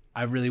is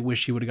I really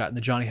wish he would have gotten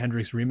the Johnny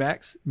Hendricks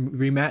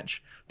rematch.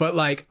 But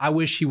like, I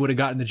wish he would have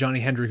gotten the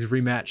Johnny Hendricks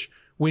rematch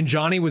when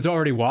Johnny was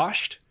already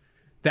washed,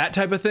 that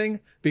type of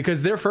thing,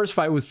 because their first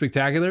fight was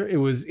spectacular.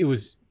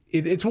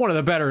 It's one of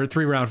the better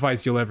 3-round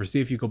fights you'll ever see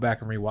if you go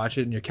back and rewatch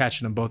it and you're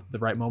catching them both at the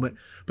right moment.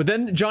 But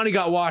then Johnny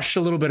got washed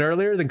a little bit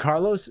earlier than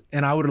Carlos,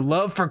 and I would have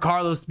loved for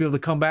Carlos to be able to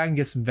come back and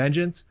get some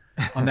vengeance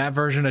on that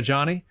version of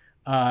Johnny.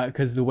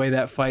 because the way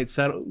that fight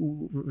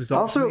resolved.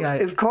 Also,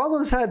 if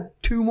Carlos had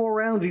 2 more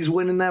rounds, he's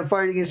winning that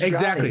fight against Johnny.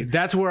 Exactly.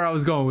 That's where I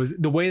was going. Was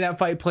the way that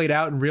fight played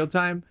out in real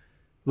time,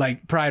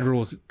 like Pride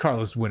rules,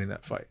 Carlos winning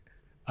that fight.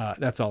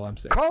 That's all I'm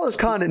saying. Carlos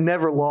Condit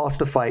never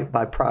lost a fight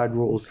by Pride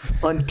rules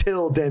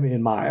until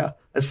Demian Maia.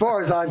 As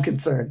far as I'm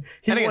concerned,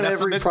 he won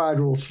every Pride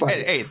rules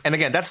fight. Hey, and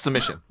again, that's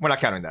submission. We're not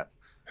counting that.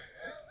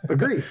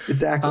 Agreed.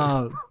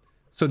 Exactly.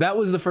 So that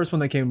was the first one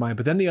that came to mind.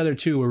 But then the other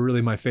 2 were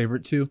really my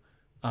favorite too.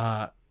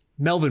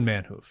 Melvin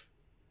Manhoef.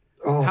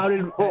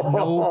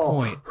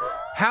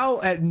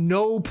 How at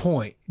no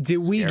point did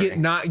we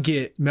not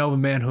get Melvin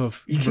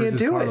Manhoef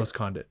versus Carlos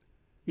Condit?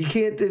 You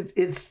can't.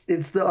 It's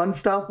the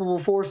unstoppable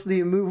force of the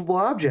immovable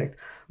object.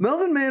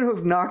 Melvin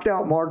Manhoef knocked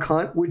out Mark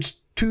Hunt, which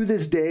to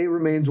this day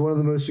remains one of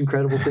the most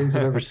incredible things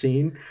I've ever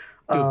seen.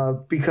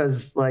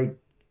 Because like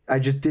I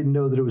just didn't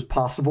know that it was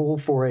possible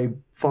for a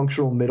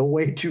functional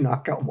middleweight to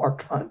knock out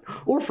Mark Hunt,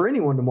 or for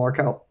anyone to knock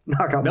out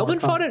Melvin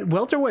fought at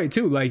welterweight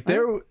too. Like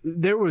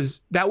there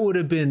was that would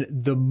have been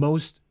the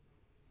most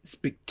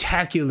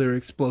spectacular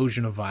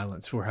explosion of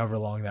violence for however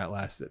long that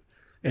lasted,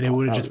 and it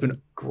would have just been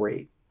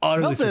great.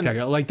 Utterly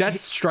spectacular. Like that's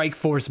Strike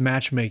Force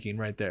matchmaking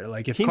right there.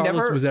 Like if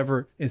Carlos was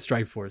ever in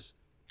Strike Force,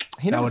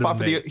 he's never fought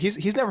for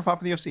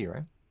the UFC,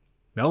 right?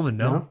 Melvin,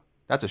 no.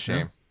 That's a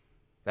shame.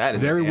 That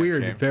is very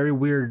weird. Shame. Very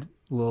weird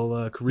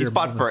little career.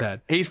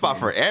 He's fought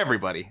for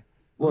everybody.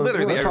 Well,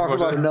 literally, we're talking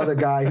about another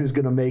guy who's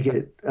going to make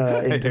it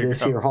into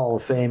this here Hall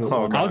of Fame.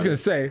 I was going to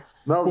say,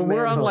 Melvin when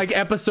we're Manhoef. on like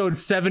episode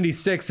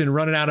 76 and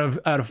running out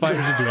of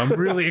fighters to do, I'm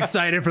really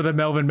excited for the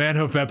Melvin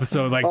Manhoef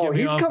episode. Like,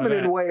 he's coming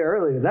in way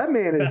earlier. That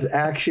man is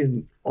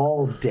action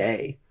all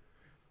day.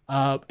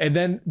 And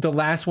then the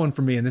last one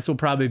for me, and this will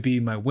probably be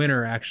my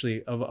winner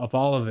actually of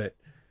all of it,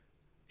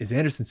 is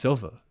Anderson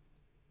Silva.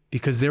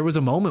 Because there was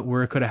a moment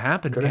where it could have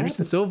happened.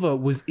 Anderson Silva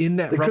was in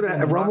that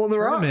Rumble in the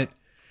Rock tournament.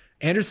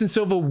 Anderson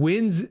Silva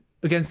wins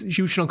against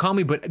Yushin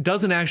Okami, but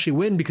doesn't actually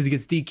win because he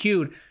gets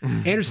DQ'd.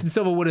 Anderson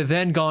Silva would have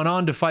then gone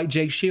on to fight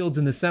Jake Shields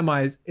in the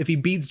semis. If he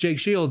beats Jake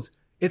Shields,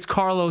 it's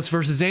Carlos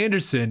versus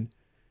Anderson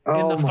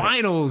in the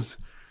finals.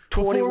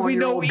 Before we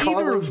know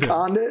either of them.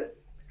 Condit?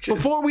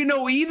 Before we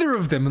know either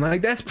of them. And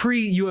like that's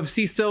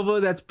pre-UFC Silva,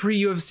 that's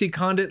pre-UFC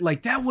Condit.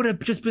 Like that would have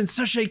just been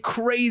such a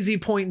crazy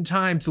point in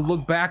time to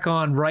look back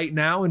on right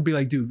now and be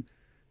like, dude,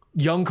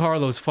 young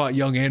Carlos fought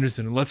young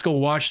Anderson, and let's go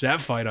watch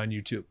that fight on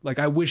YouTube. Like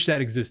I wish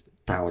that existed.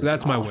 So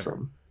that's my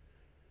win.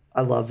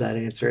 I love that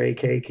answer.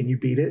 AK, can you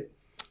beat it?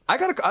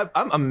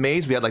 I'm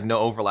amazed we had like no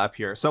overlap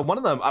here. So one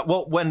of them,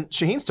 when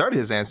Shaheen started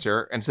his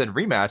answer and said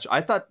rematch,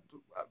 I thought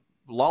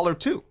Lawler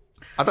too.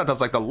 I thought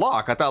that's like the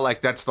lock. I thought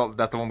like that's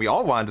the one we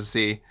all wanted to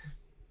see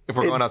if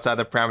we're going outside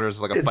the parameters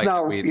of like a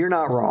fight. You're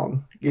not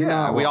wrong. You're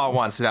not wrong. We all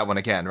want to see that one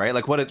again, right?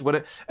 Like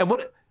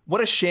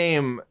what a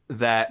shame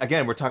that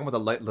again we're talking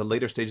about the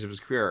later stages of his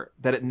career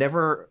that it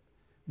never.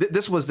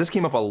 This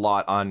came up a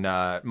lot on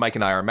Mike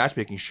and I, our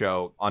matchmaking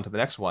show. On to the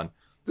next one.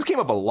 This came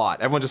up a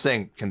lot. Everyone's just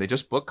saying, can they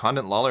just book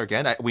Condit and Lawler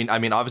again? I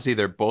mean, obviously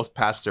they're both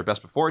past their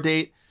best before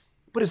date,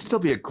 but it'd still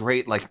be a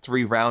great like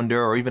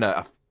 3-rounder or even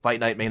a fight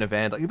night main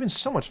event. Like it'd been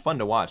so much fun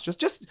to watch.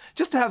 Just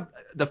to have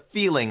the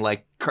feeling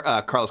like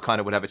Carlos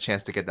Condit would have a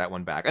chance to get that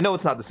one back. I know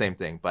it's not the same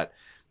thing, but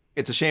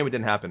it's a shame it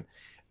didn't happen.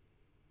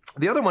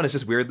 The other one is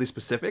just weirdly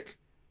specific.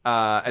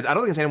 I don't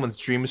think it's anyone's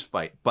dreams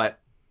fight, but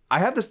I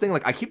have this thing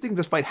like I keep thinking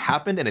this fight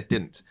happened and it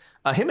didn't.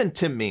 Him and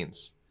Tim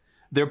Means,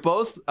 they're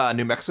both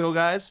New Mexico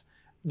guys.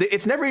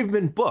 It's never even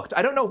been booked.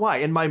 I don't know why.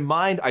 In my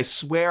mind, I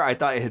swear I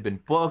thought it had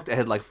been booked. It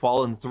had like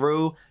fallen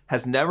through.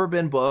 Has never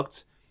been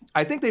booked.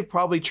 I think they've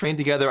probably trained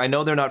together. I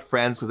know they're not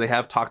friends because they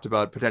have talked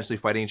about potentially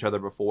fighting each other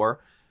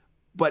before.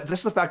 But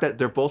just the fact that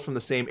they're both from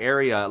the same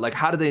area, like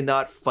how did they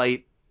not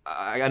fight?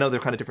 I know they're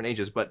kind of different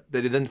ages, but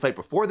they didn't fight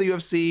before the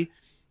UFC.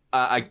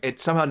 It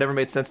somehow never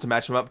made sense to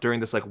match them up during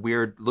this like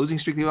weird losing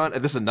streak they went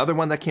on. This is another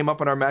one that came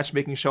up on our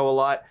matchmaking show a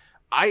lot.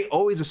 I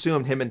always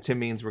assumed him and Tim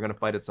Means were going to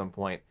fight at some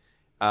point.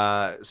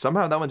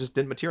 Somehow that one just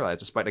didn't materialize,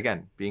 despite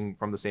again being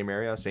from the same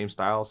area, same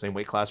style, same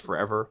weight class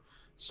forever.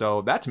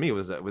 So that to me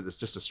was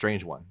just a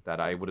strange one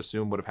that I would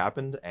assume would have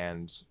happened.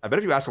 And I bet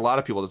if you ask a lot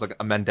of people, there's like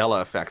a Mandela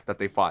effect that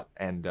they fought,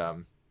 and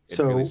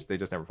they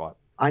just never fought.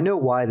 I know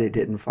why they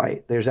didn't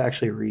fight. There's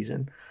actually a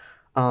reason.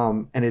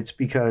 And it's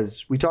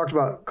because we talked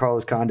about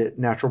Carlos Condit,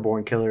 Natural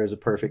Born Killer is a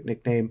perfect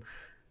nickname.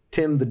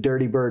 Tim the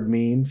Dirty Bird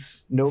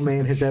Means. No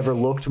man has ever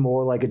looked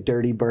more like a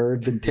dirty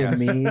bird than Tim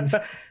Means.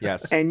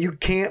 Yes. And you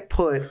can't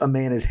put a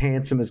man as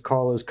handsome as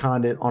Carlos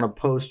Condit on a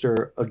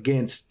poster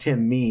against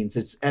Tim Means.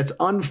 It's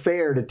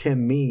unfair to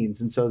Tim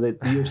Means. And so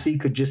that the UFC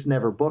could just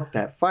never book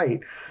that fight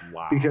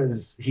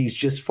because he's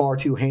just far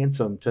too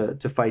handsome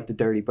to fight the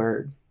Dirty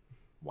Bird.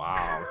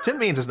 Wow. Tim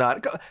Means is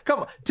not. Come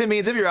on. Tim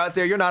Means, if you're out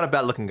there, you're not a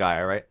bad looking guy,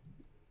 all right?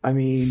 I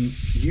mean,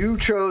 you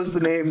chose the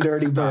name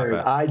Dirty Bird.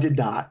 I did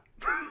not.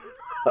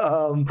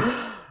 We'll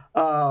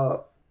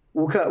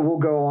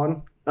go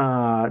on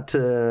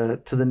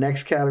to the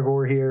next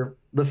category here.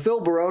 The Phil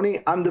Baroni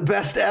I'm the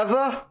Best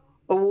Ever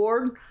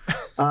Award.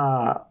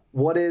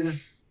 What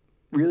is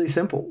really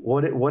simple.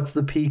 What's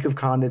the peak of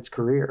Condit's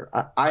career?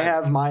 I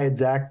have my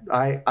exact.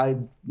 I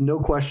no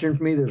question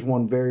for me. There's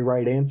one very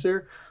right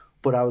answer,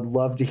 but I would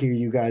love to hear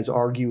you guys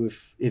argue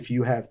if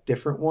you have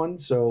different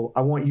ones. So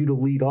I want you to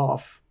lead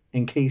off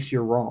in case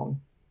you're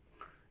wrong.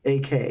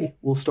 AK,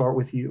 we'll start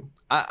with you.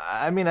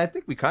 I mean, I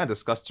think we kind of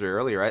discussed it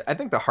earlier. I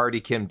think the Hardy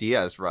Kim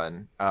Diaz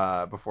run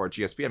before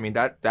GSP. I mean,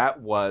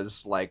 that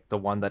was like the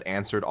one that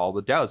answered all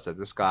the doubts that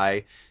this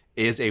guy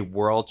is a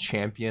world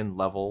champion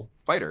level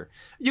fighter.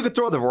 You could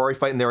throw the Rory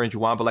fight in there if you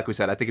want, but like we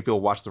said, I think if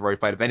you'll watch the Rory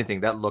fight, if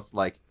anything, that looked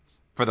like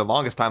for the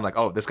longest time like,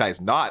 oh, this guy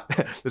is not a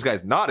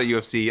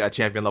UFC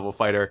champion level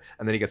fighter,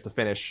 and then he gets the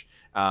finish.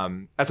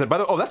 That's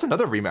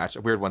another rematch,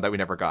 a weird one that we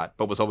never got,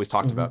 but was always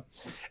talked about.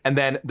 And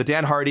then the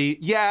Dan Hardy,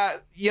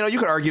 you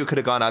could argue it could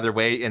have gone either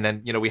way. And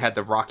then we had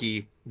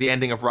the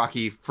ending of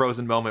Rocky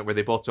Frozen moment where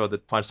they both throw the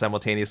punch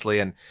simultaneously,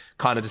 and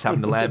Condit just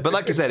happened to land. But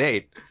like you said,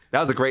 hey, that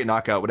was a great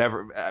knockout.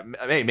 Whatever.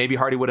 Hey, maybe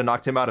Hardy would have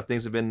knocked him out if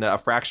things had been a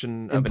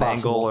fraction of an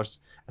angle or.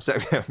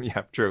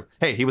 Yeah, true.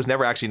 Hey, he was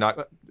never actually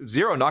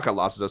zero knockout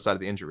losses outside of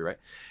the injury, right?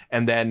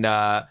 And then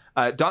Dong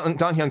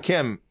Hyun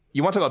Kim.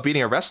 You want to talk about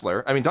beating a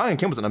wrestler? I mean, Dong Hyun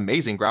Kim was an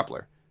amazing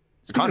grappler.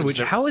 Speaking of which,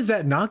 how has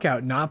that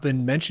knockout not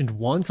been mentioned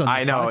once on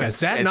this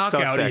podcast? That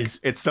knockout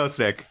it's so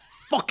sick.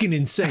 Fucking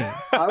insane.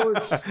 I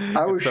was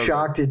so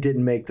shocked it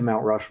didn't make the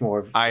Mount Rushmore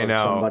of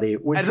somebody,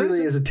 which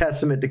really is a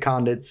testament to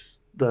Condit's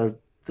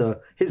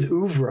his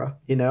oeuvre,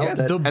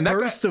 Yes, the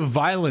burst of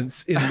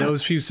violence in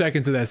those few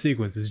seconds of that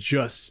sequence is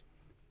just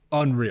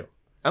unreal.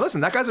 And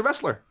listen, that guy's a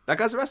wrestler.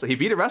 He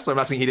beat a wrestler. I'm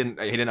not saying he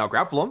didn't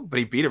out-grapple him, but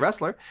he beat a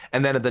wrestler.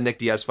 And then the Nick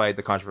Diaz fight,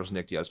 the controversial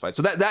Nick Diaz fight.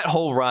 So that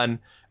whole run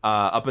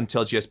up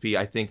until GSP,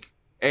 I think,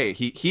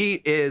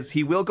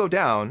 he will go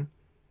down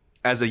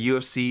as a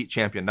UFC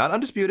champion. Not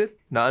undisputed,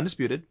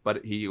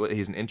 but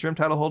he's an interim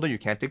title holder. You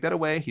can't take that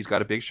away. He's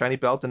got a big shiny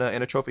belt in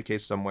a trophy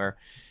case somewhere.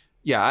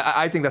 Yeah,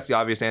 I think that's the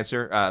obvious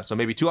answer. So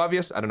maybe too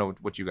obvious. I don't know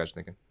what you guys are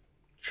thinking.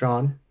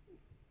 Sean?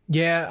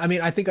 Yeah, I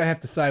mean, I think I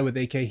have to side with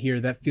AK here.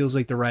 That feels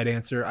like the right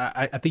answer.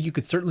 I think you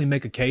could certainly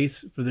make a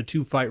case for the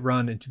 2-fight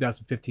run in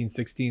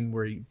 2015-16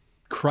 where he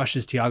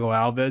crushes Thiago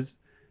Alves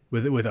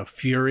with a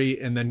fury,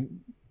 and then,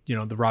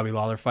 the Robbie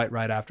Lawler fight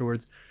right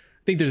afterwards.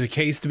 I think there's a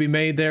case to be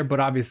made there, but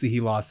obviously he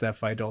lost that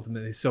fight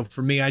ultimately. So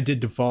for me, I did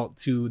default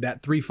to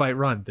that 3-fight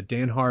run, the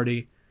Dan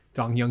Hardy,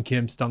 Dong Hyun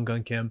Kim, Stung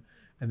Gun Kim,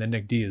 and then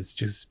Nick Diaz.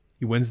 Just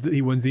he wins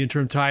the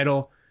interim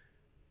title.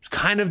 It's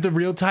kind of the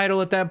real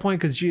title at that point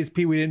because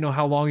GSP, we didn't know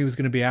how long he was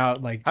going to be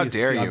out. Like, how GSP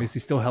dare you?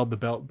 Obviously still held the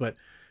belt, but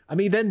I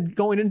mean, then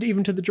going into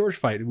even to the George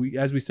fight,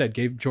 as we said,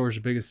 gave George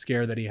the biggest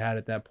scare that he had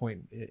at that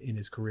point in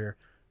his career,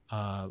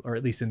 or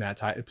at least in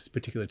that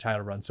particular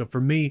title run. So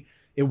for me,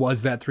 it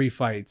was that 3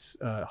 fights: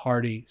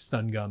 Hardy,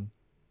 Stun Gun,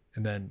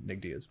 and then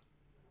Nick Diaz.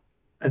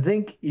 I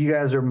think you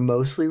guys are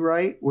mostly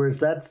right, whereas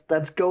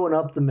that's going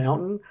up the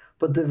mountain,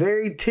 but the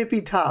very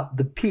tippy top,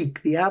 the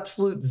peak, the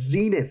absolute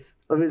zenith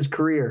of his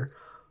career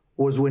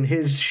was when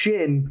his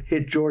shin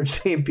hit George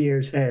St.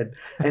 Pierre's head.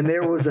 And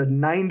there was a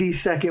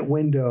 90-second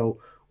window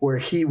where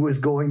he was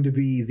going to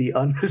be the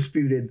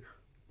undisputed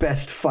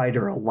best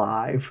fighter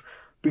alive.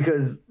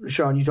 Because,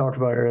 Sean, you talked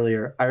about it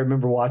earlier. I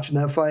remember watching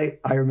that fight.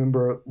 I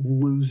remember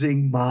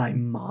losing my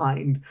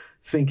mind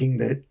thinking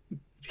that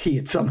he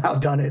had somehow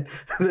done it.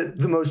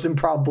 The most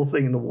improbable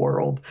thing in the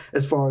world,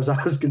 as far as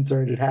I was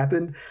concerned, had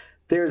happened.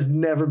 There's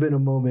never been a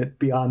moment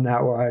beyond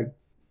that where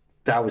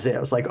that was it. I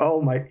was like, oh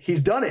my,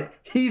 he's done it.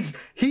 He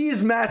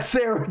is Matt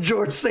Serra,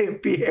 George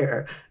St.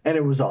 Pierre. And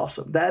it was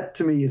awesome. That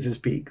to me is his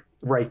peak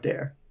right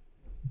there.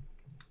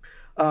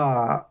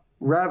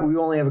 Rab, we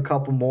only have a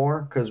couple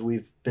more because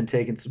we've been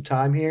taking some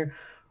time here.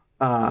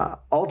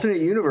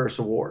 Alternate Universe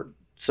Award.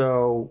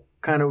 So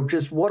kind of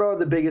just what are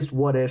the biggest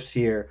what ifs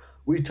here?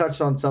 We've touched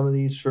on some of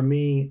these. For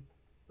me,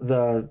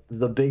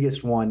 the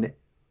biggest one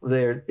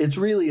there, it's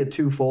really a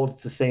twofold.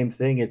 It's the same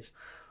thing. It's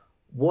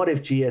what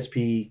if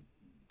GSP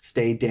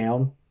stayed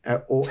down,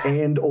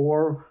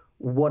 or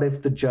what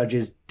if the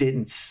judges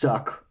didn't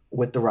suck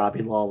with the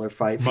Robbie Lawler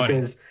fight? Money.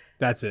 Because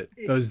that's it.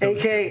 Those AK,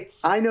 two.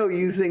 I know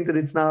you think that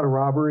it's not a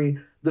robbery.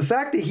 The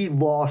fact that he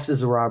lost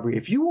is a robbery.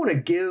 If you want to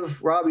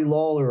give Robbie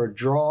Lawler a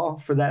draw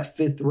for that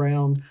 5th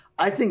round,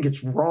 I think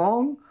it's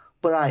wrong,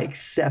 but I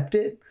accept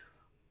it.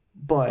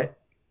 But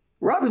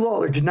Robbie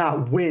Lawler did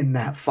not win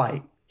that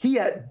fight. He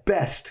at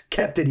best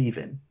kept it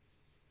even.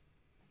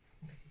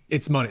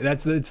 It's money.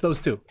 It's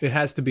those two. It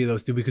has to be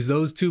those two because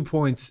those 2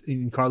 points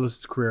in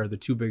Carlos's career are the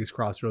 2 biggest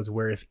crossroads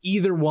where if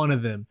either one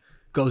of them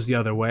goes the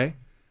other way,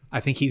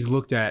 I think he's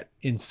looked at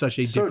in such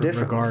a different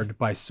regard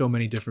by so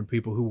many different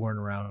people who weren't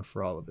around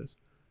for all of this.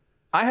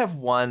 I have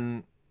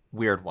one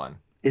weird one.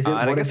 Is it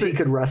what if he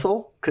could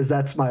wrestle? Because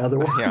that's my other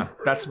one. Yeah,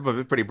 that's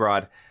pretty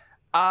broad.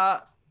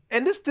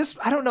 And this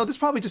I don't know. This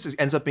probably just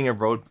ends up being a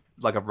road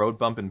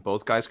bump in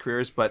both guys'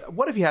 careers. But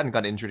what if he hadn't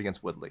gotten injured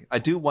against Woodley? I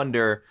do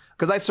wonder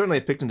because I certainly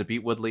had picked him to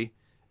beat Woodley,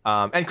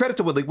 And credit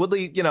to Woodley.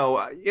 Woodley,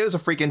 it was a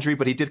freak injury,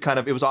 but he did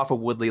it was off a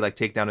Woodley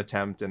takedown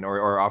attempt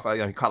or off,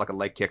 he caught a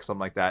leg kick,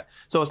 something like that.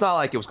 So it's not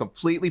like it was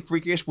completely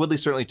freakish. Woodley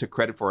certainly took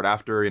credit for it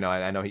after.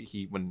 I know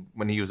he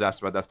when he was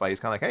asked about that fight, he's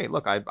kind of like, hey,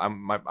 look,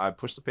 I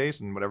pushed the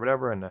pace and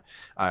whatever, and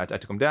I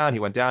took him down. He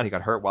went down. He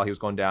got hurt while he was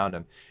going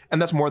down,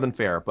 and that's more than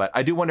fair. But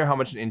I do wonder how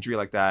much an injury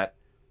like that,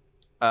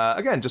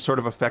 again, just sort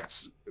of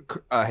affects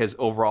his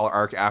overall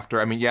arc after.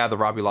 I mean, yeah, the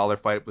Robbie Lawler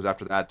fight was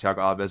after that. Thiago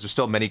Alves. There's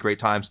still many great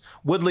times.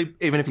 Woodley,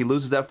 even if he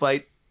loses that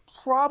fight,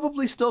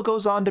 probably still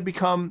goes on to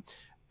become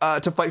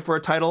to fight for a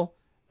title.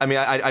 I mean,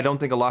 I don't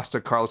think a loss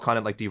to Carlos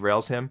Condit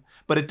derails him,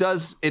 but it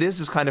is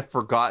this kind of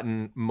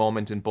forgotten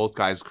moment in both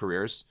guys'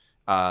 careers.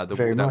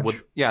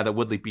 That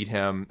Woodley beat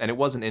him, and it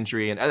was an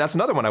injury, and that's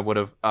another one I would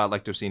have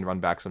liked to have seen run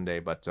back someday,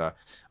 but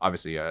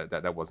obviously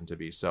that wasn't to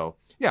be. So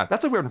yeah,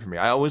 that's a weird one for me.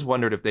 I always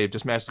wondered if they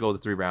just managed to go the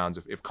 3 rounds,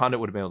 if Condit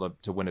would have been able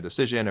to win a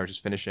decision or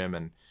just finish him,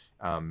 and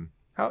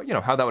how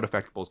that would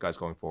affect both guys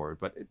going forward.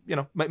 But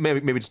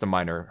maybe just a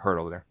minor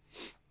hurdle there.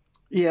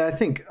 Yeah, I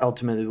think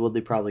ultimately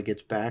Woodley probably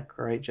gets back,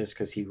 right? Just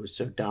because he was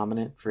so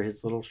dominant for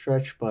his little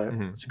stretch. But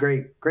It's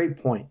a great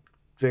point.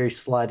 Very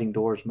sliding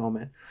doors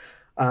moment.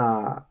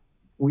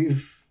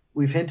 We've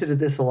hinted at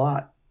this a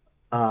lot.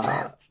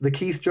 The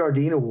Keith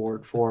Jardine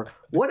Award for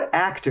what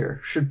actor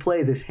should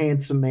play this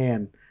handsome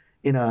man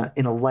in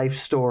a life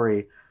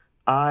story.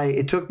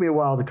 It took me a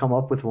while to come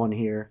up with one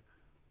here.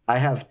 I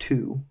have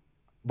 2,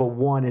 but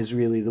one is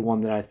really the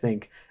one that I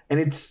think, and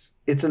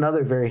it's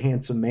another very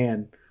handsome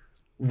man,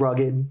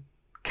 rugged,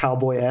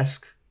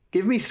 cowboy-esque.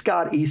 Give me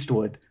Scott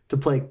Eastwood to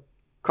play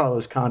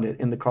Carlos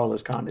Condit in the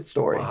Carlos Condit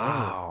story.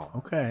 Wow.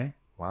 Okay.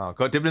 Wow.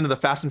 Go dip into the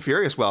Fast and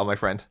Furious well, my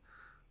friend.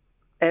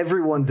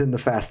 Everyone's in the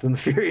Fast and the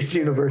Furious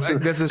universe.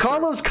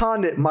 Carlos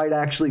Condit might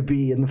actually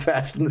be in the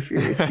Fast and the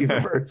Furious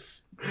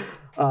universe.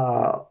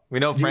 We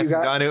know Francis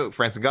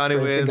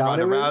Ngannou is,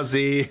 Ronda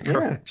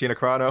Rousey, Gina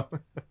Carano.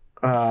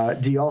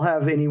 Do y'all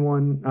have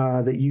anyone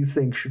that you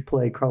think should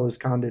play Carlos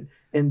Condit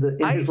in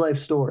his life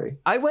story?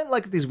 I went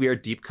these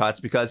weird deep cuts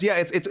because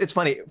it's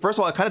funny. First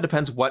of all, it kind of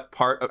depends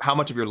how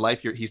much of your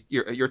life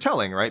you're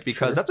telling, right?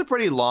 Because that's a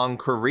pretty long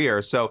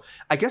career. So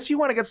I guess you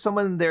want to get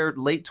someone in their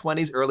late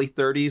 20s, early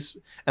 30s,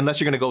 unless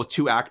you're going to go with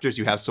 2 actors.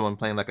 You have someone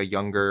playing a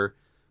younger.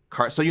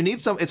 So you need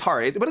some. It's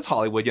hard, but it's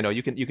Hollywood.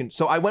 You can.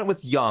 So I went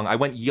with young. I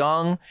went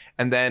young,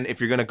 and then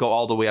if you're going to go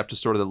all the way up to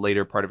sort of the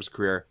later part of his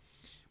career,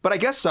 but I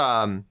guess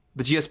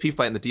the GSP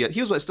fight in the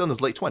he was still in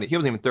his late 20s. He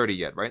wasn't even 30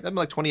 yet, right? That'd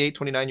be 28,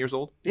 29 years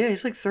old. Yeah,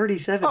 he's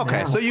 37. Okay,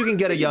 now. So you can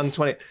get a young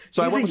 20.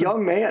 So he's a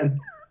young man.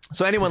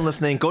 So anyone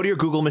listening, go to your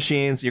Google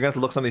machines. You're gonna have to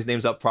look some of these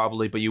names up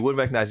probably, but you would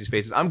recognize these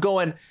faces. I'm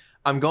going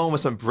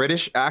with some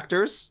British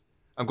actors.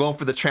 I'm going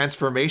for the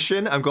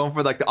transformation. I'm going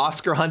for the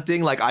Oscar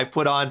hunting. I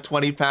put on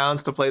 20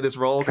 pounds to play this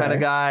role kind of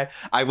guy.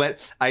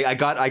 I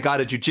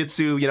got a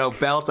jiu-jitsu,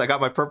 belt. I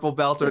got my purple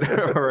belt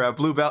or a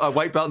blue belt, a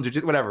white belt in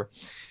jiu-jitsu, whatever.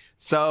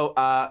 So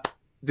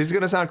this is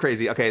going to sound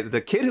crazy. Okay.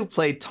 The kid who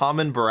played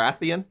Tommen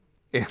Baratheon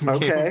in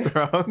Game of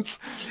Thrones.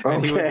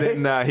 And he was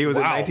in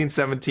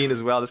 1917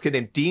 as well. This kid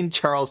named Dean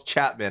Charles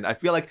Chapman. I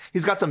feel like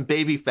he's got some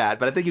baby fat,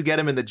 but I think you get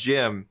him in the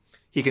gym,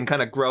 he can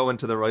kind of grow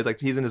into the role.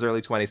 He's in his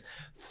early 20s.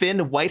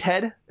 Finn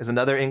Whitehead is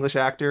another English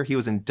actor. He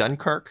was in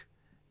Dunkirk.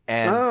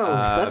 And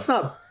that's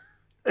not.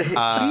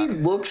 He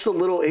looks a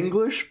little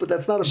English, but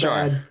that's not a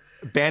bad.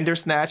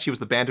 Bandersnatch. He was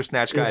the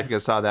Bandersnatch guy. If you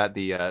guys saw that,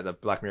 the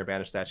Black Mirror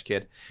Bandersnatch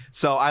kid.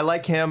 So I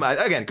like him.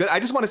 Again, good. I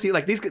just want to see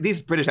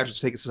these British actors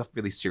take stuff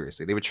really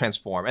seriously. They would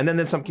transform. And then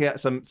there's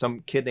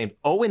some kid named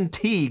Owen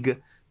Teague,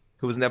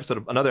 who was in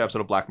another episode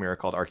of Black Mirror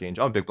called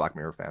Archangel. I'm a big Black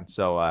Mirror fan.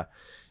 So.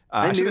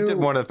 I should have did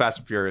one of the Fast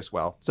and Furious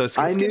well. So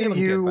I knew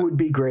you would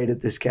be great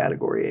at this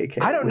category,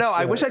 AK. I don't know.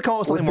 I wish I'd come up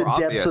with something more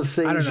obvious. With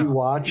the depth of things you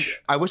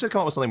watch. I wish I'd come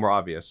up with something more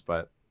obvious,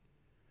 but...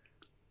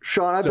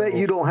 Sean, I bet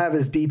you don't have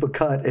as deep a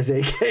cut as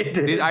AK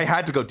did. I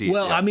had to go deep.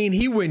 Well, I mean,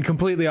 he went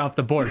completely off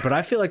the board, but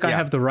I feel like I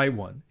have the right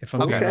one, if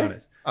I'm being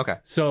honest. Okay.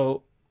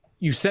 So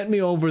you sent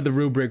me over the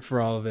rubric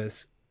for all of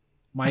this.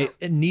 My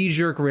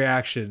knee-jerk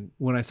reaction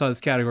when I saw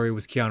this category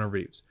was Keanu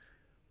Reeves.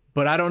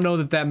 But I don't know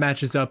that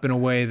matches up in a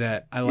way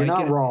that I like. You're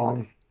not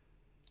wrong.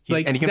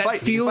 And he can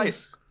fight.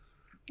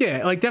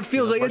 Yeah, that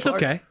feels like it's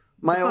okay.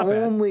 My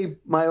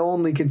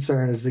only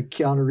concern is that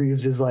Keanu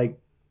Reeves is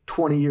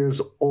 20 years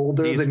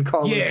older than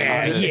Carlos.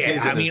 Yeah.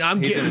 I mean, I'm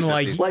getting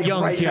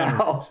young right Keanu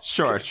now. Reeves.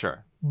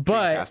 Sure.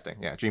 But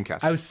dream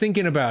casting. I was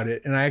thinking about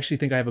it, and I actually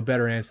think I have a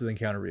better answer than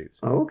Keanu Reeves.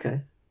 Oh,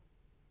 okay.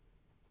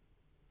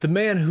 The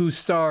man who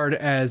starred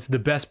as the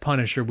best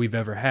Punisher we've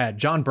ever had,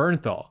 John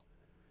Bernthal.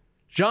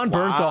 John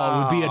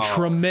Bernthal would be a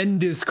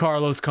tremendous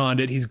Carlos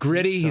Condit. He's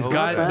gritty. He's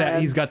got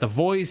that. He's got the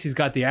voice. He's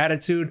got the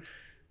attitude.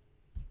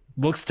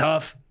 Looks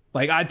tough.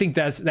 I think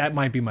that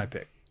might be my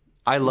pick.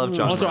 I love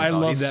John. Also, Bernthal. I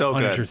love he's that so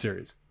Punisher good.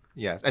 series.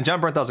 Yes, and John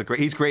Bernthal's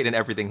he's great in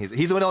everything.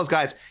 He's one of those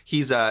guys.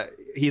 He's a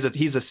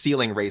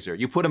ceiling raiser.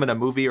 You put him in a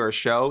movie or a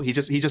show, he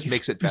just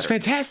makes it better. He's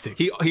fantastic.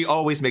 He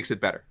always makes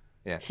it better.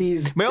 Yeah.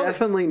 He's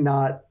definitely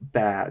not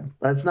bad.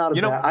 That's not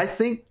a bad.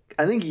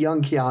 I think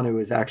young Keanu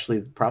is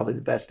actually probably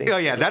the best answer. Oh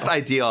yeah, that's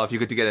ideal if you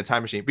could get a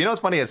time machine. But you know what's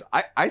funny is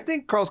I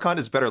think Carlos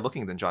Condit is better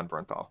looking than John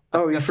Bernthal.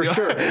 Oh, for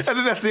sure. I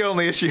think that's the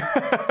only issue.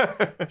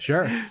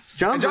 Sure.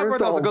 John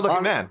Bernthal's a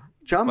good-looking man.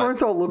 John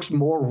Bernthal looks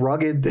more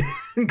rugged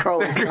than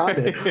Carlos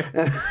Condit.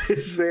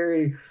 It's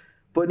very,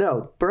 but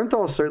no,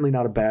 Bernthal is certainly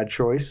not a bad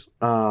choice.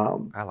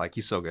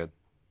 He's so good.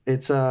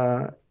 It's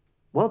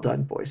well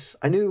done, boys.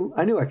 I knew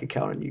I could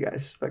count on you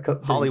guys.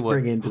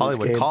 Hollywood,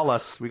 call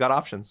us. We got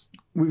options.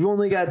 We've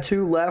only got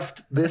 2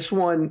 left. This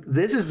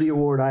is the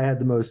award I had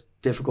the most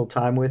difficult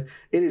time with.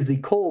 It is the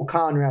Cole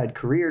Conrad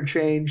career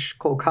change.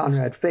 Cole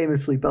Conrad,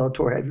 famously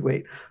Bellator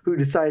heavyweight, who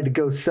decided to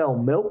go sell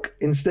milk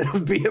instead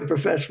of be a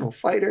professional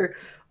fighter.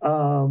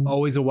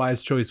 Always a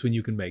wise choice when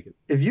you can make it.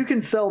 If you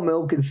can sell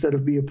milk instead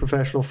of be a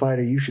professional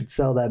fighter, you should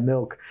sell that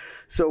milk.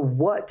 So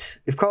what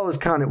if Carlos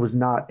Condit was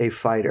not a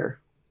fighter?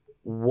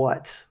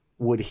 What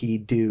would he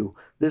do?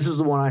 This is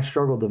the one I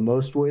struggled the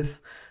most with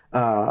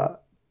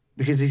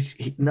because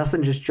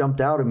nothing just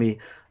jumped out at me.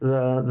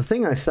 The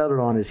thing I settled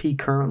on is he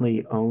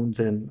currently owns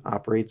and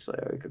operates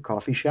like a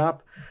coffee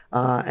shop.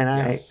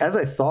 As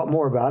I thought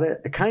more about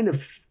it, it kind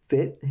of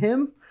fit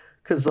him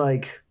because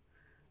like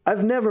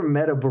I've never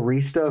met a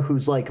barista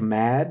who's like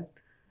mad.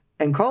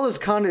 And Carlos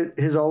Condit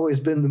has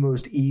always been the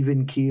most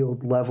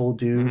even-keeled, level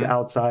dude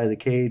outside of the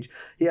cage.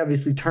 He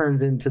obviously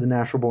turns into the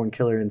natural-born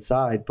killer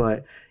inside,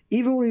 but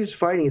even when he was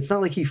fighting, it's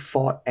not like he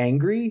fought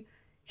angry.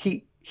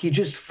 He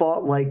just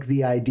fought like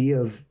the idea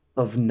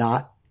of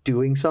not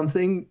doing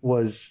something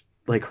was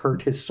like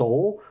hurt his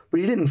soul, but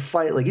he didn't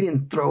fight, like he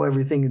didn't throw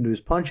everything into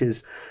his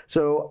punches.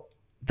 So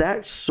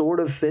that sort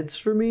of fits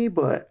for me,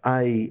 but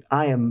I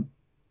am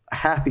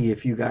happy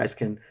if you guys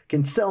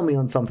can sell me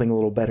on something a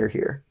little better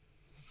here.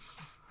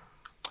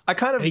 I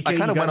kind of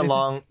went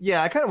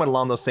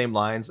along those same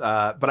lines,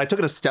 but I took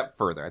it a step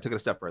further.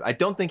 I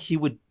don't think he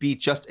would be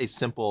just a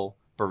simple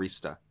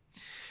barista.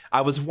 I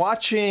was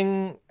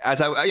watching as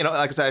like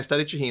I said, I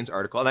studied Shaheen's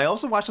article, and I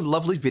also watched a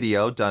lovely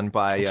video done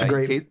by it's a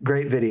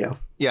great video.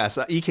 Yes,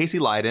 E. Casey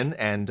Leiden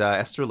and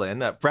Esther Lynn.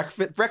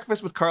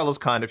 Breakfast with Carlos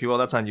Condit. People,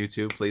 that's on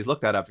YouTube. Please look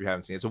that up if you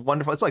haven't seen it. It's a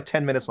wonderful. It's like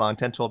 10 minutes long,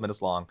 10, 12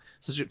 minutes long.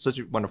 Such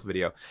a wonderful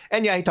video.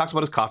 And yeah, he talks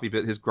about his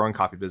growing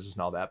coffee business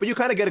and all that. But you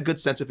kind of get a good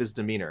sense of his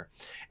demeanor.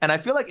 And I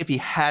feel like if he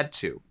had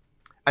to,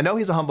 I know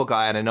he's a humble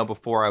guy, and I know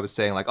before I was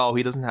saying like, oh,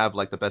 he doesn't have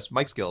like the best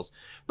mic skills,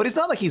 but it's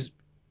not like he's.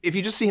 If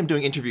you just see him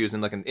doing interviews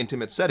in like an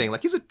intimate setting,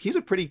 like he's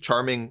a pretty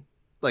charming,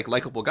 like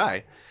likable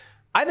guy.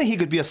 I think he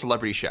could be a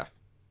celebrity chef.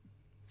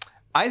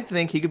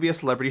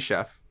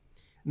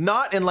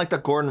 Not in like the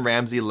Gordon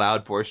Ramsay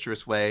loud,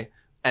 boisterous way,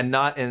 and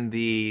not in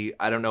the,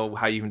 I don't know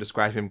how you even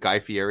describe him, Guy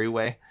Fieri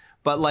way,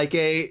 but like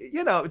he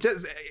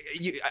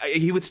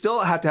would still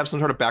have to have some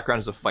sort of background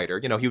as a fighter.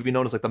 He would be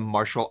known as like the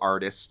martial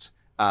artist,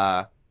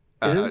 a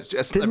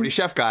celebrity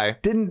chef guy.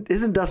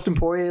 Isn't Dustin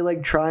Poirier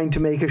like trying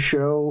to make a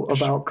show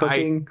about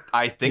cooking?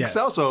 I think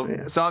so.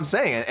 So I'm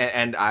saying,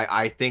 and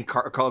I think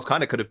Carlos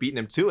Condit could have beaten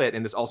him to it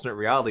in this alternate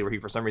reality where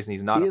for some reason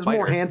he's not a fighter. He is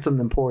more handsome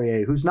than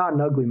Poirier, who's not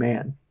an ugly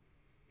man.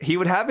 He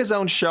would have his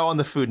own show on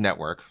the Food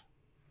Network,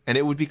 and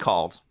it would be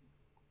called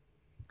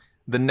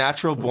The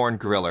Natural Born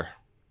Griller.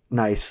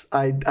 Nice.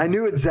 I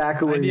knew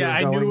exactly where you were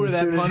going. I knew where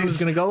that pun was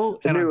going to go,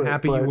 and I'm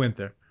happy you went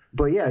there.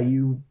 But yeah,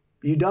 you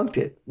dunked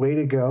it. Way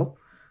to go.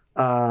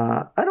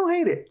 I don't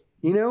hate it.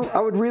 I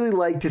would really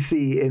like to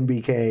see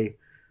NBK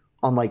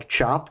on like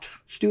Chopped.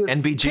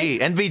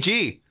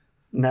 NBG.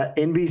 Not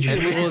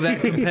NBC. Will that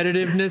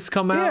competitiveness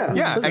come out?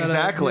 Yeah,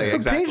 exactly.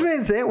 Paige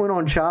Van Zandt went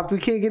on Chopped. We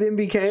can't get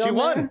NBK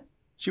on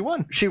She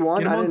won.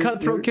 Get him on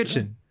Cutthroat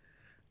Kitchen.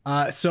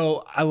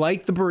 So I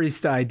like the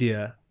barista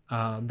idea.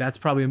 That's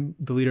probably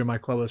the leader of my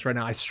club list right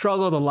now. I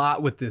struggled a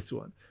lot with this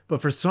one,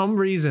 but for some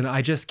reason,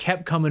 I just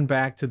kept coming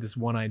back to this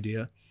one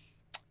idea.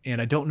 And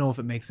I don't know if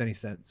it makes any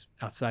sense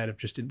outside of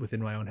just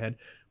within my own head.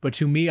 But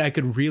to me, I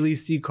could really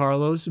see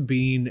Carlos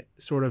being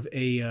sort of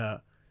this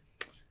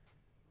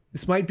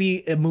might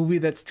be a movie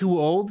that's too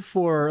old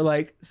for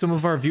like some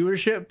of our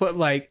viewership, but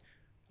like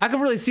I could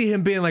really see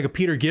him being like a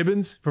Peter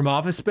Gibbons from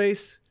Office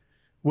Space,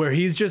 where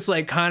he's just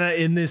like kind of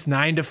in this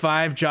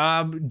 9-to-5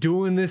 job,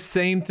 doing this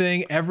same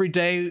thing every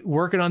day,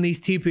 working on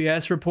these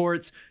TPS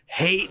reports,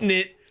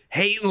 hating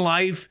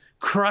life,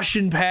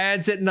 crushing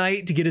pads at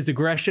night to get his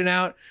aggression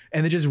out,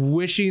 and then just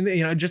wishing,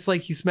 just like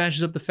he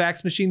smashes up the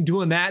fax machine,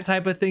 doing that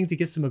type of thing to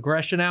get some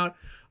aggression out,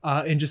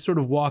 and just sort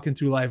of walking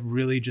through life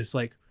really just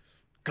like,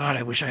 God,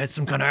 I wish I had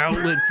some kind of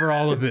outlet for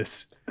all of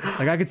this.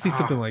 Like I could see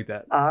something like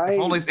that.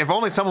 If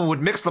only someone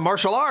would mix the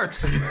martial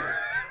arts.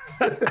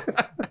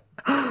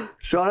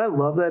 Sean, I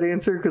love that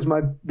answer because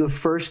the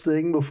first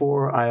thing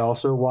before I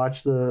also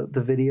watched the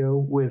video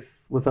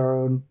with our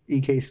own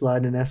EK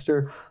Slide and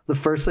Esther, the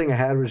first thing I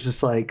had was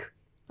just like,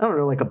 I don't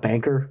know, like a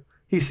banker.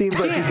 He seems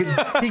like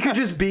he could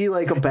just be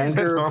like a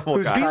banker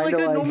who's be like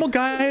a normal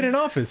guy in an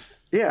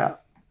office. Yeah.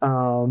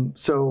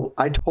 So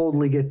I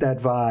totally get that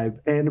vibe,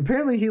 and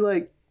apparently he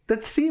like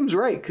that seems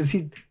right, because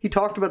he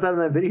talked about that in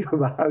that video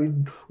about how he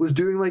was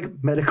doing like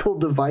medical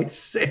device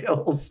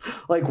sales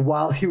like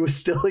while he was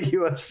still a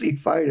UFC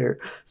fighter.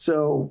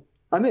 So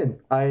I'm in.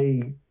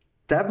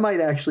 That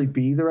might actually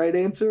be the right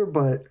answer,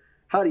 but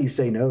how do you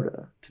say no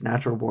to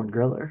Natural Born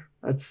Griller?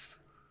 That's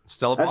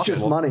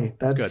just money.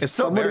 That's good. It's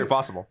still very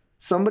possible.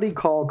 Somebody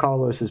call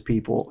Carlos's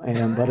people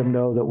and let him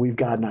know that we've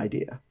got an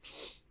idea.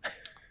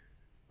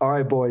 All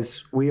right,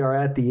 boys, we are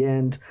at the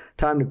end.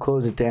 Time to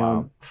close it down.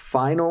 Wow.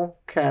 Final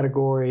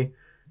category,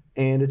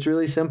 and it's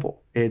really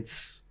simple.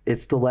 It's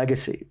the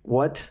legacy.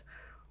 What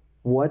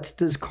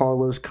does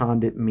Carlos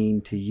Condit mean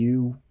to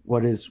you?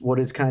 What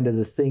is kind of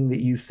the thing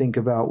that you think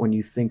about when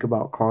you think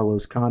about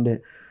Carlos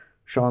Condit?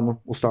 Sean,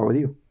 we'll start with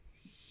you.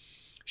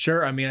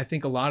 Sure. I mean, I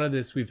think a lot of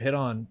this we've hit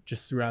on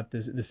just throughout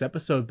this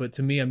episode, but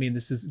to me, I mean,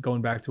 this is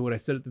going back to what I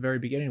said at the very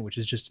beginning, which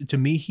is just, to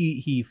me,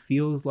 he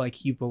feels like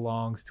he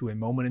belongs to a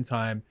moment in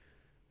time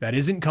that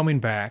isn't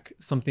coming back,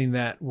 something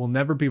that will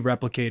never be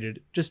replicated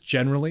just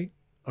generally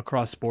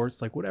across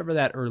sports, like whatever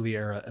that early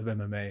era of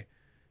MMA.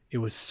 It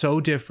was so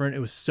different.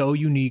 It was so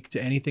unique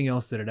to anything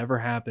else that had ever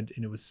happened.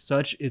 And it was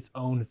such its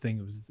own thing.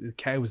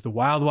 It was the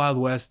Wild Wild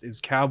West. It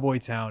was Cowboy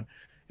Town.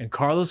 And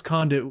Carlos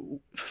Condit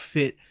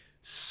fit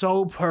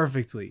so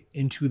perfectly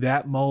into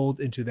that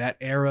mold, into that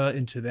era,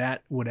 into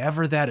that,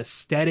 whatever that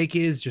aesthetic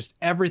is, just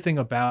everything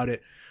about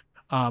it.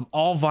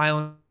 All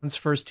violence,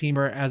 first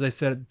teamer, as I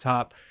said at the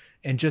top.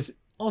 And just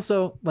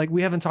also, like,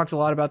 we haven't talked a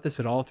lot about this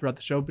at all throughout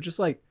the show, but just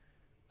like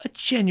a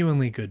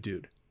genuinely good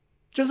dude.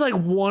 Just like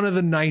one of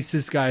the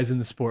nicest guys in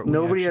the sport.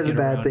 Nobody has a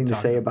bad thing to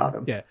say about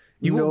him. Yeah.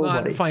 You will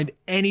not find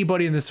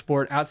anybody in the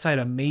sport outside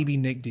of maybe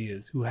Nick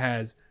Diaz who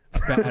has a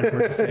bad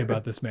word to say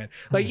about this man.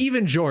 Like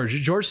even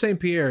George St.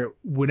 Pierre,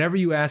 whenever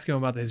you ask him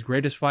about his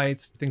greatest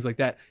fights, things like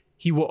that,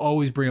 he will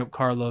always bring up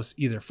Carlos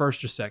either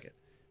first or second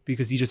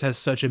because he just has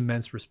such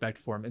immense respect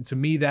for him. And to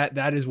me,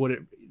 that is what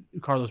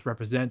Carlos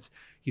represents.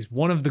 He's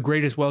one of the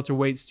greatest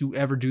welterweights to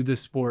ever do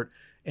this sport.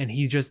 And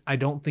I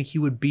don't think he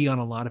would be on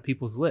a lot of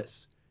people's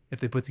lists if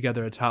they put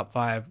together a top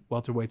 5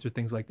 welterweights or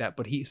things like that.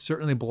 But he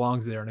certainly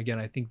belongs there. And again,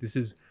 I think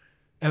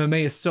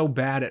MMA is so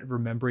bad at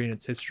remembering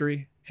its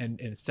history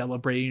and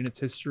celebrating its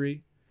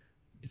history.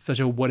 It's such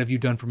a what have you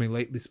done for me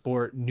lately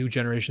sport. New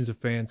generations of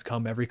fans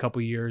come every couple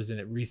of years and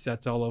it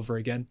resets all over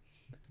again.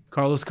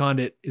 Carlos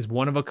Condit is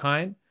one of a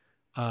kind.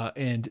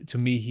 And to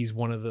me, he's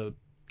one of the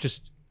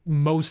just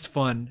most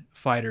fun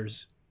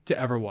fighters to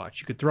ever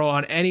watch. You could throw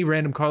on any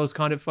random Carlos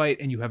Condit fight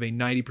and you have a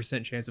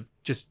 90% chance of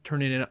just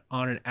turning it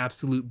on an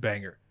absolute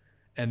banger.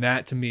 And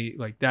that, to me,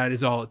 like, that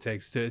is all it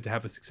takes to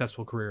have a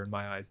successful career in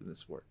my eyes in this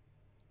sport.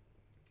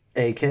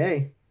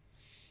 AK.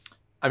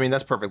 I mean,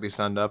 that's perfectly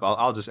summed up.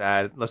 I'll just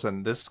add,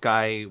 listen, this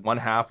guy, one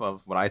half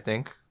of what I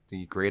think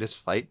the greatest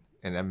fight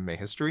in MMA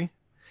history,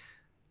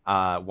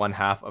 one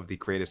half of the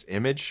greatest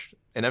image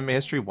in MMA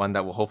history, one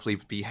that will hopefully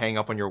be hang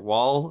up on your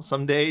wall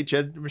someday,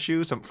 Jed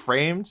Meshew, some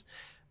framed.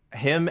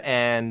 Him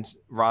and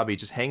Robbie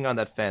just hanging on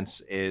that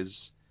fence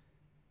is,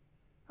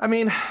 I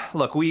mean,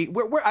 look, we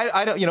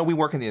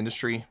work in the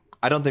industry.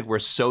 I don't think we're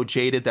so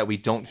jaded that we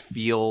don't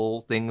feel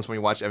things when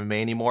we watch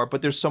MMA anymore,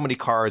 but there's so many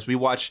cards we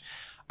watch.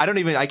 I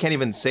can't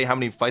even say how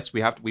many fights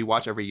we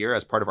watch every year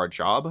as part of our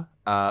job.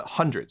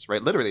 Hundreds,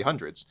 right? Literally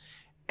hundreds.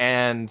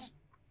 And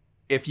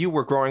if you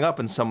were growing up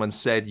and someone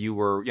said you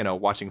were,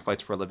 watching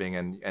fights for a living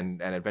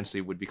and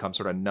eventually would become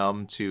sort of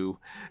numb to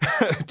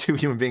two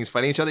human beings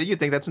fighting each other, you'd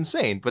think that's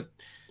insane. But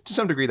to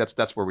some degree,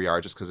 that's where we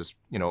are, just because it's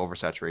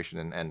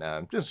oversaturation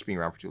and just being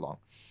around for too long.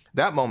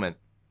 That moment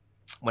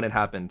when it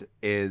happened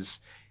is,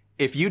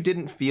 if you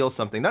didn't feel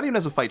something, not even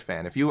as a fight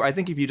fan, I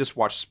think if you just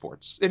watch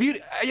sports, you don't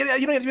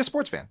have to be a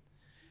sports fan.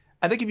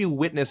 I think if you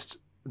witnessed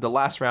the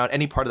last round,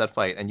 any part of that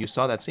fight, and you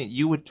saw that scene,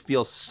 you would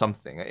feel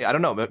something. I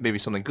don't know, maybe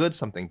something good,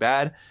 something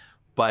bad,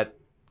 but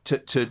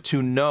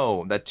to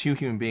know that two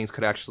human beings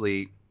could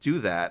actually do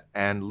that,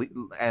 and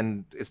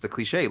it's the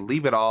cliche,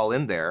 leave it all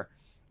in there.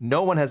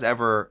 No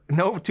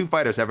two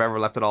fighters have ever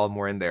left it all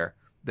more in there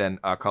than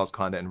Carlos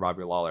Condit and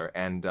Robbie Lawler.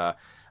 And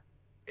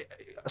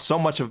so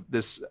much of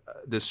this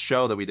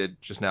show that we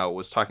did just now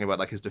was talking about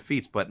like his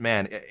defeats, but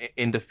man,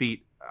 in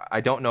defeat,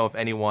 I don't know if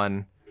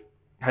anyone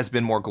has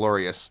been more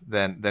glorious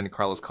than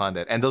Carlos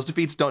Condit. And those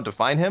defeats don't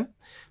define him,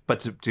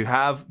 but to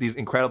have these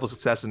incredible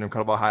successes and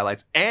incredible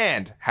highlights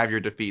and have your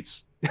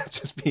defeats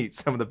just be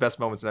some of the best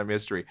moments in our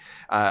history.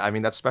 I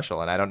mean, that's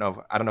special. And I don't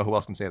know who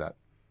else can say that.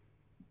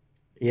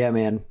 Yeah,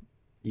 man,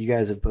 you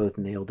guys have both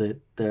nailed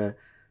it. To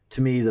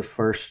me,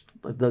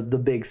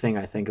 the big thing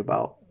I think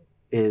about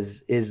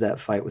is that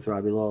fight with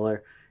Robbie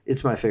Lawler.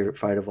 It's my favorite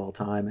fight of all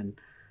time. And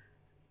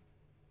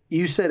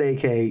you said,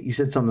 AK, you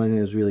said something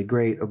that was really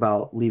great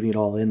about leaving it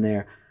all in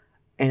there.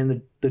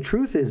 And the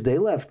truth is they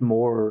left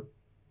more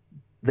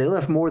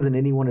than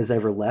anyone has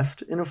ever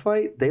left in a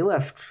fight. They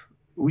left,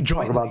 we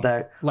talk about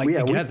that.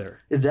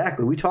 Together.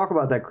 Exactly. We talk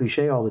about that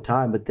cliche all the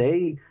time, but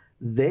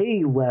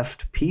they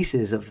left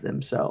pieces of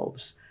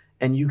themselves.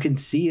 And you can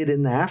see it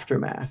in the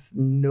aftermath.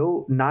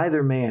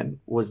 Neither man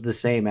was the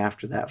same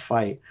after that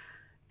fight.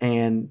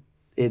 And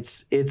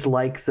It's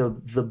like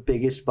the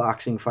biggest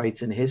boxing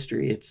fights in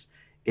history. It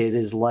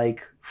is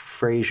like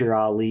Frazier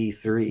Ali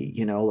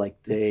 3, like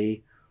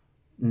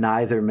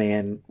neither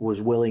man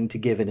was willing to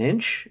give an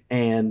inch,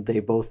 and they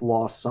both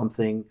lost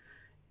something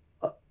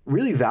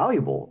really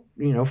valuable,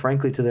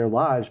 frankly, to their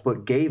lives,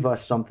 but gave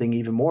us something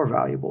even more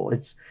valuable.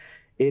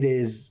 It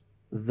is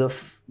the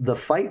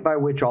fight by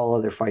which all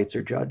other fights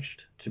are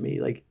judged to me.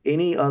 Like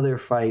any other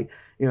fight,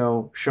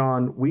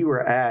 Sean, we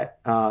were at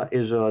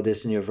Israel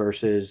Adesanya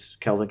versus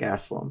Kelvin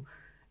Gastelum,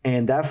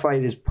 and that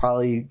fight is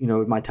probably,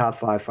 my top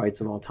 5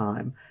 fights of all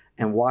time.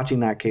 And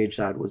watching that cage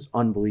side was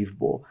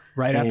unbelievable.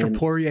 Right after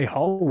Poirier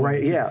Hall.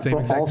 Right, yeah,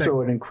 but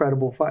also an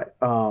incredible fight.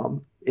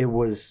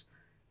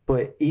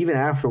 But even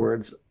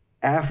afterwards,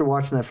 after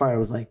watching that fight, I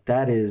was like,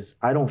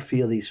 I don't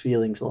feel these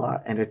feelings a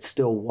lot. And it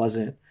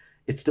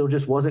still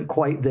just wasn't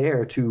quite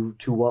there to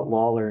what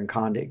Lawler and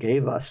Condit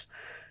gave us.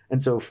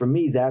 And so for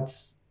me,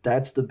 that's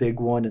the big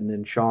one. And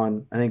then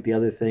Sean, I think the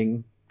other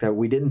thing that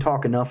we didn't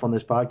talk enough on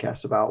this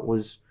podcast about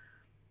was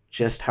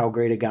just how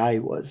great a guy he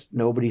was.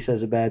 Nobody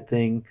says a bad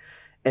thing.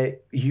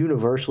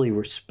 Universally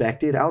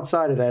respected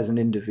outside of as an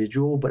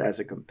individual, but as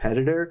a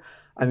competitor.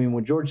 I mean,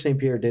 when George St.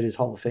 Pierre did his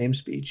Hall of Fame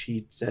speech,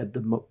 he said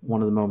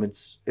one of the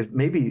moments, if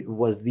maybe it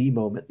was the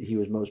moment that he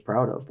was most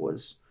proud of,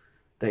 was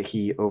that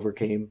he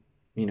overcame,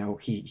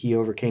 he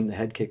overcame the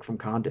head kick from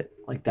Condit.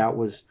 Like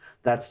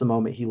that's the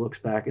moment he looks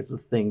back as the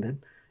thing that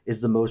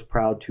is the most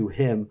proud to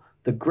him,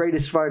 the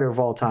greatest fighter of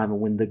all time.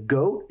 And when the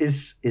GOAT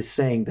is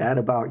saying that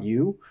about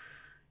you,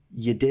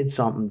 you did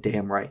something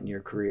damn right in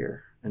your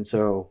career. And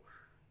so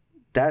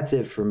that's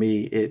it for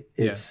me.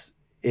 It's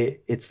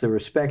the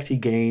respect he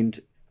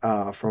gained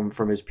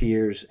from his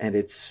peers, and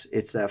it's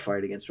that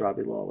fight against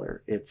Robbie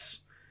Lawler. It's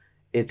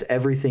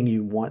everything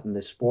you want in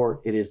this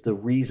sport. It is the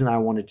reason I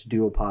wanted to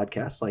do a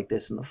podcast like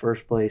this in the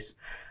first place,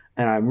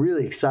 and I'm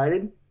really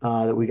excited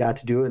that we got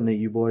to do it and that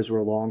you boys were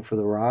along for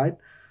the ride.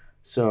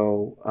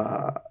 So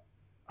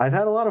I've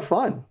had a lot of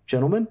fun,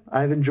 gentlemen.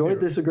 I've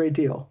enjoyed this a great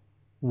deal.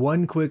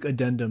 One quick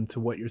addendum to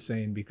what you're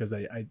saying, because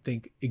I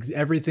think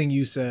everything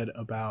you said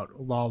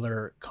about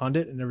Lawler,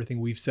 Condit, and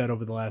everything we've said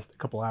over the last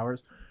couple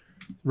hours,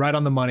 right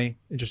on the money,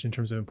 just in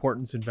terms of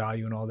importance and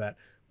value and all that.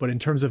 But in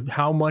terms of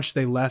how much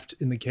they left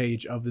in the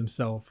cage of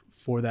themselves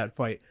for that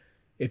fight,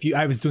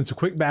 I was doing some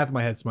quick math in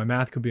my head, so my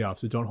math could be off,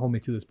 so don't hold me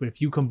to this. But if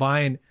you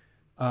combine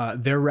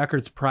their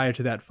records prior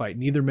to that fight,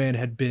 neither man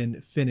had been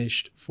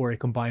finished for a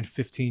combined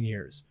 15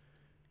 years,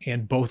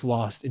 and both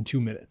lost in 2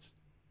 minutes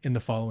in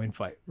the following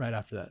fight right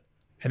after that.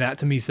 And that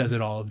to me says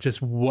it all, of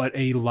just what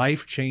a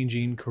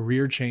life-changing,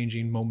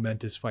 career-changing,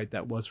 momentous fight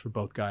that was for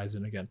both guys.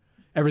 And again,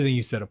 everything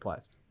you said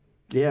applies.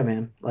 Yeah,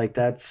 man. Like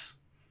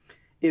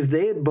if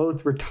they had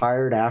both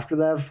retired after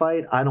that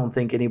fight, I don't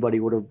think anybody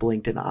would have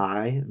blinked an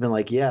eye. Been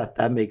like, yeah,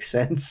 that makes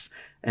sense.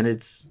 And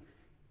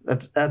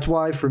that's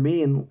why for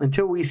me, and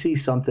until we see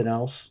something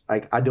else,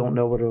 I don't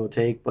know what it'll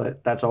take,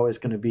 but that's always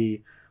going to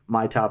be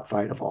my top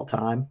fight of all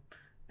time.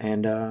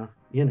 And,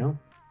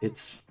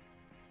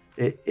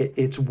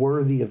 it's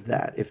worthy of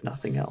that, if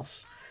nothing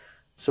else.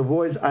 So,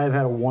 boys, I've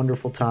had a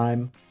wonderful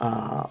time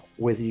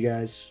with you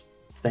guys.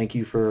 Thank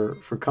you for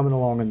coming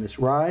along on this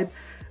ride.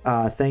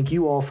 Thank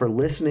you all for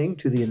listening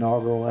to the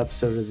inaugural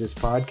episode of this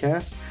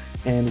podcast,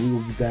 and we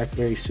will be back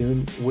very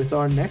soon with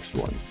our next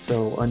one.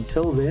 So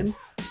until then,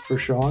 for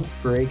Sean,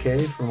 for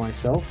AK, for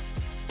myself,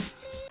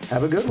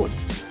 have a good one.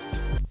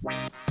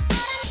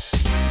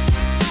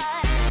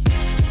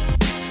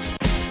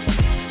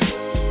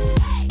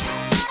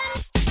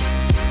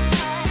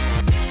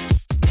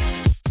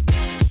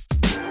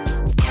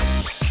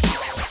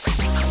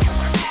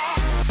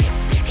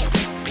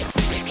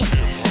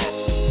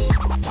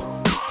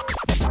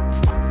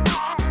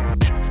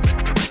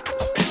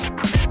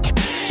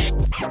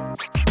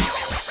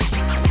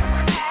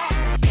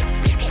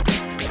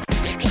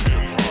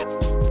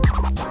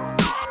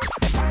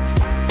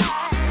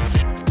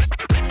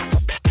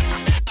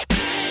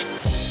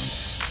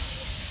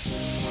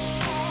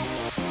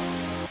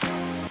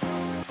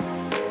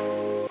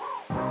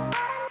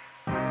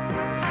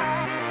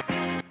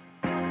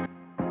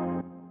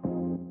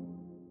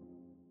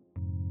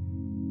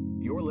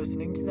 You're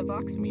listening to the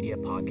Vox Media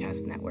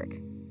Podcast Network.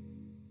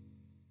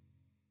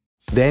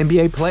 The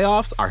NBA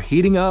playoffs are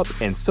heating up,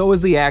 and so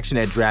is the action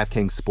at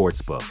DraftKings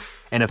Sportsbook,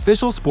 an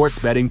official sports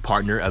betting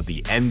partner of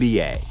the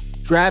NBA.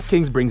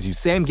 DraftKings brings you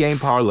same-game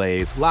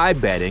parlays,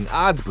 live betting,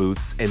 odds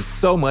boosts, and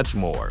so much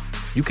more.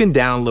 You can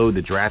download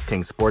the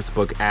DraftKings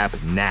Sportsbook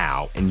app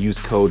now and use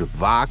code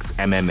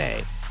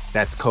VOXMMA.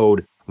 That's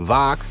code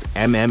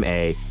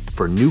VOXMMA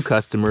for new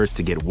customers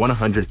to get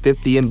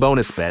 $150 in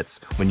bonus bets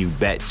when you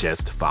bet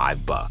just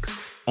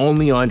 $5.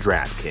 Only on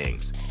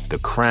DraftKings. The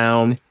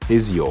crown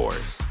is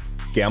yours.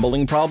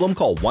 Gambling problem?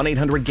 Call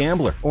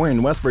 1-800-GAMBLER. Or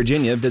in West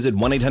Virginia, visit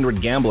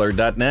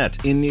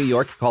 1-800-GAMBLER.net. In New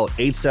York, call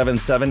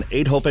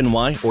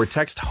 877-8-HOPE-NY or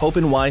text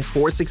HOPE-NY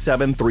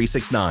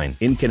 467-369.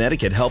 In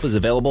Connecticut, help is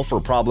available for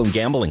problem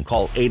gambling.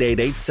 Call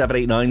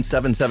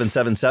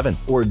 888-789-7777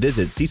 or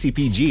visit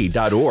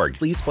ccpg.org.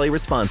 Please play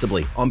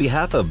responsibly. On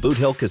behalf of Boot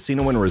Hill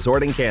Casino and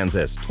Resort in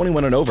Kansas,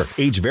 21 and over.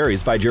 Age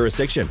varies by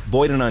jurisdiction.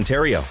 Void in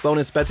Ontario.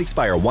 Bonus bets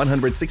expire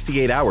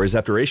 168 hours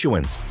after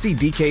issuance. See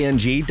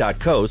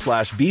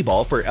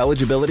dkng.co/bball for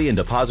eligibility and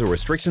deposit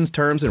restrictions,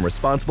 terms, and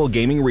responsible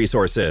gaming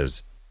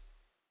resources.